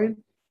the oil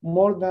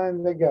more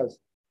than the gas.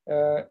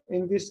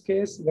 In this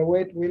case, the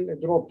weight will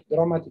drop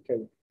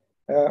dramatically.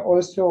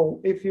 Also,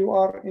 if you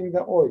are in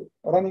the oil,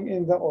 running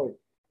in the oil,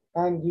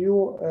 and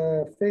you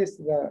face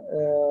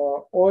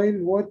the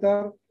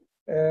oil-water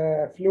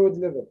fluid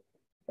level,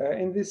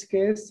 in this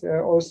case,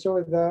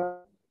 also the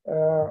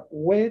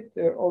weight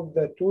of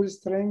the tool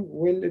string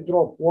will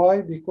drop.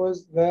 Why?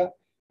 Because the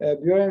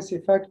buoyancy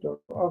factor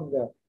of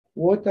the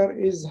water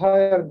is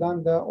higher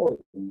than the oil,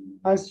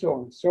 and so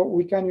on. So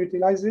we can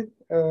utilize it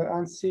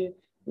and see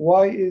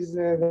why is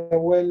the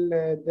well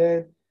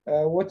dead.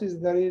 What is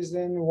the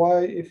reason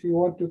why, if you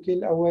want to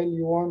kill a well,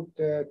 you want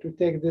to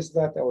take this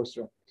data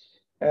also.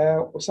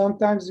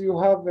 Sometimes you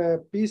have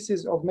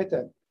pieces of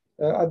metal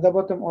at the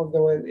bottom of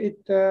the well.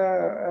 It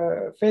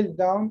fell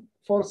down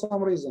for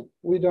some reason.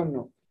 We don't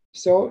know.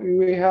 So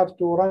we have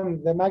to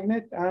run the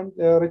magnet and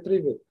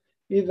retrieve it.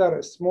 Either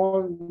a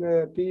small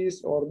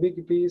piece or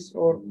big piece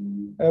or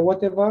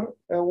whatever,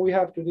 we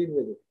have to deal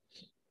with it.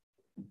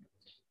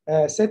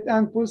 Set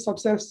and pull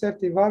subsurface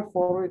safety valve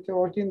for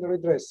routine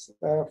redress.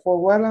 For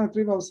wireline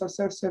retrieval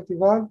subsurface safety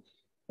valve,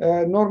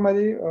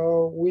 normally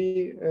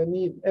we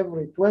need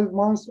every 12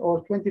 months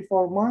or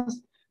 24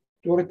 months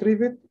to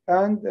retrieve it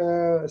and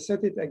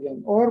set it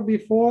again. Or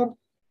before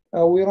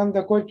we run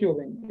the coil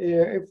tubing.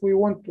 If we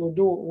want to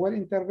do well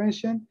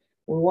intervention,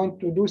 we want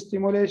to do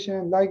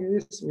stimulation like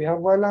this, we have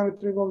wireline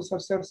retrieval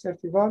subsurface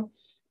safety valve.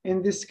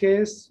 In this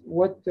case,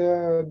 what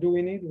do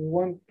we need? We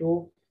want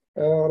to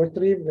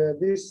retrieve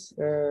this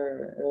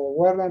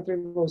wireline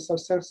retrieval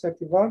subsurface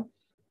safety valve,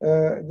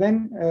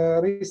 then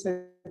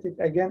reset it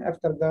again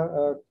after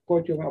the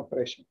coil tubing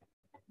operation.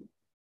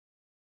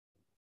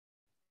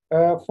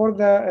 For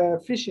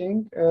the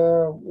fishing,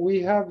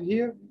 we have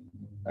here,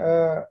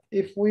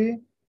 if we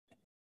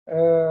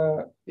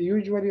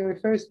usually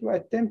refers to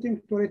attempting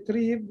to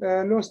retrieve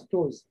lost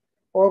tools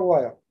or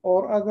wire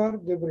or other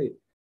debris.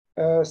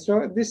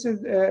 So this is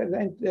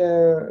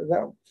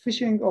the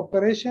fishing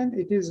operation.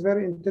 It is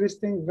very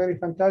interesting, very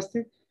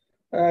fantastic.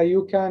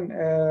 You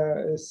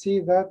can see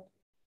that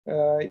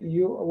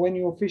when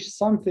you fish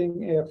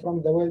something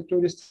from the well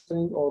tool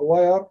string or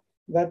wire,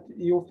 that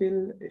you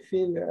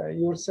feel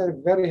yourself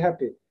very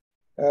happy.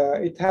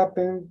 It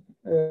happened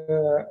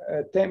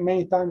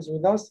many times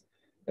with us,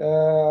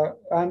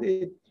 and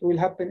it will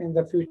happen in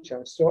the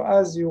future. So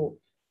as you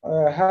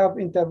have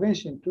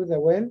intervention to the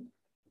well,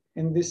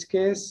 in this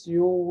case,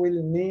 you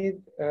will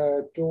need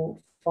to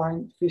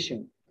find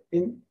fishing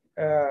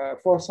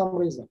for some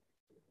reason,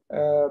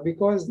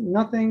 because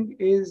nothing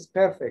is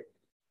perfect.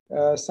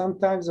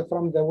 Sometimes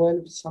from the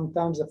well,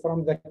 sometimes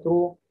from the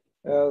crew,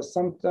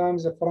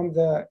 sometimes from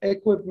the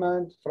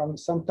equipment,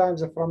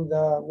 sometimes from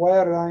the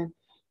wire line.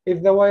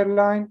 If the wire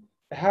line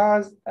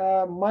has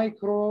a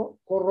micro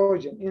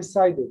corrosion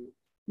inside it,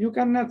 you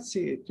cannot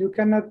see it.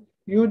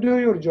 You do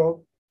your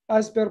job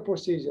as per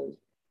procedures.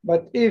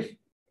 But if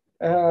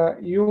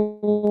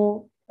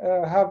you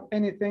have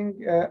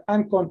anything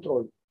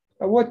uncontrolled,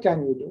 what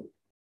can you do?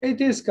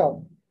 It is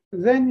come.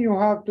 Then you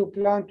have to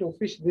plan to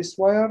fish this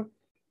wire,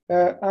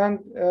 and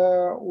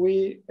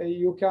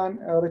you can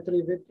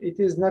retrieve it. It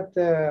is not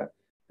a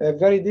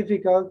very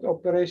difficult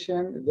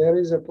operation. There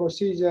is a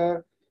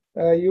procedure.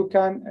 You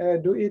can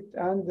do it,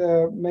 and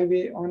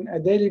maybe on a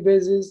daily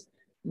basis.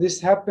 This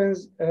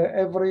happens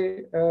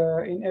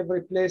in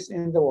every place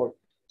in the world.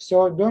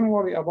 So don't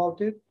worry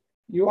about it.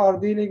 You are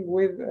dealing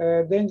with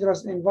a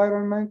dangerous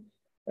environment,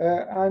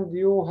 and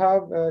you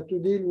have to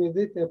deal with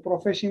it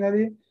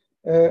professionally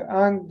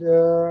and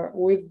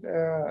with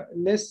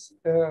less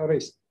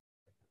risk.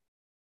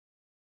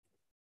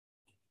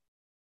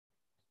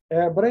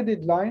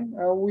 Braided line,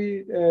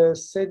 we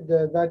said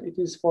that it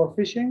is for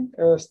fishing,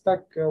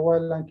 stuck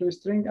wireline tool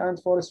string,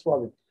 and for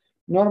swabbing.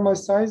 Normal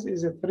size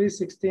is a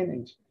 3/16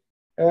 inch.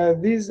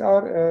 These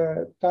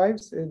are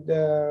types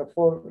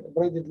for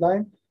braided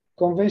line,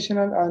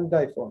 conventional and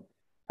diphone.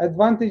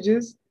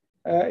 Advantages,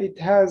 it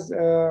has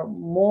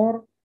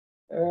more,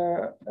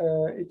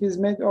 it is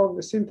made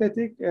of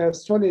synthetic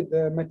solid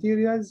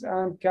materials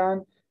and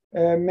can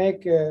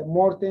make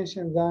more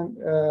tension than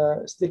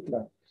stick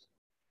line.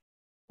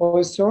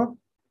 Also,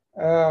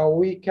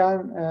 we can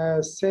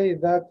say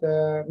that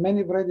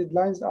many braided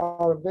lines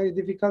are very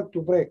difficult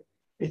to break.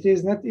 It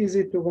is not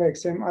easy to break,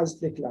 same as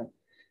stick line.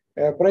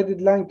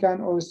 Braided line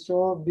can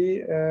also be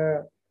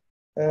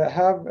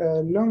have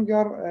a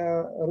longer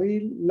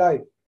real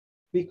life,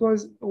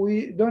 because we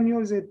don't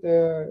use it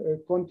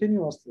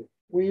continuously.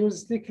 We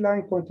use stick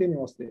line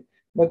continuously.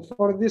 But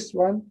for this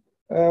one,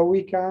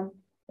 we can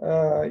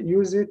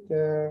use it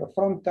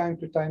from time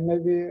to time.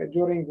 Maybe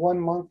during 1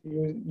 month,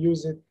 you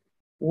use it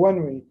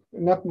 1 week,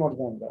 not more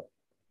than that.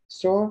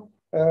 So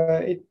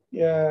it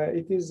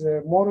is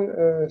more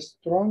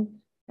strong,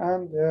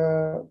 and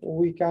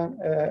we can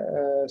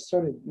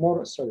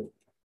more solid.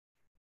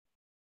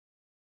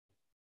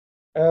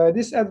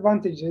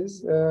 Disadvantages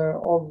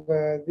of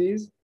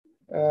these,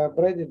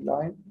 braided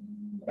line.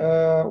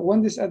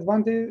 One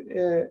disadvantage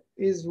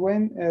is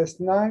when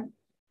snagged,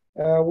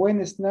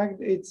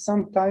 it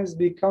sometimes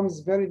becomes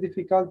very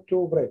difficult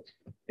to break.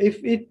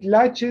 If it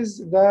latches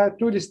the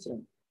tool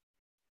string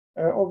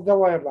of the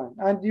wire line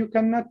and you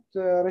cannot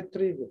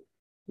retrieve it,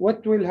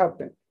 what will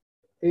happen?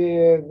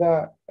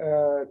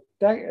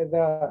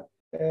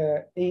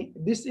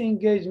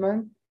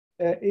 Disengagement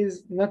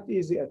is not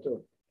easy at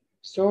all.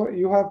 So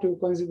you have to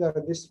consider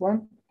this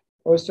one.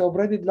 Also,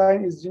 braided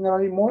line is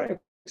generally more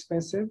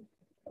expensive.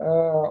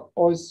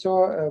 Also,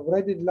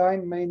 braided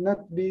line may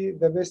not be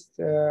the best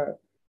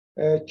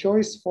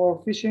choice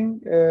for fishing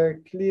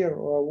clear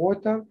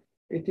water.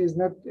 It is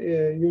not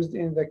used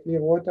in the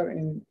clear water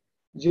in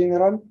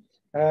general.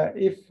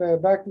 If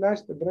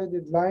backlashed, the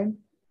braided line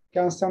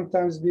can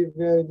sometimes be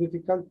very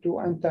difficult to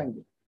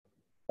untangle.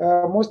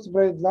 Most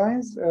braid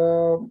lines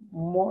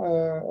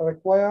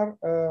require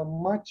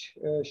much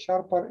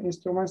sharper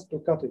instruments to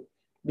cut it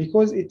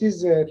because it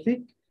is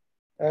thick,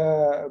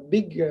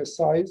 big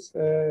size,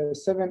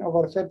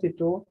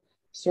 7/32.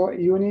 So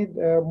you need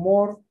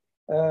more.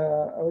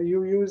 You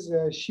use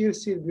shear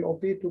seal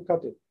BOP to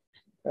cut it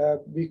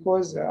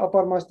because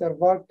upper master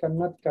valve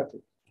cannot cut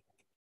it.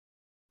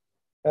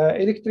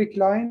 Electric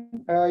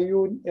line,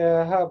 you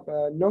have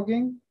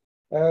logging,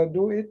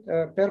 do it,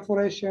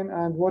 perforation,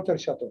 and water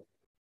shutoff.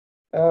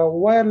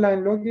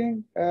 Wireline logging,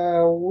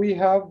 we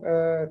have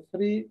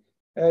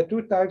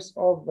two types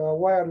of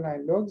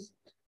wireline logs,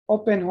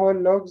 open hole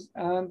logs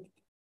and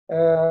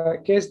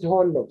cased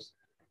hole logs.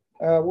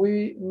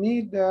 We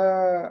need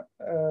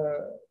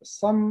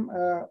some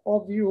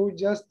of you,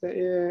 just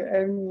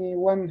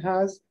anyone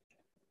has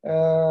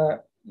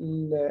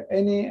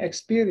any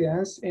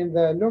experience in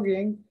the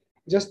logging,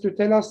 just to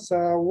tell us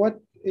what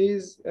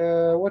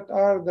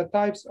are the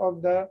types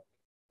of the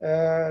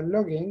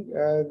logging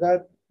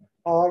that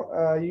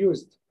are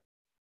used.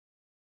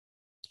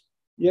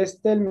 Yes,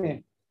 tell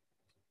me.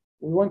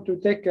 We want to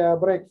take a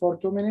break for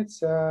 2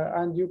 minutes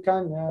and you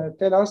can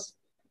tell us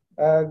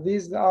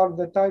these are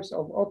the types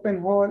of open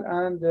hole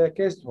and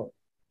cased hole.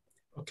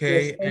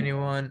 Okay, Yes.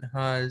 anyone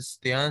has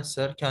the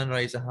answer can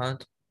raise a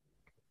hand.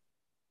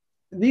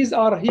 These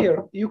are here.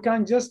 You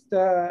can just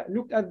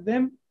look at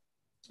them,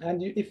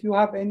 and if you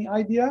have any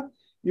idea,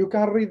 you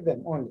can read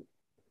them only.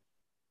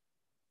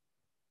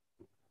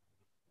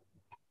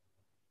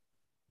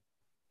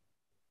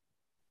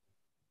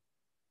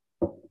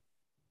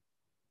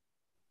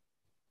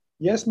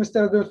 Yes,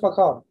 Mr. Abdul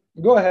Fakar,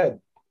 go ahead.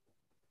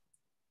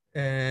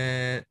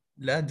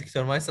 لا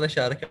دكتور ما يصير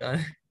أشارك أنا.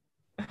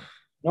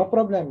 No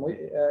problem.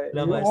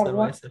 لا ما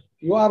يصير.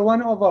 You are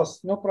one of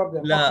us. No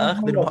problem. لا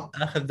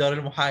أخذ دور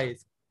المحايد.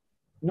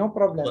 No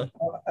problem.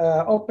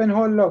 Open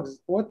hole logs.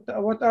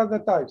 What are the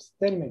types?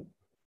 Tell me.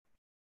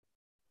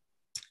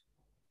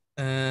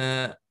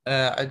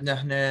 عندنا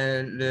احنا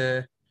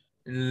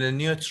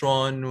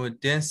النيوترون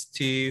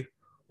والدنسيتي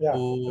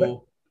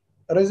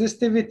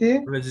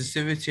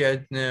resistivity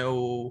عندنا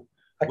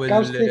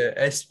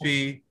والاس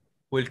بي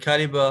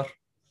والكاليبر.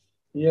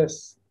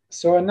 Yes.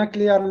 So a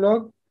nuclear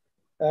log,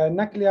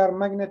 nuclear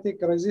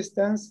magnetic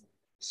resistance.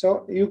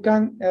 So you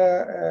can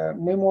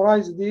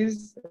memorize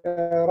these,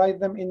 write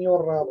them in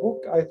your book.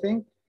 I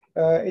think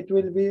it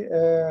will be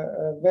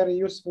very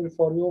useful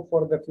for you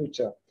for the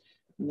future.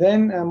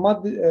 Then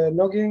mud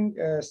logging,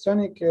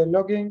 sonic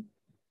logging,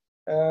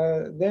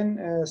 then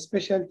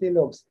specialty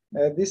logs.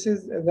 This is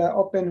the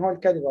open hole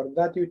caliber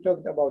that you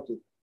talked about it.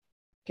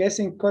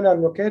 Casing color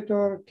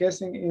locator,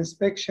 casing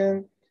inspection,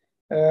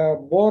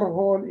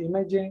 borehole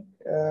imaging,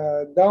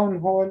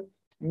 downhole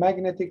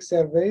magnetic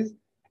surveys.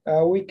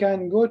 We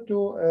can go to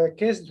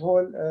cased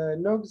hole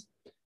logs,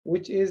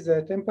 which is a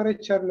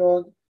temperature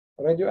log,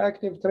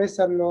 radioactive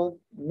tracer log,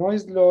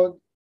 noise log,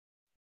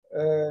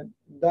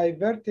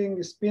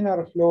 diverting spinner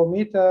flow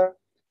meter,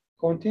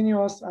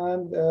 continuous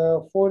and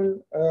full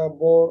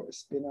bore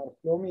spinner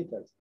flow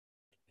meters.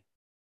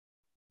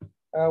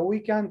 We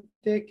can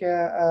take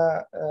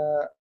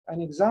an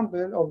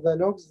example of the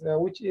logs,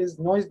 which is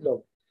noise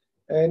log.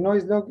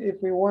 Noise log, if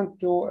we want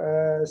to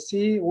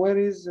see where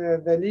is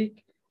the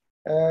leak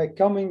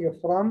coming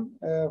from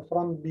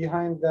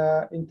behind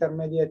the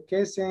intermediate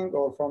casing,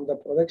 or from the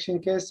production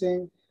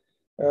casing,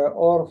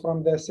 or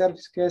from the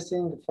surface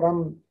casing, from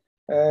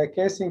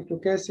casing to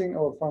casing,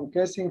 or from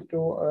casing to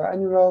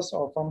annulus,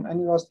 or from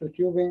annulus to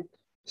tubing.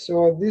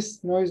 So this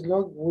noise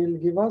log will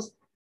give us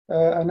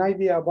an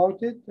idea about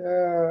it,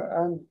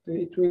 and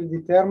it will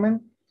determine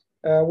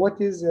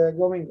what is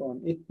going on.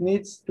 It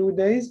needs 2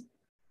 days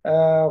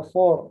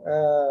for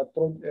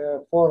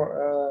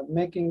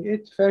making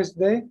it. First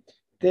day,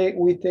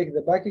 we take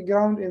the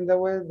background in the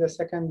well. The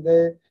second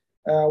day,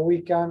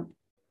 we can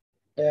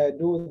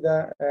do the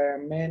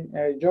main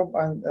job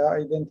and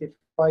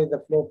identify the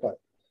flow path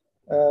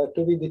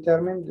to be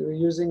determined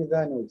using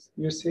the noise.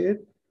 You see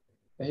it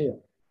here.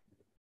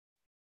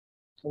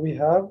 We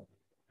have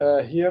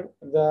here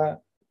the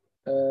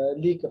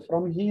leak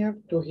from here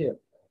to here.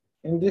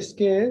 In this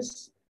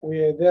case,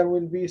 there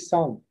will be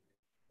sound.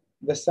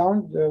 The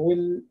sound we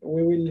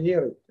will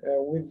hear it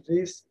with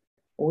this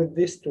with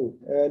this tool,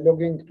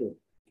 logging tool.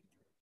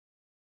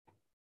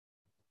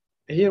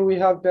 Here we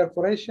have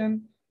perforation.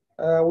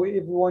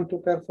 If we want to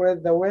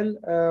perforate the well,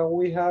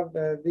 we have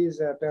these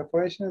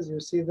perforations. You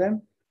see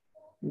them.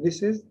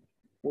 This is,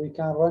 we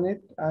can run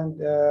it and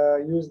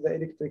use the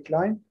electric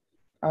line.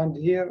 And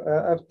here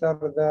after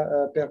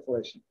the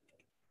perforation.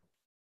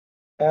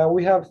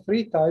 We have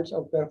three types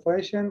of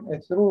perforation: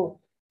 through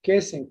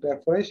casing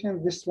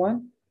perforation. This one,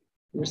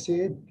 you see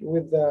it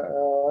with the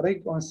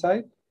rig on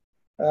site.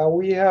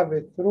 We have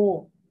it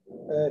through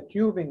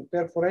tubing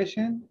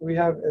perforation. We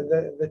have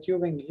the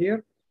tubing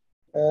here,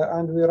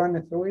 and we run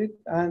it through it.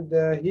 And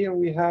here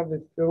we have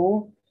it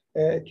through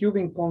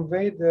tubing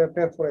conveyed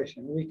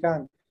perforation. We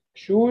can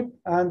shoot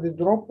and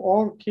drop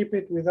or keep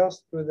it with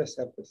us to the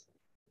surface.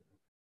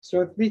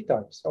 So three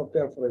types of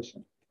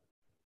perforation.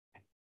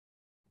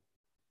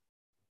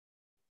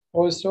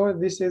 Also,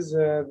 this is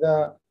the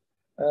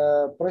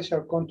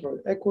pressure control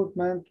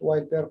equipment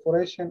while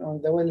perforation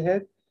on the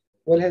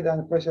wellhead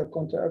and pressure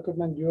control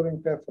equipment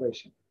during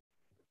perforation.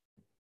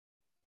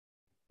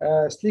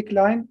 Slick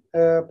line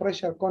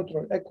pressure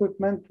control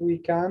equipment, we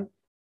can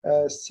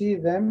see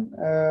them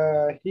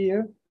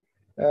here.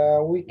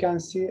 We can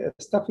see a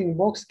stuffing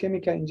box,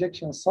 chemical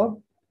injection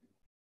sub.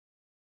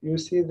 You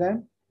see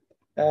them.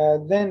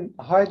 Then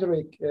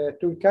hydraulic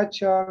tool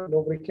catcher,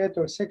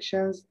 lubricator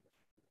sections.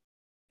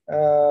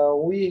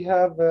 We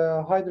have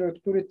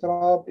hydraulic tool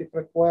trap if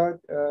required,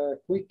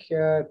 quick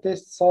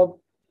test sub,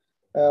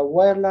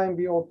 wireline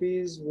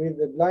BOPs with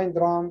the blind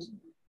drums,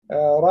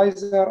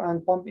 riser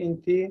and pump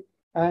in T,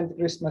 and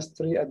Christmas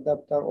tree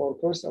adapter or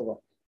crossover.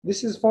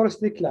 This is for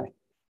slick line.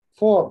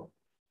 For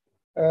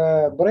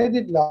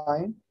braided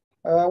line,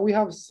 we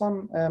have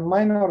some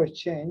minor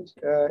change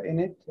in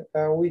it.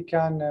 We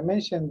can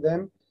mention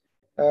them.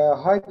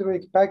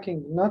 Hydraulic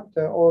packing nut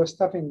or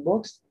stuffing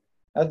box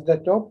at the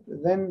top,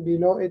 then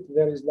below it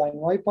there is line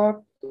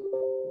wiper,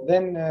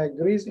 then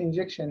grease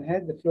injection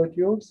head, the flow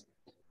tubes,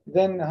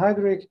 then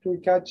hydraulic tool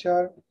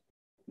catcher,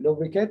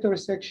 lubricator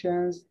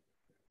sections,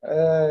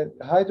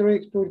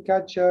 hydraulic tool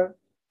catcher,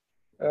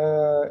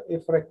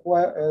 if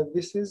required.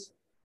 This is,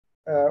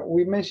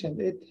 we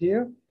mentioned it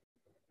here,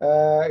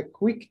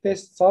 quick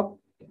test sub.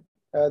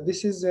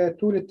 This is a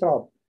tool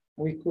trap,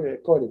 we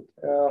call it,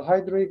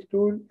 hydraulic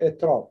tool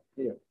trap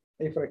here,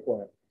 if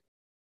required.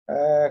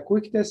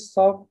 Quick test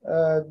sub,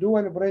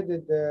 dual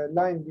braided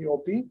line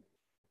BOP,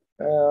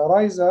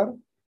 riser.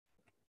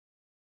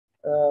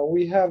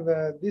 We have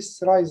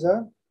this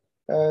riser,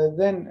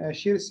 then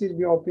shear seal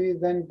BOP,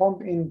 then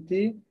pump in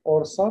T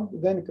or sub,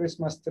 then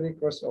Christmas tree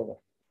crossover.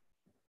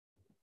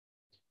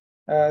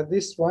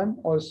 This one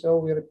also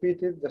we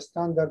repeated the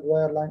standard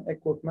wireline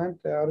equipment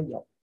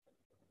result.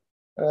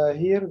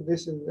 Here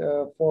this is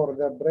for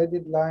the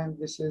braided line.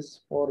 This is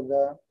for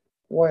the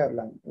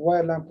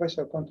wireline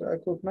pressure control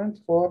equipment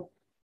for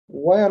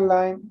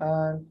wireline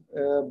and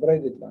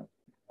braided line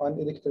on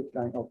electric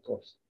line, of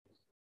course.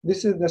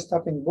 This is the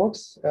stuffing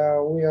box.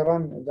 We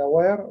run the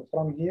wire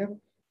from here,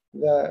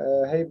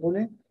 the hay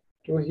pulley,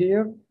 to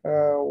here.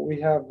 We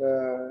have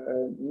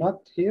a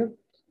nut here,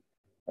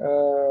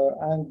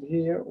 and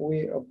here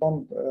we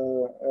pump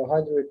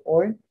hydraulic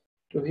oil.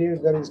 To here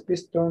there is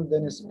piston,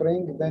 then a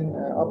spring, then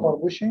upper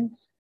bushing,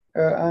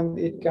 and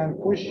it can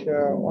push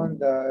on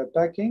the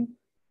packing.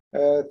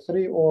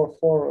 3 or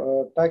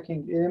 4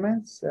 packing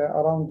elements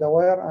around the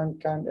wire and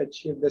can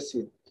achieve the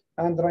seal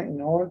and run in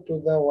hole to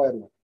the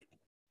wireline.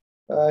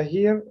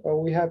 Here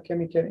we have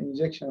chemical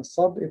injection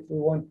sub if we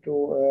want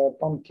to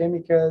pump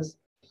chemicals,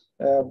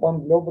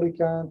 pump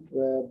lubricant,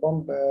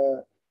 pump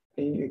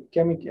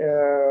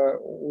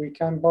we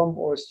can pump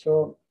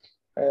also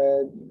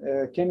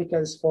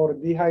chemicals for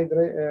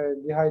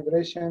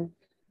dehydration.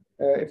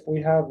 If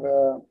we have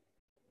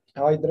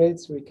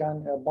hydrates, we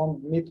can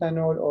pump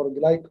methanol or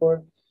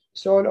glycol.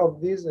 So all of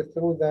these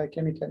through the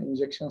chemical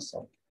injection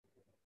sub.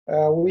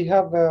 We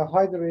have a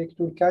hydraulic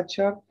tool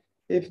catcher.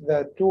 If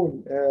the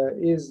tool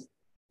is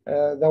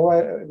the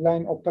wire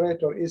line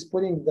operator is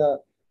pulling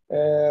the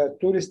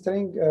tool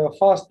string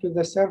fast to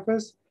the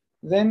surface,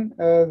 then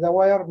the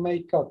wire may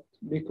cut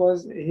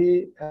because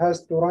he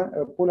has to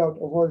pull out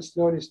a hole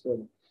slowly.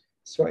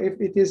 So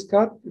if it is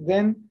cut,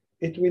 then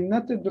it will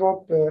not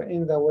drop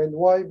in the well.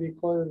 Why?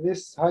 Because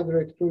this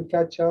hydraulic tool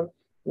catcher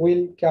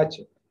will catch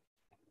it.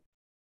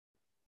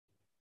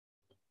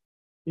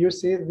 You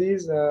see,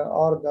 these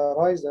are the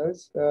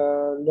risers,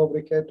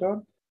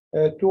 lubricator,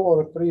 2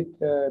 or 3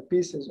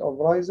 pieces of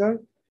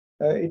riser.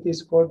 It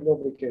is called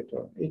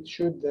lubricator. It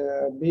should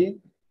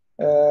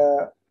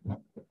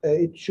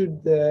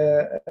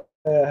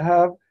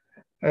have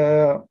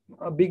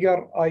a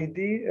bigger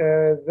ID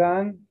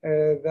than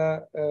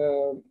the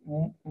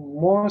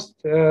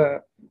most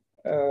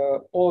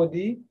OD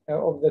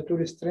of the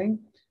tool string.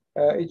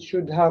 It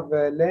should have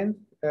a length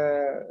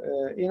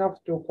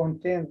enough to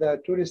contain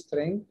the tool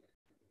string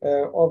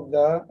of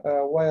the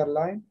wire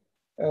line,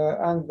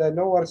 and the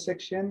lower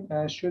section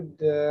should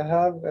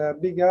have a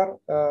bigger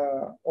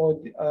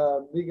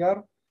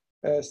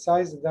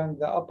size than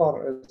the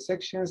upper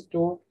sections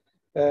to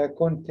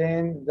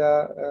contain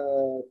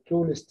the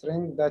tool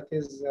string that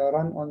is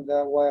run on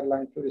the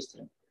wireline tool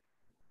string.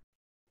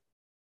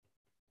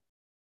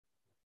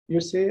 You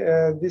see,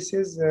 this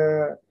is,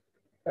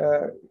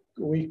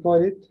 we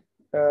call it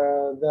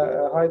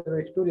the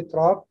hydraulic tool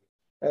trap.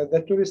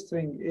 The tool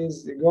string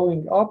is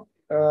going up,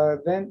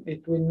 then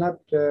it will not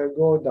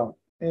go down.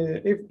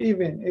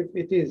 Even if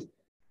it is,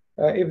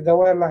 if the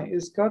wire line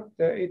is cut,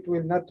 it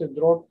will not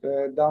drop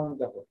down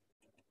the hole.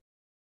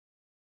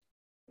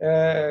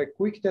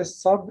 Quick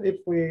test sub, if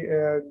we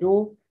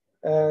do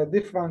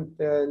different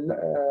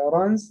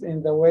runs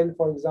in the well,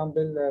 for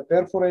example,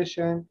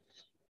 perforation.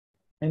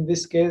 In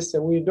this case,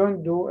 we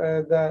don't do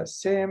the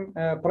same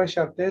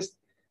pressure test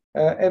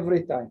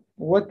every time.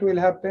 What will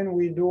happen?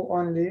 We do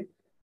only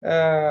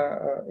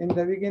in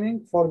the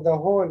beginning for the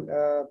whole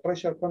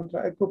pressure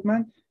control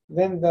equipment.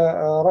 Then the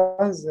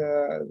runs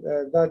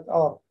that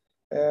are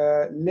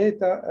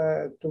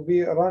later to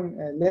be run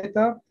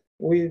later,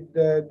 we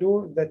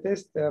do the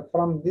test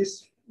from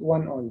this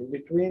one only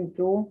between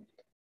two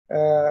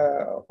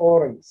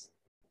O-rings.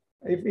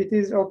 If it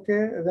is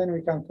okay, then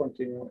we can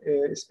continue,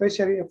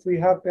 especially if we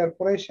have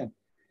perforation.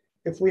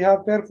 If we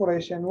have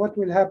perforation, what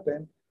will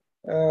happen?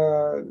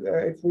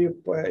 If we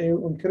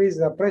increase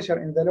the pressure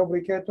in the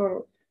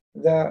lubricator,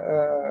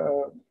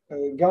 the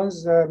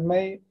guns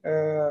may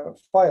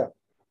fire.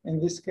 In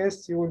this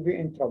case, you will be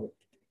in trouble.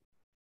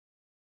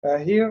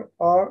 Here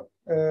are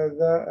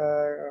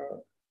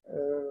the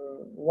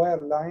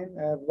wireline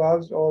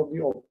valves or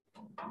VO.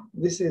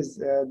 This is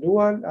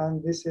dual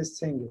and this is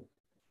single.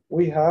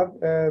 We have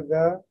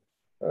the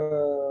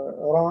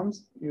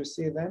rams, you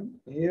see them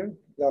here,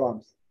 the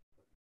rams.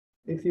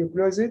 If you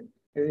close it,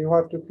 you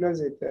have to close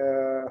it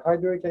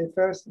hydraulically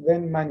first,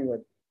 then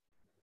manually.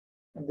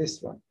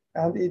 This one.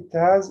 And it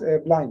has a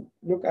blind.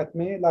 Look at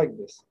me like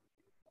this.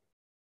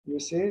 You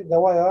see, the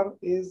wire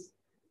is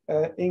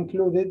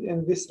included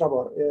in this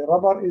rubber.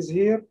 Rubber is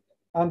here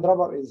and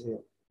rubber is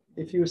here.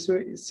 If you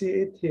see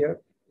it here,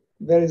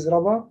 there is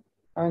rubber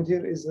and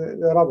here is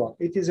the rubber.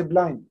 It is a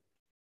blind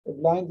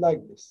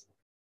like this.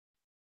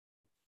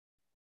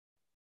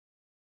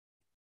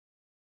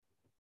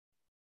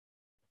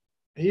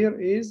 Here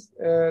is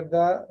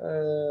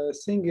the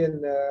single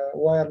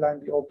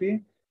wireline BOP,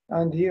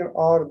 and here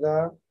are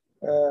the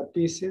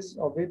pieces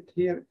of it.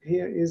 Here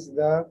is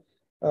the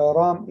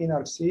ram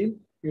inner seal.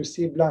 You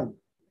see blind,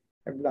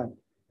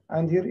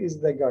 and here is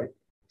the guide.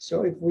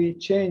 So if we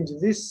change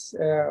this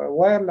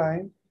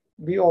wireline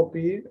BOP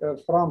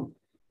from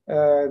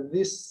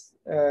this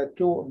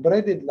to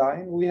braided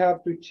line, we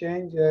have to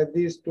change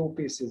these two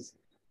pieces,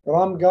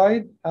 ram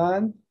guide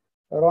and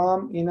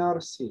ram inner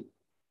seal,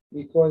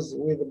 because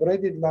with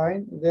braided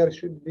line there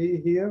should be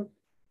here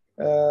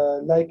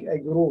like a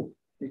groove,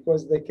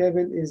 because the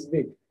cable is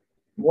big,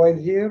 while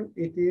here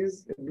it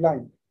is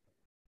blind.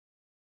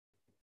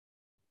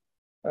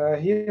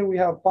 Here we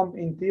have pump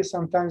in T.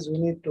 Sometimes we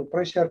need to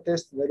pressure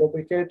test the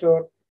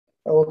lubricator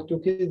or to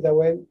kill the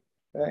well.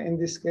 In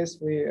this case,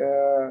 we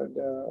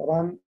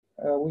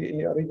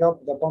we rig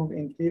up the pump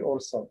in T or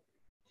sub.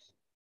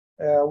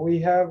 We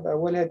have a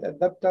wellhead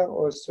adapter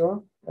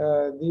also.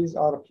 These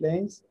are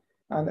planes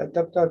and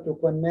adapter to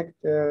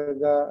connect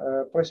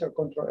the pressure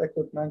control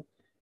equipment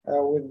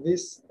with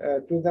this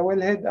to the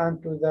wellhead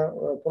and to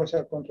the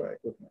pressure control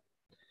equipment.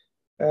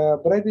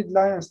 Braided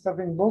line and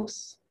stuffing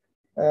box.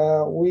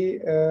 We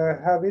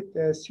have it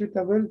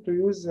suitable to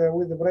use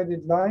with the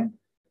braided line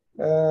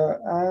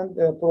and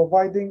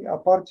providing a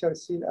partial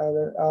seal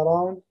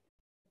around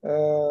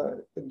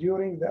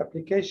during the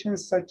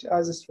applications such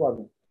as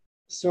swabbing.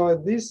 So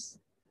this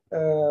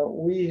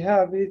we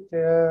have it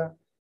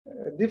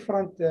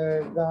different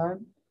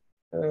than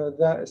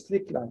the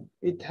slick line.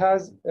 It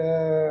has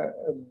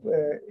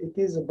it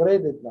is a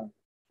braided line.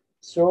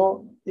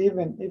 So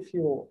even if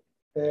you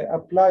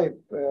apply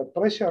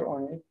pressure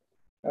on it,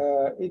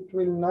 it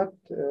will not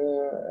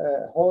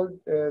hold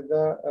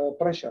the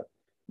pressure.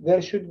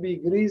 There should be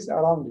grease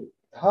around it.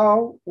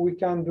 How we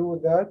can do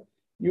that?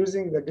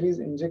 Using the grease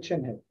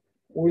injection head.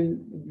 We'll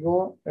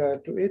go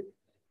to it.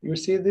 You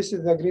see, this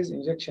is the grease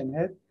injection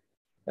head.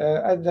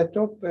 At the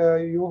top,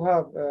 you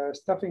have a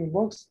stuffing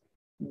box.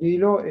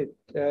 Below it,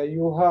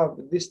 you have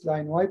this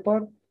line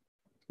wiper.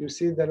 You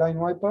see the line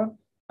wiper.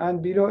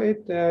 And below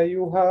it,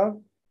 you have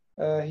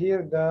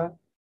here the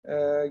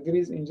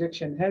grease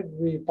injection head.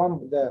 We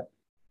pump the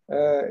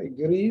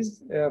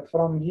grease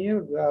from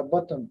here, the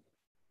bottom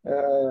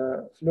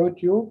flow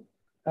tube,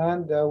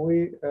 and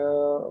we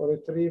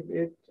retrieve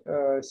it,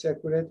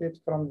 circulate it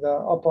from the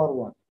upper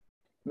one,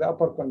 the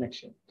upper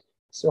connection.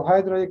 So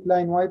hydraulic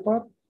line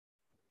wiper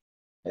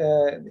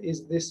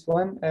is this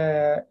one.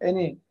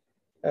 Any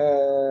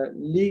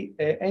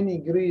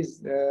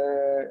grease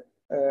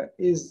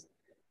is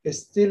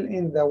still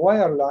in the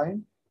wire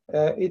line,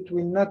 it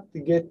will not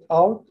get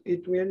out.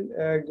 It will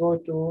go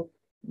to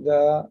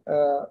the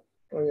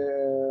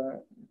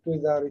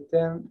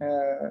return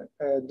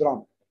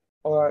drum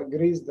or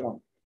grease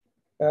drum.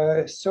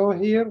 So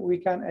here we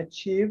can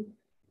achieve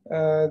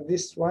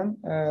this one,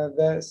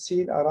 the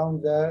seal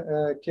around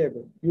the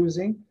cable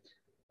using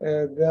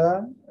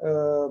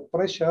the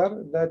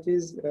pressure that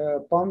is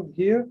pumped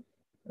here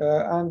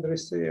and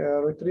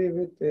retrieve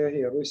it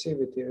here,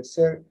 receive it here.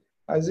 So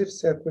as if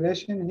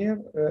circulation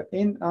here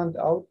in and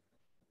out.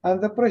 And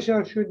the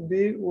pressure should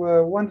be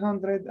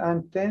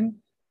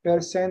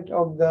 110%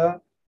 of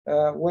the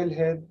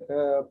wellhead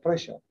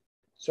pressure.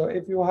 So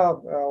if you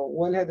have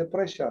wellhead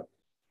pressure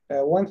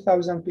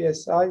 1000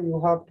 psi, you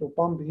have to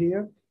pump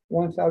here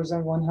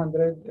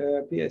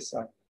 1100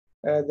 psi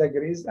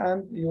degrees,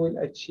 and you will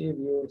achieve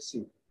your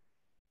C.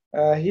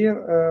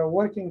 Here,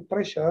 working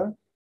pressure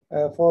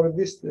for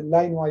this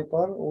line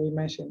wiper, we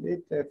mentioned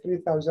it,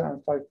 3000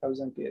 and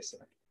 5000 psi.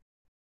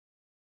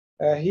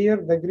 Here,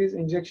 the grease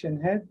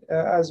injection head,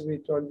 as we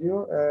told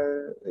you,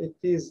 it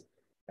is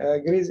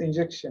grease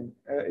injection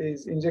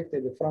is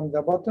injected from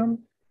the bottom,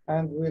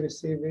 and we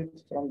receive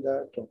it from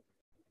the top.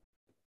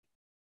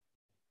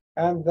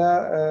 And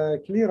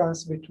the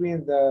clearance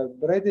between the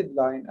braided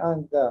line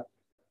and the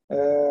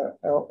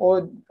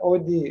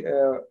OD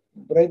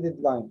braided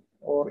line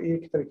or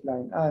electric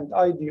line and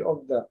ID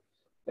of the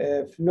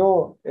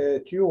flow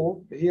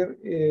tube, here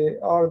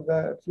are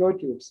the flow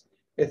tubes.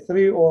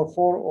 3 or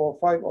 4 or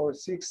 5 or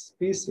 6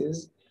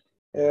 pieces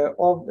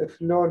of a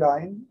flow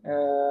line,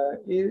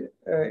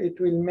 it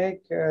will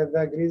make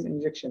the grease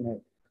injection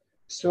head.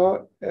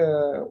 So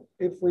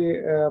if we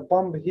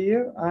pump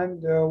here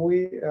and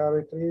we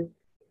retrieve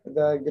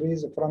the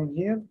grease from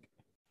here,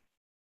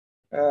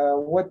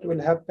 what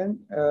will happen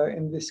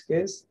in this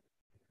case?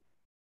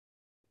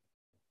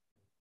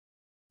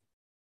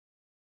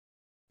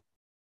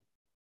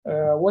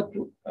 What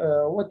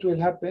will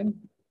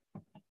happen?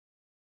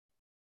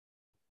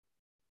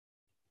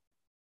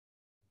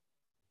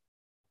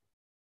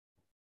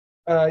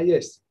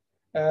 Yes,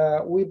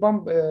 we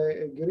pump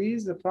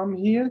grease from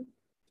here,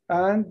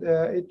 and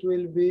it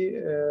will be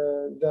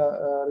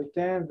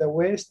the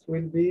waste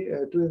will be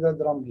to the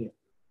drum here.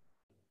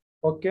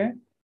 Okay,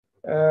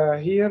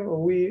 here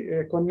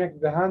we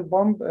connect the hand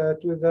pump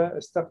to the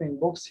stuffing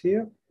box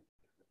here,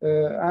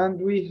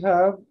 and we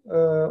have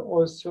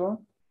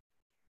also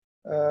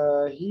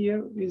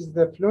here is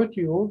the flow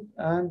tube,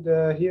 and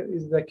here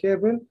is the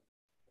cable.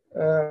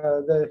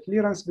 The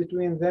clearance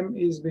between them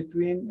is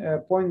between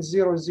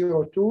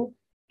 0.002 to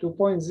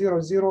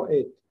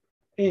 0.008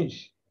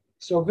 inch.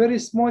 So very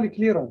small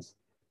clearance.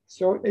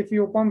 So if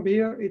you pump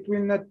here, it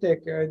will not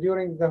take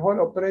during the whole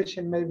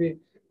operation maybe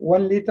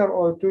 1 liter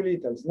or 2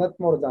 liters, not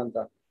more than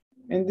that.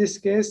 In this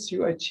case,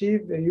 you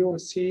achieve your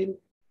seal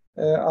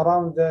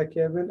around the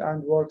cable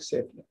and work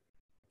safely.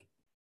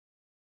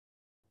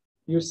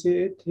 You see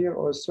it here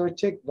also,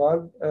 check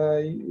valve,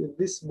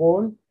 this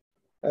ball.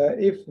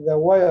 If the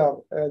wire,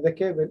 the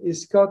cable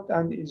is cut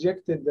and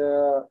ejected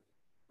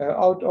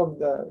out of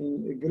the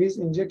grease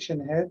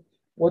injection head,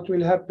 what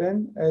will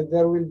happen?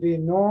 There will be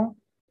no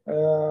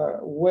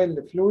well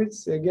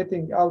fluids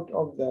getting out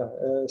of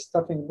the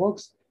stuffing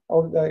box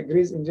of the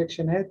grease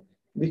injection head,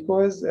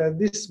 because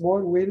this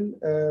ball will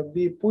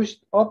be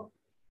pushed up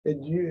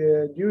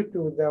due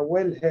to the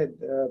wellhead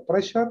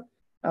pressure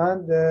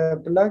and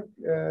plug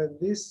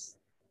this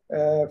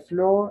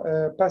flow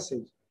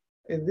passage.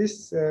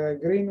 This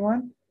green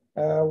one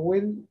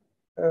will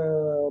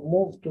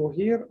move to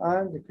here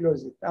and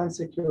close it and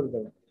secure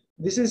them.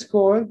 This is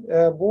called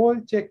ball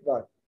check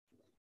valve.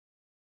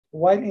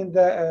 While in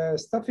the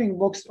stuffing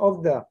box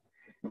of the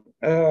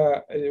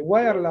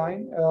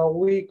wireline,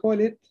 we call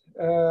it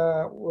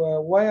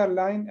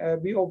wireline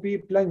BOP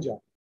plunger.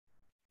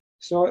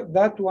 So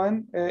that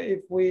one,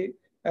 if we,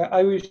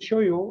 I will show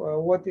you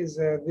what is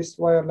this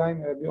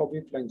wireline BOP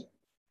plunger.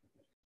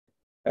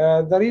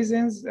 The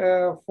reasons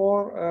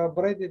for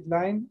braided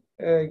line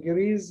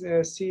grease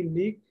seal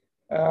leak.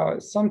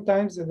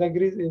 Sometimes the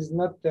grease is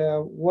not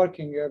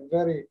working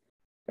very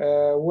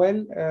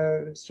well,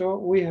 so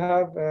we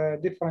have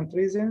different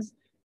reasons.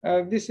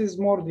 This is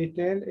more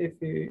detailed. If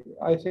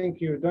I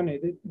think you don't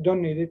need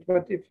it,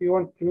 but if you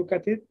want to look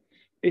at it,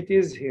 it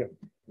is here.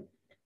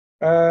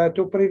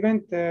 To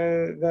prevent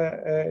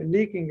the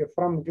leaking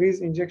from grease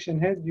injection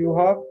head, you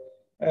have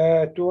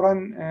to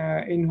run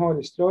in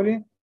hole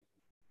slowly.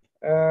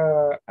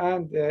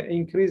 And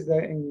increase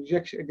the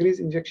grease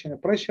injection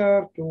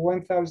pressure to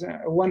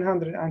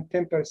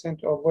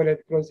 110% of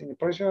wellhead closing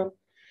pressure.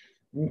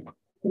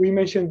 We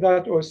mentioned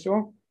that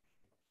also.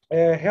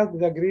 Help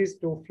the grease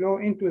to flow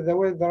into the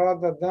weld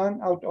rather than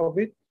out of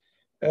it.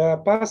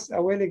 Pass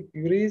a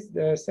well-greased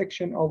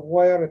section of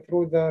wire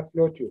through the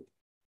flow tube.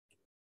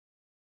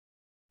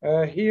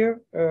 Here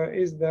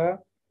is the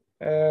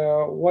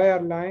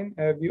wireline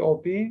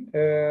BOP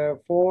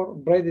for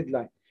braided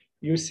line.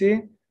 You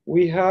see,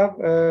 we have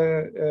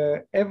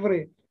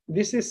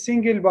this is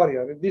single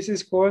barrier. This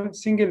is called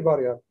single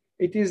barrier.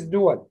 It is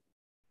dual.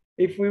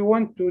 If we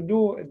want to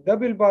do a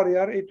double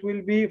barrier, it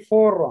will be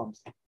 4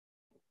 rounds.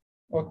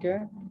 Okay,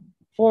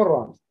 4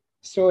 rounds.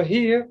 So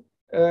here,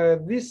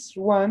 this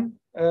one,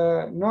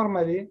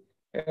 normally,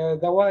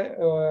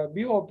 the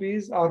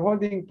BOPs are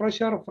holding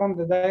pressure from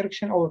the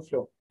direction of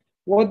flow.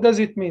 What does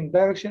it mean,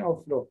 direction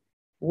of flow?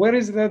 Where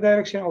is the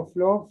direction of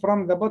flow?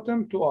 From the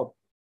bottom to up.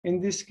 In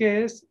this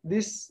case,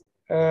 this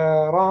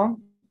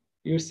RAM,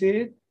 you see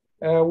it,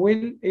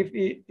 will, if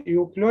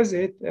you close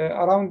it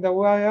around the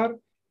wire,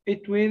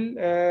 it will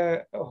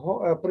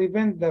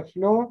prevent the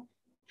flow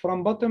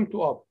from bottom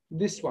to up,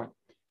 this one.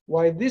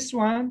 While this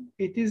one,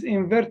 it is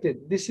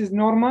inverted. This is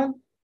normal,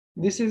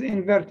 this is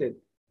inverted.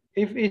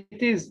 If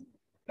it is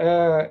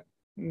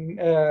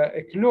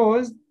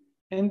closed,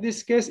 in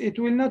this case, it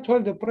will not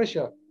hold the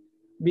pressure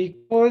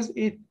because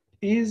it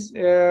is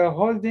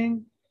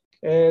holding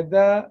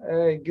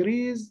the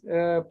grease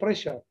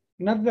pressure,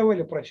 not the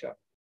well pressure.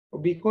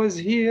 Because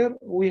here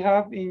we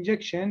have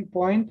injection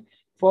point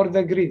for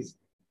the grease.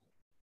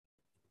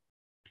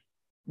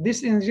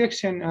 This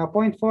injection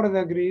point for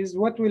the grease,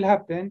 what will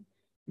happen?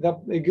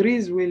 The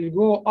grease will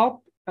go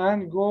up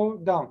and go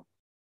down.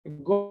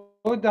 Go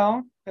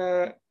down,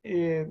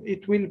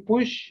 it will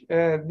push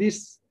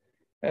this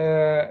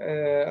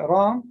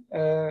ram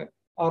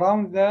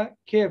around the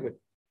cable,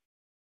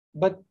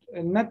 but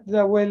not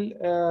the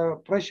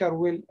well pressure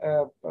will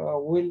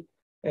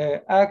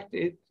act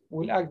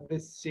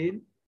this seal,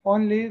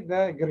 only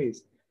the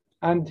grease.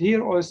 And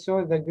here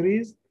also the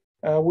grease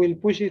will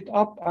push it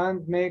up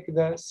and make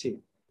the seal.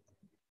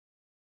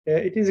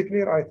 It is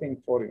clear, I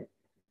think, for you.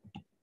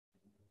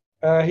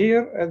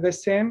 Here the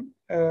same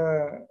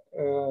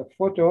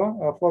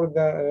photo for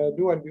the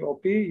dual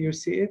BOP, you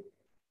see it.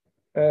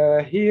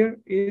 Here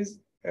is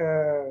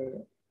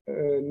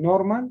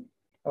normal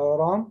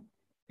RAM,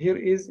 here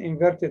is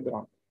inverted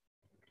RAM.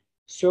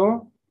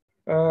 So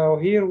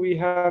here we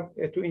have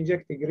to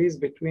inject the grease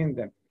between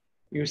them.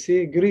 You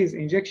see grease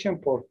injection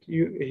port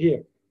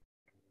here.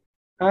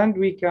 And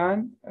we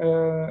can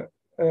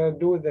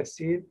do the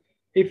seal.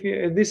 If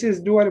this is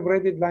dual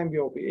braided line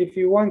BOP. If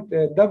you want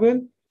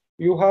double,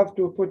 you have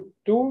to put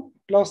 2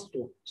 plus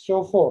 2,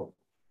 so 4.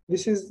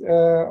 This is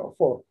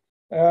 4.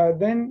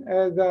 Then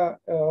the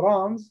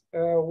rams,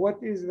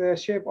 what is the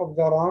shape of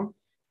the ram?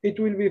 It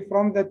will be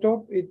from the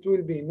top, it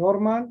will be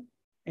normal,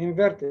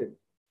 inverted,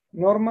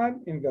 normal,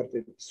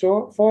 inverted.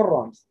 So 4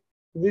 rams.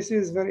 This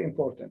is very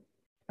important.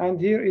 And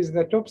here is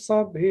the top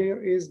sub,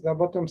 here is the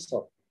bottom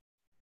sub.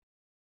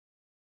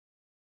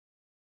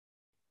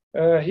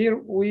 Here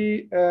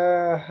we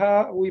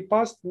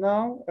passed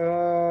now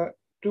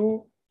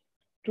 2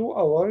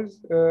 hours.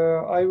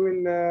 I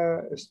will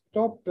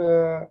stop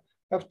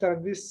after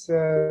this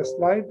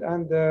slide,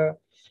 and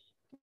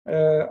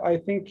I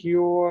think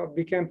you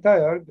became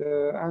tired,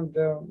 and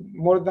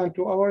more than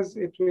 2 hours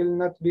it will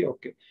not be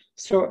okay.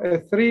 So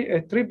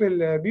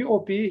triple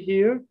BOP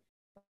here,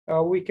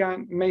 we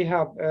may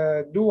have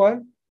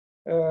dual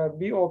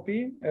BOP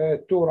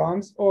 2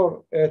 rams,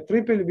 or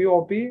triple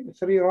BOP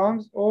 3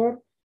 rams, or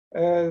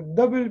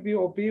double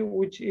BOP,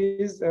 which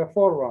is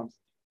 4 rams.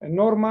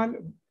 Normal,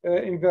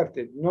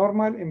 inverted,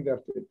 normal,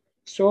 inverted.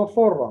 So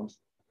 4 rams.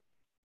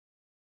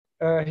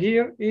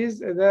 Here is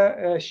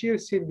the shear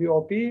seal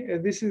BOP.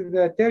 This is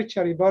the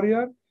tertiary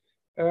barrier,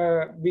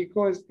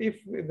 because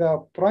if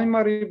the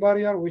primary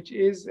barrier, which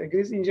is a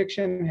grease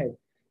injection head,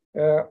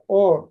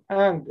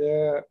 and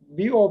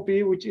BOP,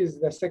 which is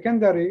the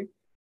secondary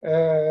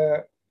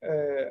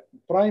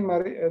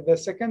the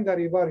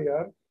secondary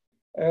barrier,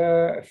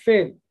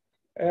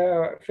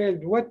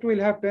 failed. What will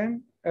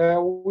happen?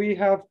 We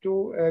have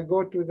to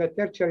go to the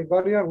tertiary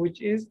barrier,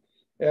 which is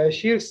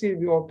shear seal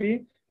BOP.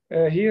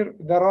 Here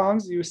the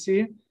rams, you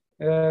see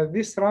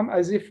this ram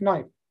as if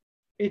knife.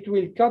 It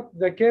will cut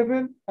the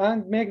cable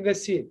and make the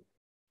seal.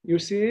 You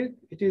see it?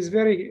 It is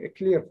very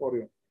clear for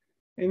you.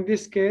 In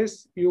this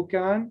case, you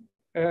can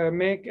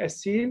make a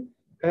seal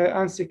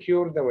and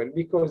secure the well,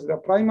 because the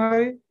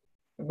primary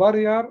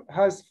barrier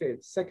has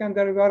failed,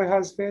 secondary barrier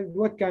has failed.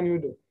 What can you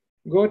do?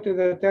 Go to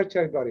the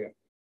tertiary barrier.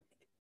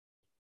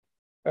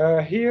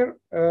 Here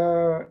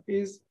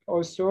is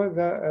also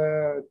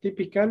the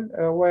typical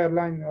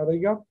wireline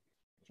rig-up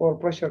for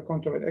pressure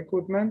control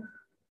equipment.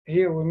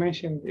 Here we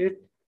mentioned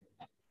it.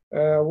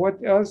 What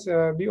else?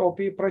 BOP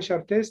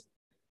pressure test.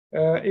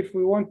 If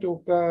we want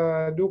to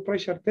do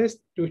pressure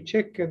test to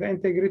check the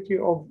integrity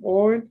of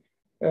oil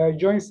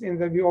joints in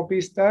the BOP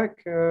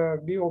stack,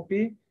 BOP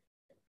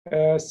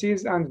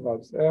seals and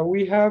valves.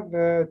 We have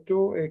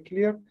to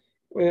clear.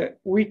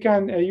 We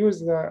can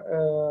use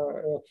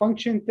the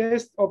function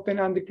test, open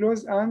and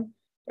close, and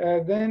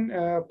then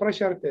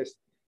pressure test.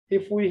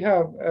 If we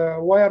have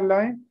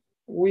wireline,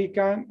 we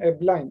can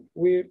blind.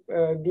 We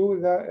do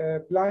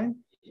the blind.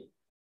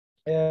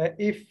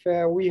 If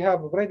we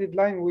have braided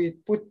line, we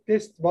put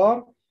test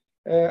bar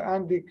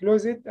and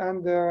close it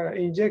and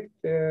inject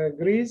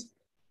grease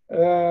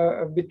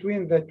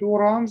between the 2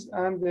 rams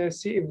and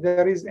see if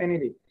there is any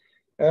leak.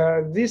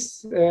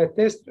 This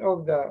test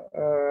of the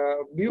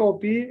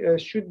BOP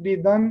should be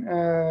done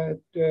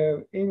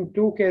in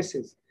 2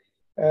 cases.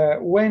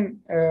 When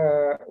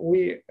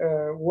we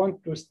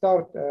want to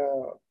start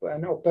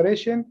an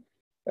operation,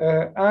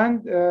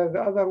 and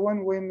the other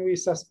one when we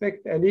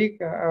suspect a leak.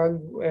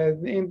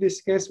 In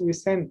this case, we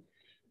send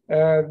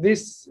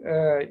this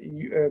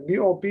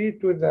BOP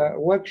to the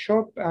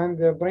workshop and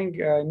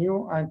bring a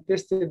new and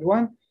tested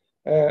one.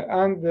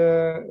 and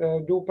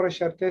do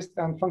pressure test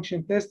and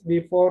function test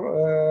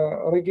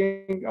before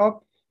rigging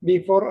up,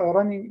 before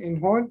running in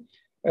hole.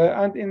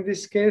 And in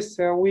this case,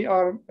 we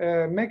are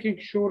making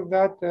sure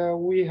that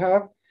we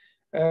have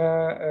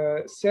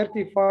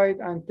certified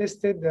and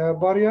tested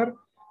barrier,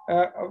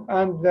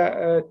 and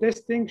the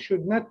testing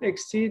should not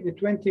exceed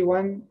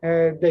 21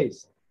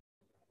 days.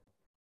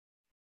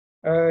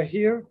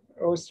 Here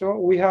also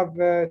we have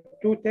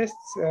two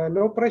tests,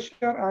 low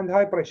pressure and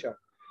high pressure.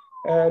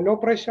 Low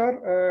pressure,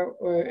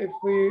 if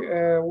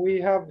we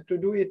have to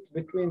do it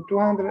between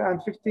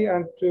 250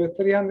 and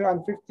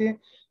 350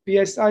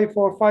 psi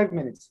for 5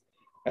 minutes.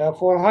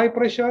 For high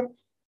pressure,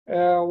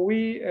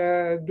 we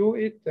do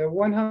it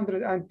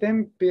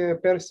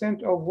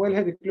 110% of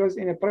wellhead close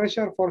in a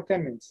pressure for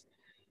 10 minutes.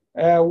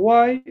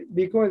 Why?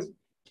 Because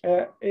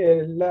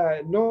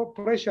low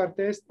pressure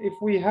test, if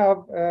we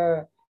have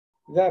the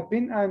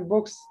pin and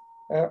box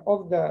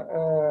of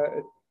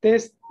the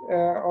test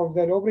of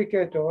the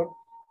lubricator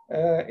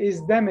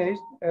is damaged,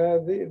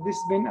 this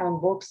pin and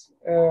box,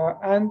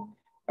 and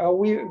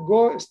we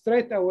go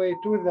straight away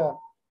to the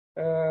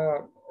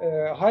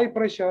high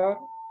pressure.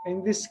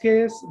 In this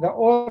case, the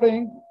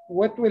O-ring,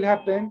 what will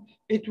happen?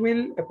 It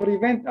will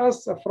prevent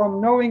us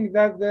from knowing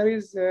that there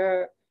is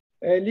a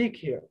leak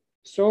here.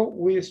 So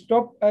we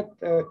stop at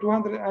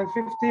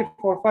 250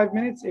 for 5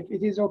 minutes. If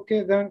it is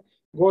okay, then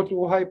go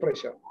to high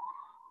pressure.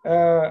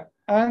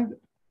 And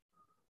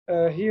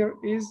here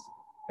is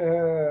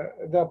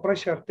the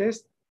pressure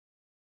test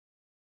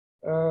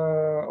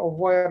of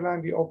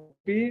Wireline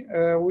BOP.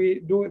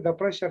 We do the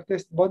pressure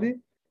test body.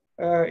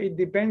 It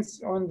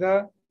depends on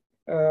the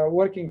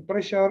working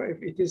pressure,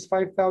 if it is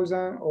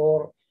 5,000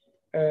 or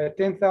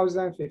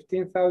 10,000,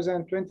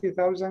 15,000,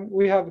 20,000.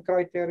 We have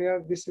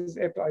criteria. This is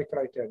API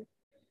criteria.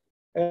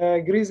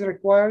 Grease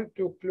required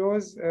to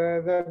close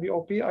the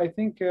BOP. I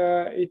think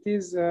it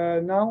is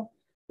now.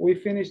 We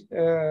finished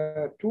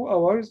 2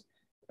 hours.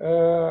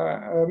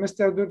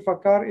 Mr. Dul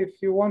Fakar,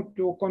 if you want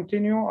to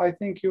continue, I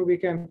think you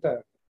became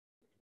tired.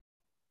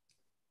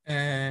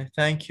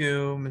 Thank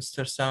you,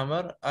 Mr.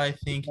 Samer. I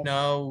think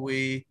now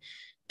we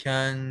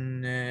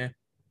can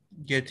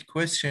get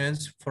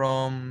questions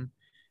from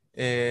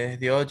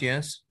the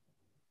audience.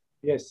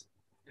 Yes.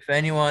 If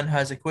anyone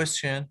has a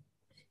question,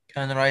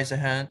 can raise a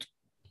hand.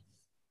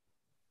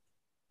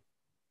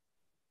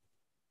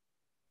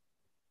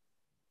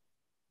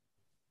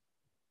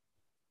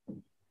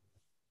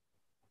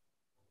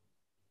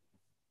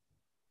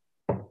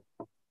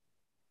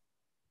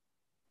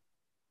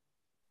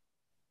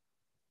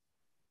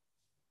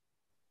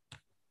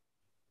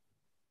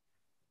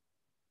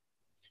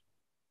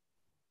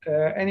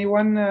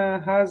 Anyone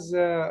has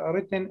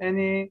written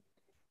any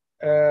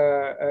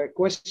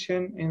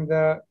question in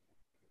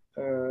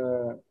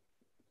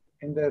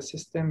the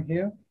system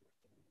here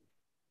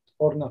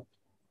or not?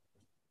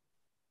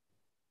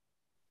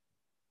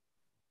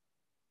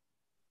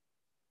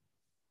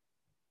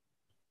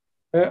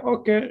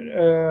 Okay,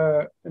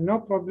 no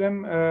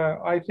problem.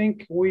 I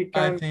think we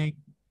can. I think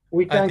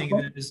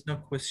there is no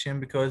question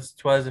because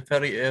it was a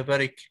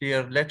very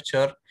clear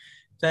lecture.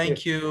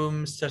 Thank you,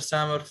 Mr.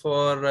 Samer,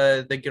 for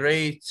the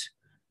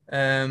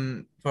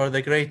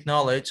great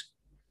knowledge.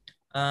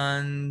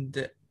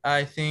 And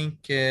I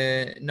think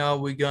now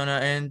we're gonna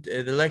end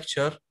the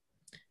lecture.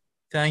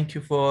 Thank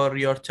you for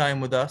your time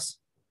with us.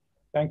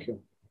 Thank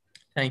you.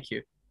 Thank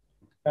you.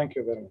 Thank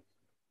you very much.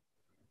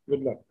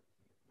 Good luck.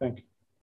 Thank you.